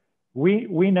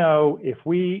 We know if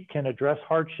we can address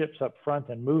hardships up front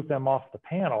and move them off the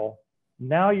panel,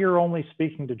 now you're only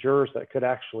speaking to jurors that could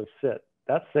actually sit.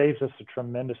 That saves us a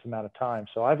tremendous amount of time.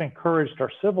 So I've encouraged our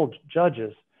civil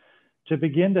judges to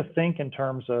begin to think in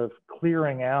terms of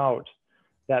clearing out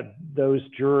those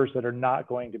jurors that are not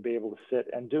going to be able to sit,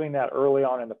 and doing that early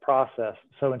on in the process.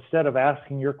 So instead of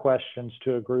asking your questions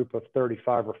to a group of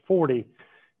 35 or 40,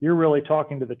 you're really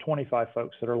talking to the 25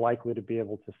 folks that are likely to be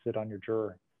able to sit on your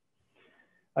jury.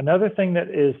 Another thing that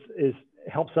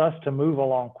helps us to move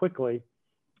along quickly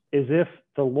is if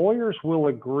the lawyers will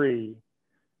agree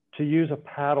to use a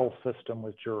paddle system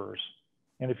with jurors.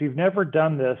 And if you've never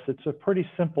done this, it's a pretty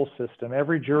simple system.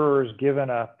 Every juror is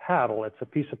given a paddle. It's a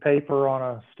piece of paper on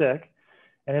a stick,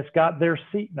 and it's got their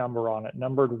seat number on it,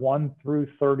 numbered 1 through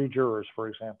 30 jurors, for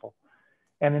example.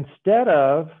 And instead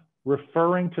of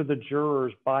referring to the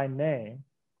jurors by name,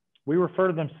 we refer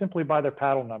to them simply by their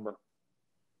paddle number.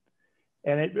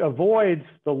 And it avoids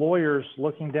the lawyers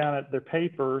looking down at their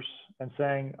papers and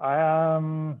saying,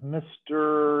 I'm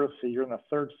Mr., let's see, you're in the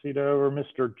 3rd seat over,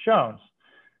 Mr. Jones.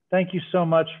 Thank you so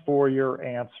much for your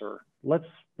answer. Let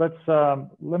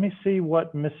me see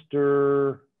what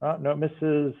Mrs.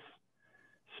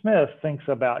 Smith thinks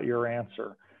about your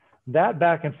answer. That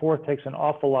back and forth takes an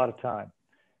awful lot of time.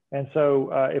 And so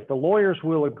if the lawyers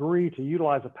will agree to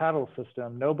utilize a paddle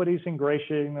system, nobody's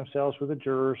ingratiating themselves with the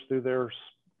jurors through their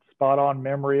spot on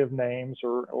memory of names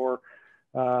or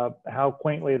how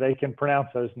quaintly they can pronounce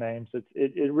those names.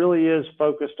 It really is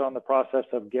focused on the process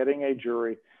of getting a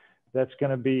jury that's going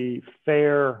to be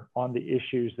fair on the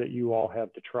issues that you all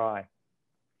have to try.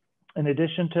 In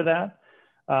addition to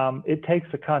that, it takes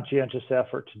a conscientious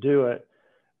effort to do it,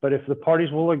 but if the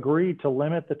parties will agree to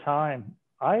limit the time,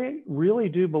 I really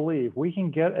do believe we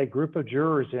can get a group of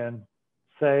jurors in,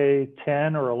 say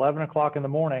 10 or 11 o'clock in the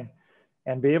morning,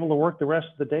 and be able to work the rest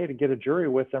of the day to get a jury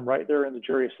with them right there in the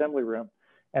jury assembly room.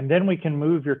 And then we can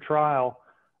move your trial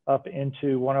up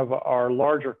into one of our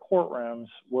larger courtrooms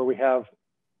where we have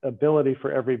ability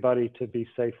for everybody to be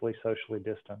safely socially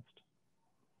distanced.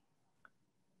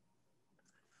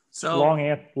 So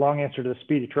long answer to the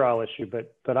speedy trial issue,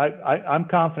 but I'm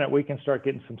confident we can start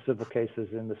getting some civil cases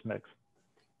in this mix.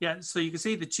 Yeah, so you can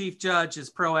see the chief judge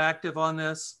is proactive on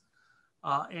this,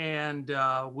 and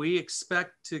we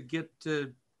expect to get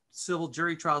to civil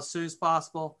jury trial as soon as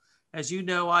possible. As you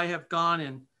know, I have gone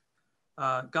and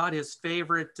got his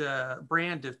favorite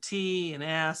brand of tea and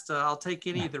asked, I'll take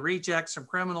any of the rejects from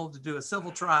criminal to do a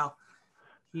civil trial.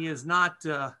 He has not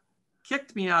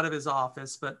kicked me out of his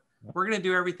office, but we're going to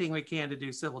do everything we can to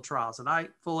do civil trials. And I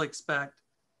fully expect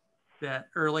that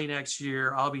early next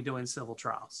year, I'll be doing civil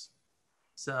trials.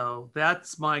 So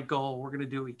that's my goal. We're going to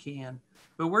do what we can.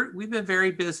 But we've been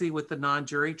very busy with the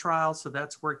non-jury trial, so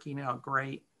that's working out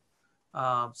great.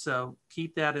 So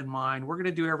keep that in mind. We're going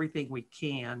to do everything we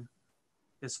can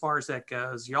as far as that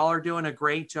goes. Y'all are doing a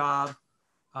great job.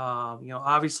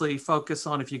 Obviously focus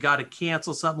on if you got to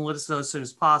cancel something, let us know as soon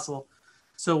as possible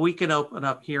so we can open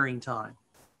up hearing time.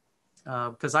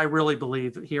 Because I really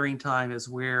believe that hearing time is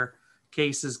where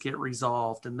cases get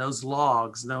resolved, and those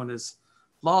logs known as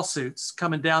lawsuits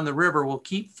coming down the river will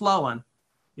keep flowing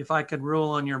if I can rule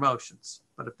on your motions.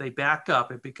 But if they back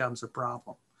up, it becomes a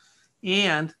problem.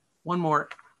 And one more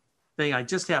thing I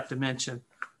just have to mention,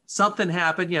 something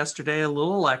happened yesterday, a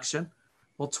little election.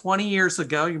 Well, 20 years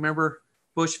ago, you remember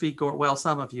Bush v. Gore? Well,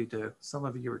 some of you do. Some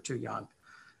of you are too young.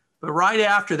 But right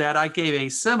after that, I gave a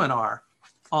seminar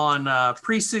on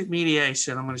pre-suit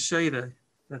mediation. I'm going to show you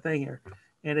the thing here.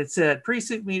 And it said,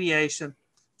 pre-suit mediation,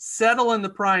 settle in the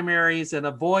primaries and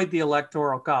avoid the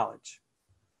electoral college.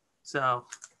 So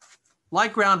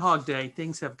like Groundhog Day,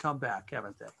 things have come back,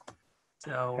 haven't they?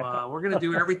 So we're going to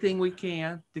do everything we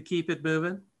can to keep it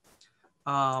moving.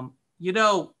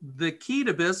 The key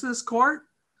to business court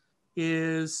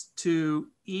is to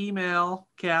email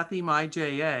Kathy, my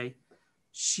JA.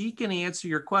 She can answer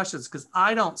your questions because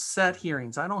I don't set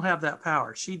hearings. I don't have that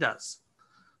power. She does.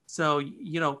 So,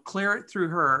 clear it through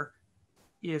her.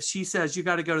 If she says you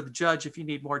got to go to the judge if you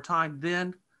need more time,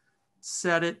 then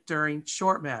set it during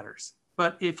short matters.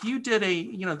 But if you did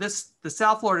the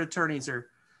South Florida attorneys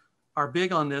are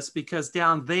big on this because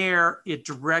down there, it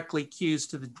directly cues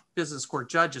to the business court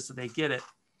judges and they get it.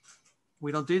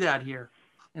 We don't do that here.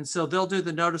 And so they'll do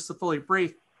the notice of fully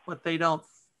brief, but they don't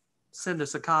send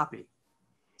us a copy.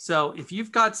 So if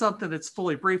you've got something that's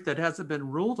fully briefed that hasn't been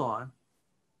ruled on,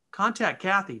 contact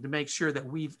Kathy to make sure that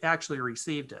we've actually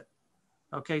received it.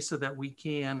 Okay, so that we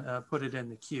can put it in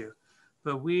the queue.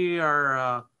 But we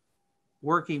are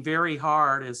working very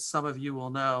hard, as some of you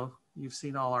will know. You've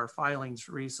seen all our filings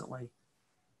recently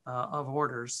of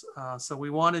orders. So we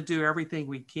want to do everything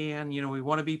we can. We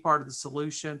want to be part of the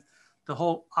solution. The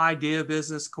whole idea of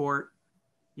business court,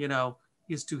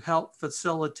 is to help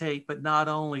facilitate, but not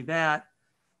only that,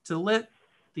 to let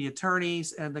the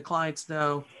attorneys and the clients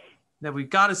know that we've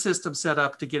got a system set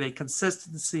up to get a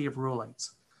consistency of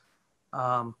rulings.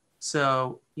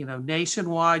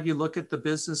 Nationwide, you look at the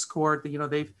business court,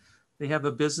 they have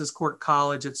a business court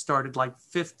college. It started like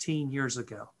 15 years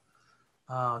ago.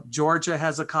 Georgia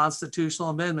has a constitutional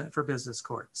amendment for business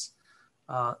courts.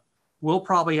 We'll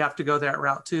probably have to go that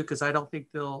route too, because I don't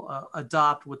think they'll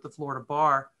adopt what the Florida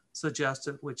Bar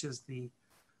suggested, which is the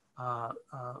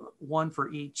one for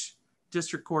each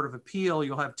district court of appeal.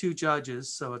 You'll have 2 judges,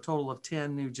 so a total of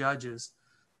 10 new judges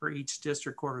for each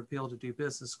district court of appeal to do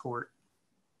business court.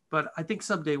 But I think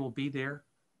someday we'll be there.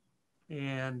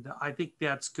 And I think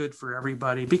that's good for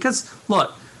everybody because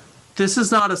look, this is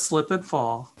not a slip and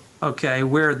fall, okay,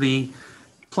 where the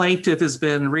plaintiff has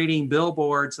been reading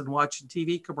billboards and watching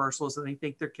TV commercials and they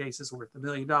think their case is worth $1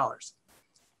 million.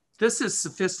 This is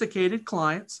sophisticated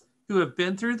clients who have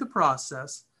been through the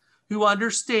process, who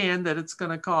understand that it's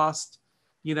going to cost,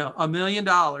 $1 million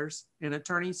in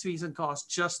attorney's fees and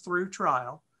costs just through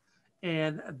trial.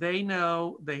 And they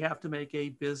know they have to make a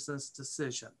business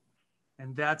decision.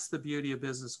 And that's the beauty of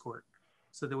business court,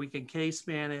 so that we can case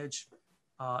manage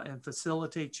and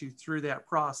facilitate you through that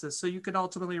process so you can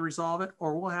ultimately resolve it,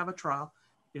 or we'll have a trial.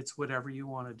 It's whatever you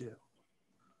want to do.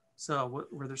 So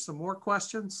were there some more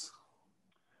questions?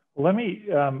 Let me,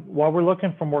 while we're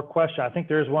looking for more questions, I think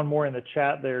there's one more in the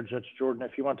chat there, Judge Jordan,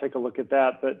 if you want to take a look at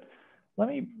that. But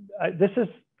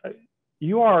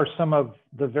you are some of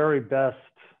the very best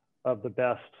of the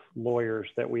best lawyers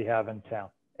that we have in town.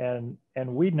 And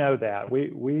we know that.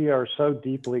 We are so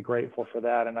deeply grateful for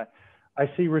that. And I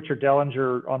see Richard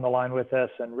Dellinger on the line with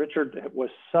us, and Richard was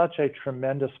such a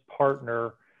tremendous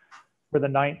partner for the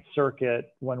Ninth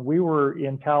Circuit when we were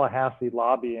in Tallahassee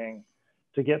lobbying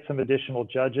to get some additional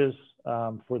judges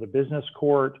for the business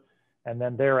court, and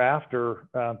then thereafter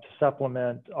to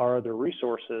supplement our other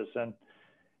resources.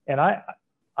 And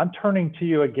I'm turning to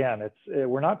you again.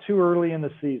 We're not too early in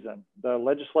the season. The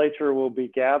legislature will be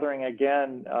gathering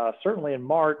again, certainly in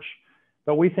March,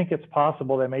 but we think it's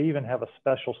possible they may even have a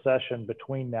special session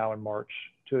between now and March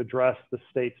to address the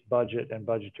state's budget and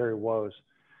budgetary woes.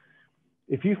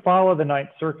 If you follow the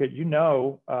Ninth Circuit, you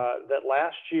know that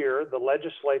last year the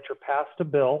legislature passed a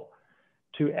bill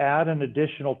to add an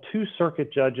additional 2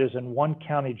 circuit judges and 1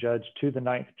 county judge to the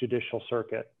Ninth Judicial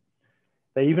Circuit.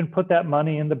 They even put that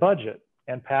money in the budget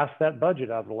and passed that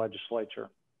budget out of the legislature.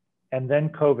 And then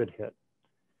COVID hit.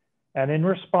 And in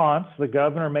response, the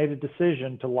governor made a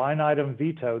decision to line item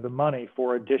veto the money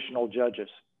for additional judges.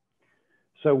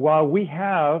 So while we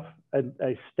have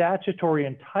a statutory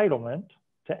entitlement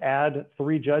to add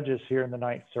 3 judges here in the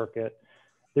Ninth Circuit,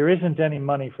 there isn't any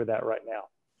money for that right now.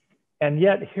 And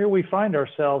yet here we find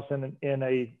ourselves in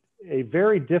a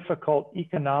very difficult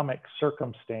economic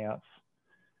circumstance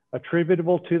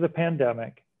attributable to the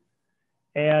pandemic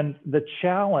and the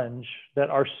challenge that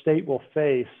our state will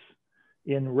face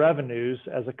in revenues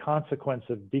as a consequence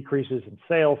of decreases in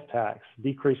sales tax,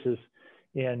 decreases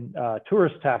in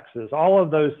tourist taxes, all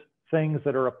of those things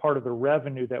that are a part of the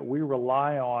revenue that we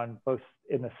rely on both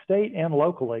in the state and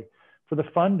locally for the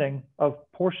funding of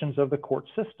portions of the court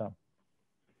system.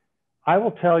 I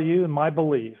will tell you, my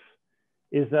belief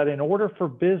is that in order for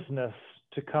business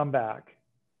to come back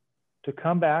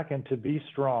and to be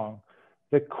strong,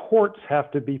 the courts have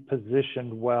to be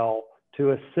positioned well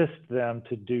to assist them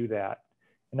to do that.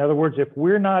 In other words, if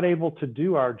we're not able to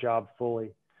do our job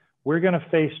fully, we're going to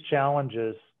face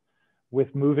challenges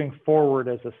with moving forward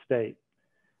as a state.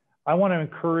 I want to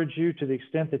encourage you, to the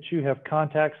extent that you have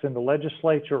contacts in the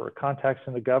legislature or contacts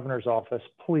in the governor's office,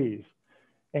 please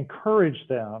encourage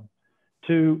them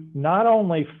to not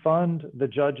only fund the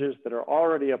judges that are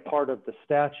already a part of the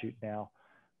statute now,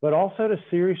 but also to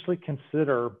seriously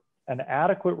consider an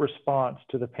adequate response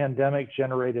to the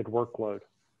pandemic-generated workload.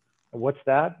 And what's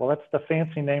that? Well, that's the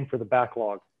fancy name for the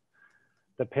backlog,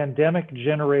 the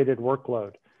pandemic-generated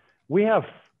workload. We have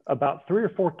about 3 or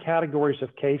 4 categories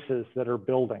of cases that are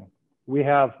building. We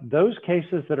have those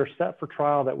cases that are set for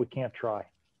trial that we can't try.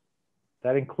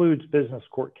 That includes business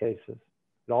court cases.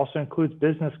 It also includes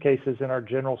business cases in our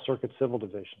general circuit civil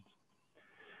divisions.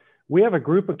 We have a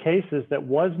group of cases that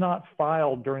was not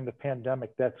filed during the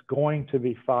pandemic that's going to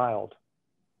be filed.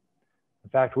 In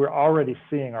fact, we're already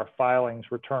seeing our filings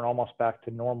return almost back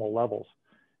to normal levels.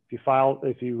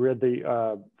 If you read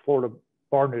the Florida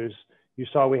Bar News, you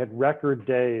saw we had record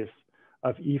days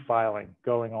of e-filing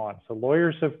going on. So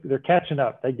lawyers, they're catching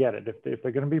up, they get it. If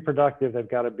they're gonna be productive, they've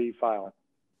gotta be filing.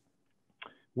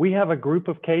 We have a group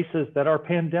of cases that are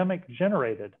pandemic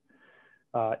generated,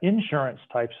 insurance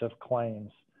types of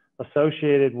claims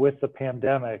associated with the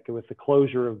pandemic, with the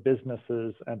closure of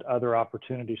businesses and other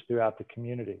opportunities throughout the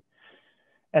community.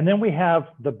 And then we have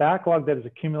the backlog that is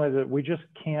accumulated that we just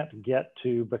can't get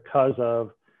to because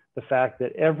of the fact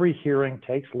that every hearing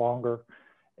takes longer,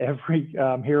 every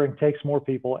hearing takes more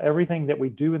people, everything that we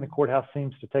do in the courthouse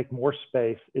seems to take more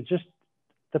space. It just,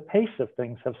 the pace of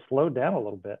things have slowed down a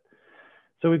little bit.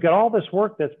 So we've got all this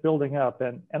work that's building up,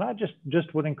 and I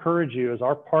just would encourage you as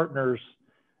our partners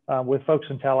with folks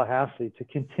in Tallahassee to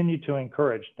continue to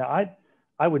encourage. Now,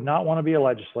 I would not want to be a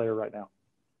legislator right now.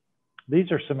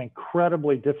 These are some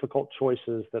incredibly difficult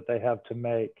choices that they have to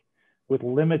make with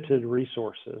limited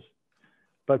resources,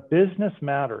 but business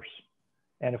matters.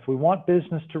 And if we want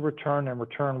business to return and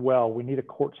return well, we need a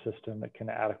court system that can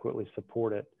adequately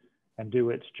support it and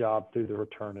do its job through the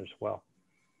return as well.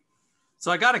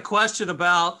 So I got a question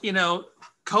about,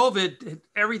 COVID,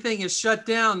 everything is shut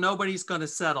down. Nobody's going to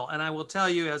settle. And I will tell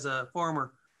you, as a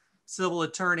former civil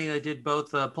attorney, I did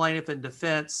both plaintiff and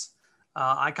defense.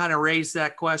 I kind of raised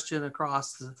that question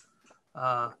across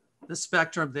the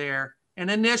spectrum there. And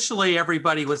initially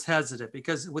everybody was hesitant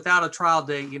because without a trial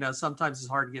date, sometimes it's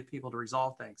hard to get people to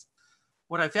resolve things.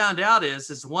 What I found out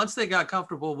is once they got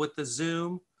comfortable with the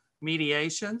Zoom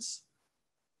mediations,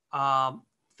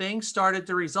 things started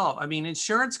to resolve. I mean,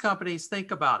 insurance companies,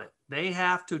 think about it. They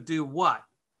have to do what?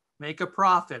 Make a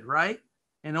profit, right?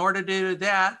 In order to do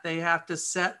that, they have to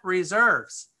set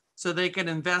reserves so they can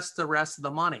invest the rest of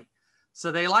the money.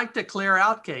 So they like to clear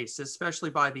out cases,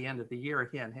 especially by the end of the year,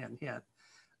 hint.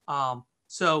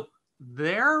 So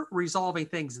they're resolving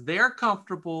things. They're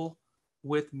comfortable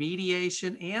with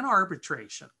mediation and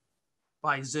arbitration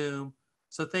by Zoom.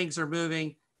 So things are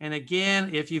moving. And again,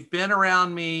 if you've been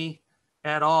around me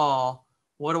at all,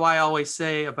 what do I always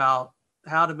say about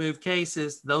how to move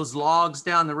cases? Those logs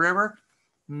down the river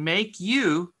make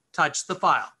you touch the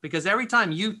file, because every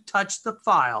time you touch the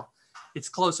file, it's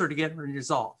closer to getting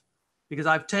resolved. Because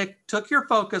I've took your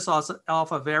focus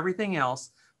off of everything else,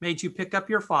 made you pick up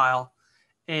your file.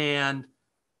 And,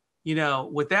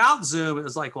 without Zoom, it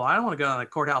was like, well, I don't want to go to the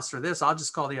courthouse for this. I'll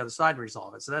just call the other side and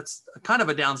resolve it. So that's kind of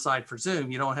a downside for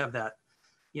Zoom. You don't have that,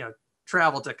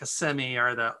 travel to Kissimmee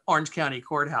or the Orange County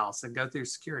courthouse and go through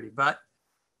security. But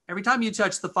every time you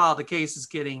touch the file, the case is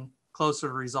getting closer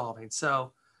to resolving.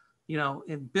 So,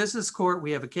 in business court,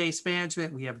 we have a case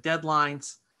management, we have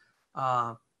deadlines.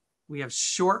 We have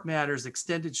short matters,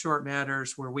 extended short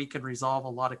matters where we can resolve a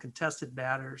lot of contested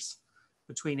matters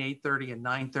between 8:30 and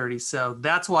 9:30. So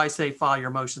that's why I say file your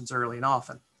motions early and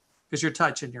often, because you're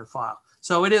touching your file.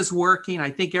 So it is working. I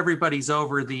think everybody's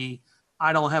over the,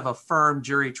 I don't have a firm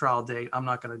jury trial date, I'm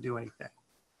not going to do anything.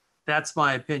 That's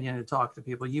my opinion to talk to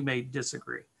people. You may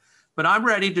disagree, but I'm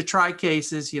ready to try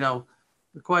cases. You know,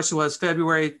 the question was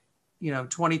February,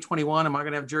 2021, am I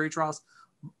going to have jury trials?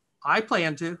 I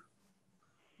plan to,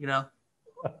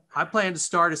 I plan to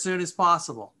start as soon as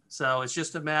possible. So it's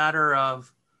just a matter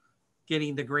of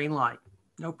getting the green light.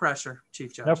 No pressure,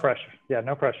 Chief Judge. No pressure. Yeah,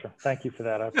 no pressure. Thank you for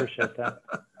that. I appreciate that.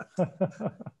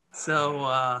 So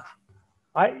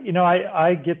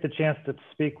I get the chance to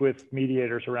speak with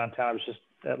mediators around town. I was just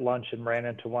at lunch and ran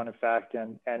into one, in fact,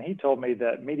 and he told me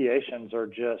that mediations are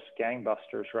just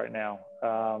gangbusters right now.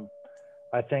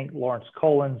 I think Lawrence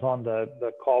Colin's on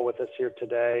the call with us here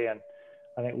today, and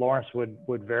I think Lawrence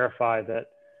would verify that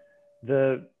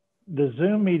the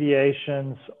Zoom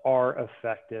mediations are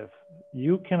effective.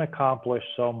 You can accomplish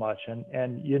so much,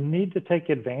 and you need to take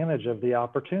advantage of the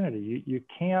opportunity. You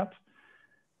can't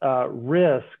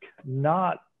risk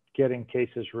not getting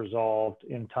cases resolved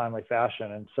in timely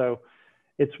fashion. And so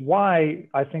it's why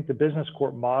I think the business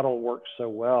court model works so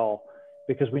well,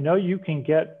 because we know you can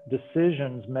get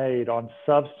decisions made on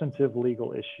substantive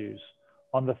legal issues,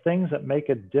 on the things that make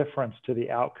a difference to the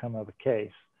outcome of a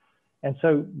case. And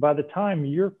so by the time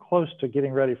you're close to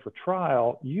getting ready for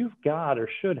trial, you've got or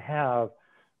should have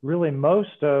really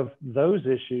most of those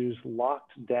issues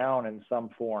locked down in some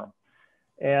form.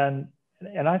 And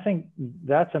I think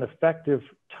that's an effective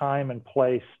time and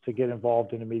place to get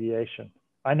involved in a mediation.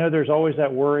 I know there's always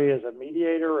that worry as a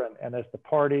mediator and as the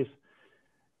parties,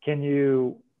 are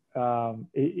you going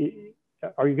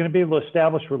to be able to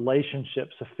establish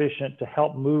relationships sufficient to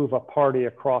help move a party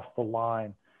across the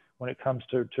line when it comes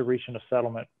to reaching a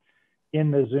settlement in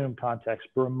the Zoom context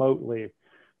remotely?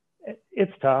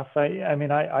 It's tough. I mean,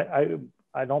 I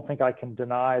don't think I can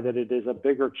deny that it is a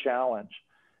bigger challenge.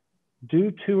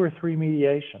 Do 2 or 3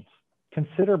 mediations.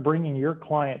 Consider bringing your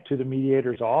client to the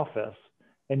mediator's office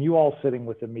and you all sitting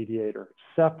with the mediator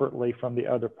separately from the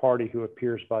other party who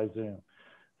appears by Zoom.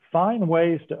 Find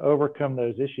ways to overcome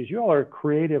those issues. You all are a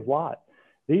creative lot.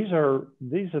 These are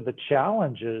the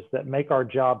challenges that make our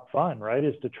job fun, right?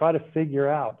 Is to try to figure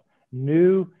out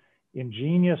new,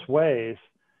 ingenious ways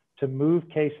to move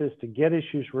cases, to get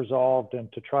issues resolved,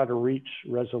 and to try to reach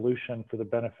resolution for the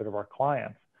benefit of our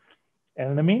clients. And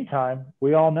in the meantime,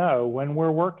 we all know when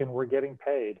we're working, we're getting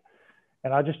paid.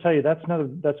 And I'll just tell you, that's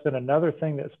been another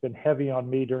thing that's been heavy on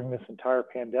me during this entire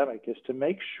pandemic, is to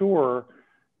make sure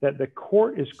that the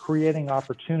court is creating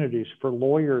opportunities for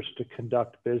lawyers to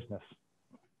conduct business.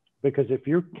 Because if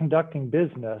you're conducting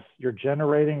business, you're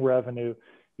generating revenue,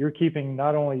 you're keeping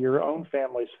not only your own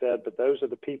families fed, but those are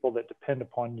the people that depend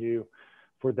upon you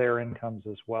for their incomes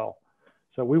as well.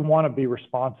 So we want to be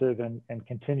responsive and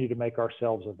continue to make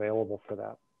ourselves available for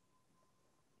that.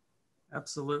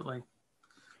 Absolutely.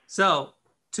 So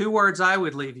 2 words I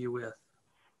would leave you with: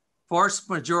 force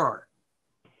majeure.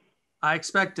 I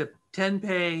expect a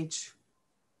 10-page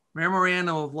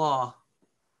memorandum of law,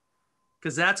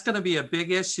 because that's going to be a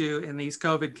big issue in these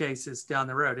COVID cases down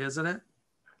the road, isn't it?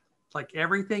 Like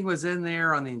everything was in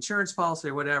there on the insurance policy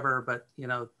or whatever, but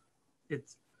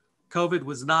COVID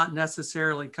was not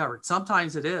necessarily covered.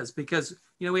 Sometimes it is, because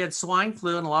we had swine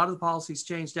flu and a lot of the policies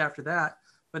changed after that,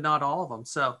 but not all of them.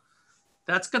 So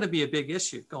that's going to be a big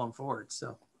issue going forward.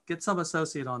 So get some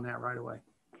associate on that right away.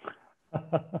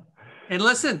 And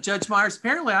listen, Judge Myers,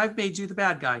 apparently I've made you the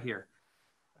bad guy here.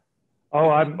 Oh,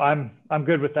 I'm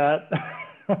good with that.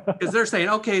 Because they're saying,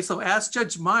 okay, so ask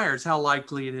Judge Myers how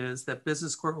likely it is that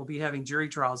business court will be having jury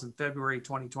trials in February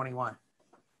 2021.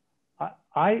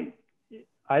 I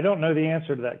don't know the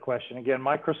answer to that question. Again,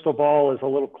 my crystal ball is a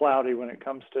little cloudy when it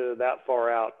comes to that far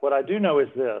out. What I do know is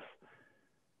this.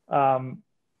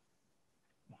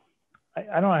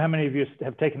 I don't know how many of you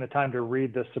have taken the time to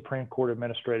read the Supreme Court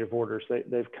administrative orders.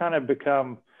 They've kind of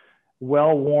become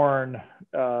well-worn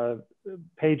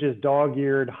pages,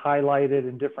 dog-eared, highlighted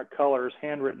in different colors,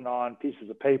 handwritten on pieces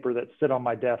of paper that sit on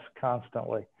my desk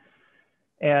constantly.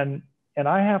 And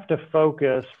I have to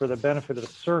focus, for the benefit of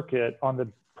the circuit,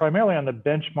 primarily on the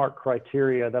benchmark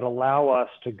criteria that allow us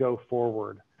to go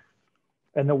forward.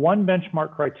 And the one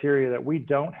benchmark criteria that we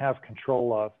don't have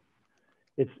control of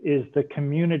is the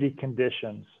community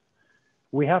conditions.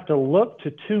 We have to look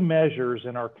to 2 measures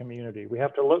in our community. We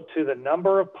have to look to the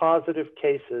number of positive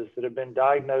cases that have been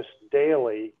diagnosed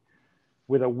daily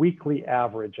with a weekly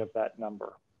average of that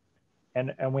number.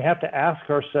 And we have to ask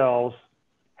ourselves,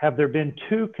 have there been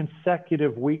 2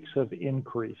 consecutive weeks of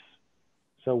increase?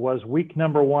 So was week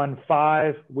number 1,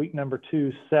 5, week number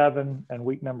 2, 7, and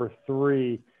week number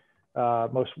 3,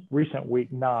 most recent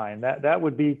week 9. That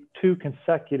would be 2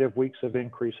 consecutive weeks of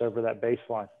increase over that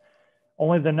baseline.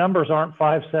 Only the numbers aren't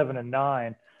 5, 7, and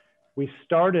 9. We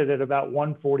started at about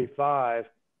 145.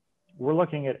 We're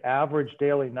looking at average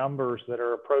daily numbers that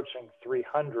are approaching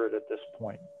 300 at this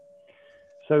point.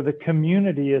 So the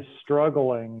community is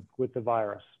struggling with the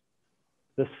virus.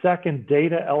 The second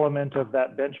data element of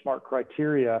that benchmark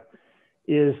criteria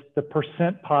is the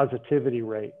percent positivity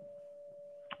rate.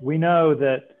 We know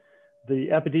that the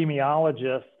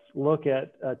epidemiologists look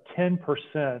at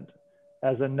 10%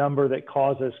 as a number that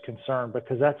causes concern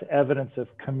because that's evidence of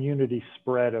community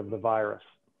spread of the virus.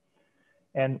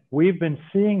 And we've been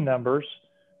seeing numbers,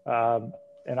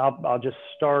 and I'll just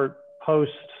start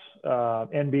post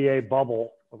NBA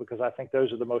bubble because I think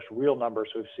those are the most real numbers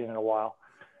we've seen in a while,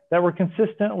 that were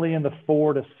consistently in the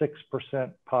 4 to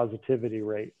 6% positivity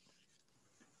rate.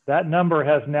 That number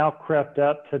has now crept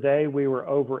up. Today, we were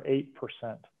over 8%.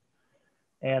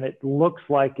 And it looks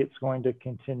like it's going to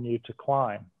continue to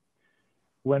climb.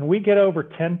 When we get over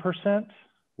 10%,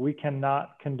 we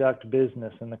cannot conduct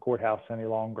business in the courthouse any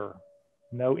longer.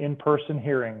 No in-person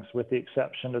hearings with the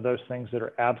exception of those things that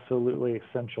are absolutely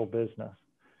essential business.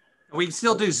 We can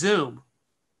still do Zoom.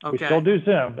 Okay. We still do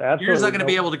Zoom. Absolutely. You're just not going to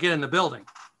be able to get in the building.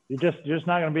 You're just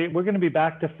not going to be, we're going to be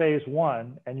back to phase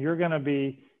 1 and you're going to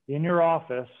be in your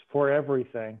office for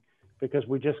everything because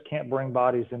we just can't bring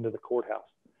bodies into the courthouse.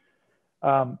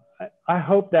 I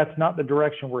hope that's not the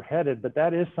direction we're headed, but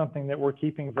that is something that we're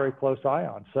keeping a very close eye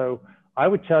on. So I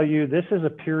would tell you this is a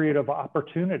period of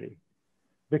opportunity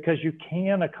because you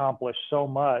can accomplish so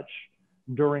much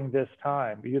during this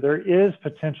time. There is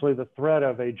potentially the threat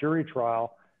of a jury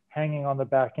trial hanging on the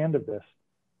back end of this.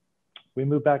 We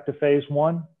move back to phase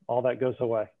 1, all that goes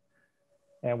away.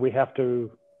 And we have to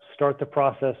start the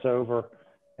process over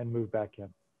and move back in.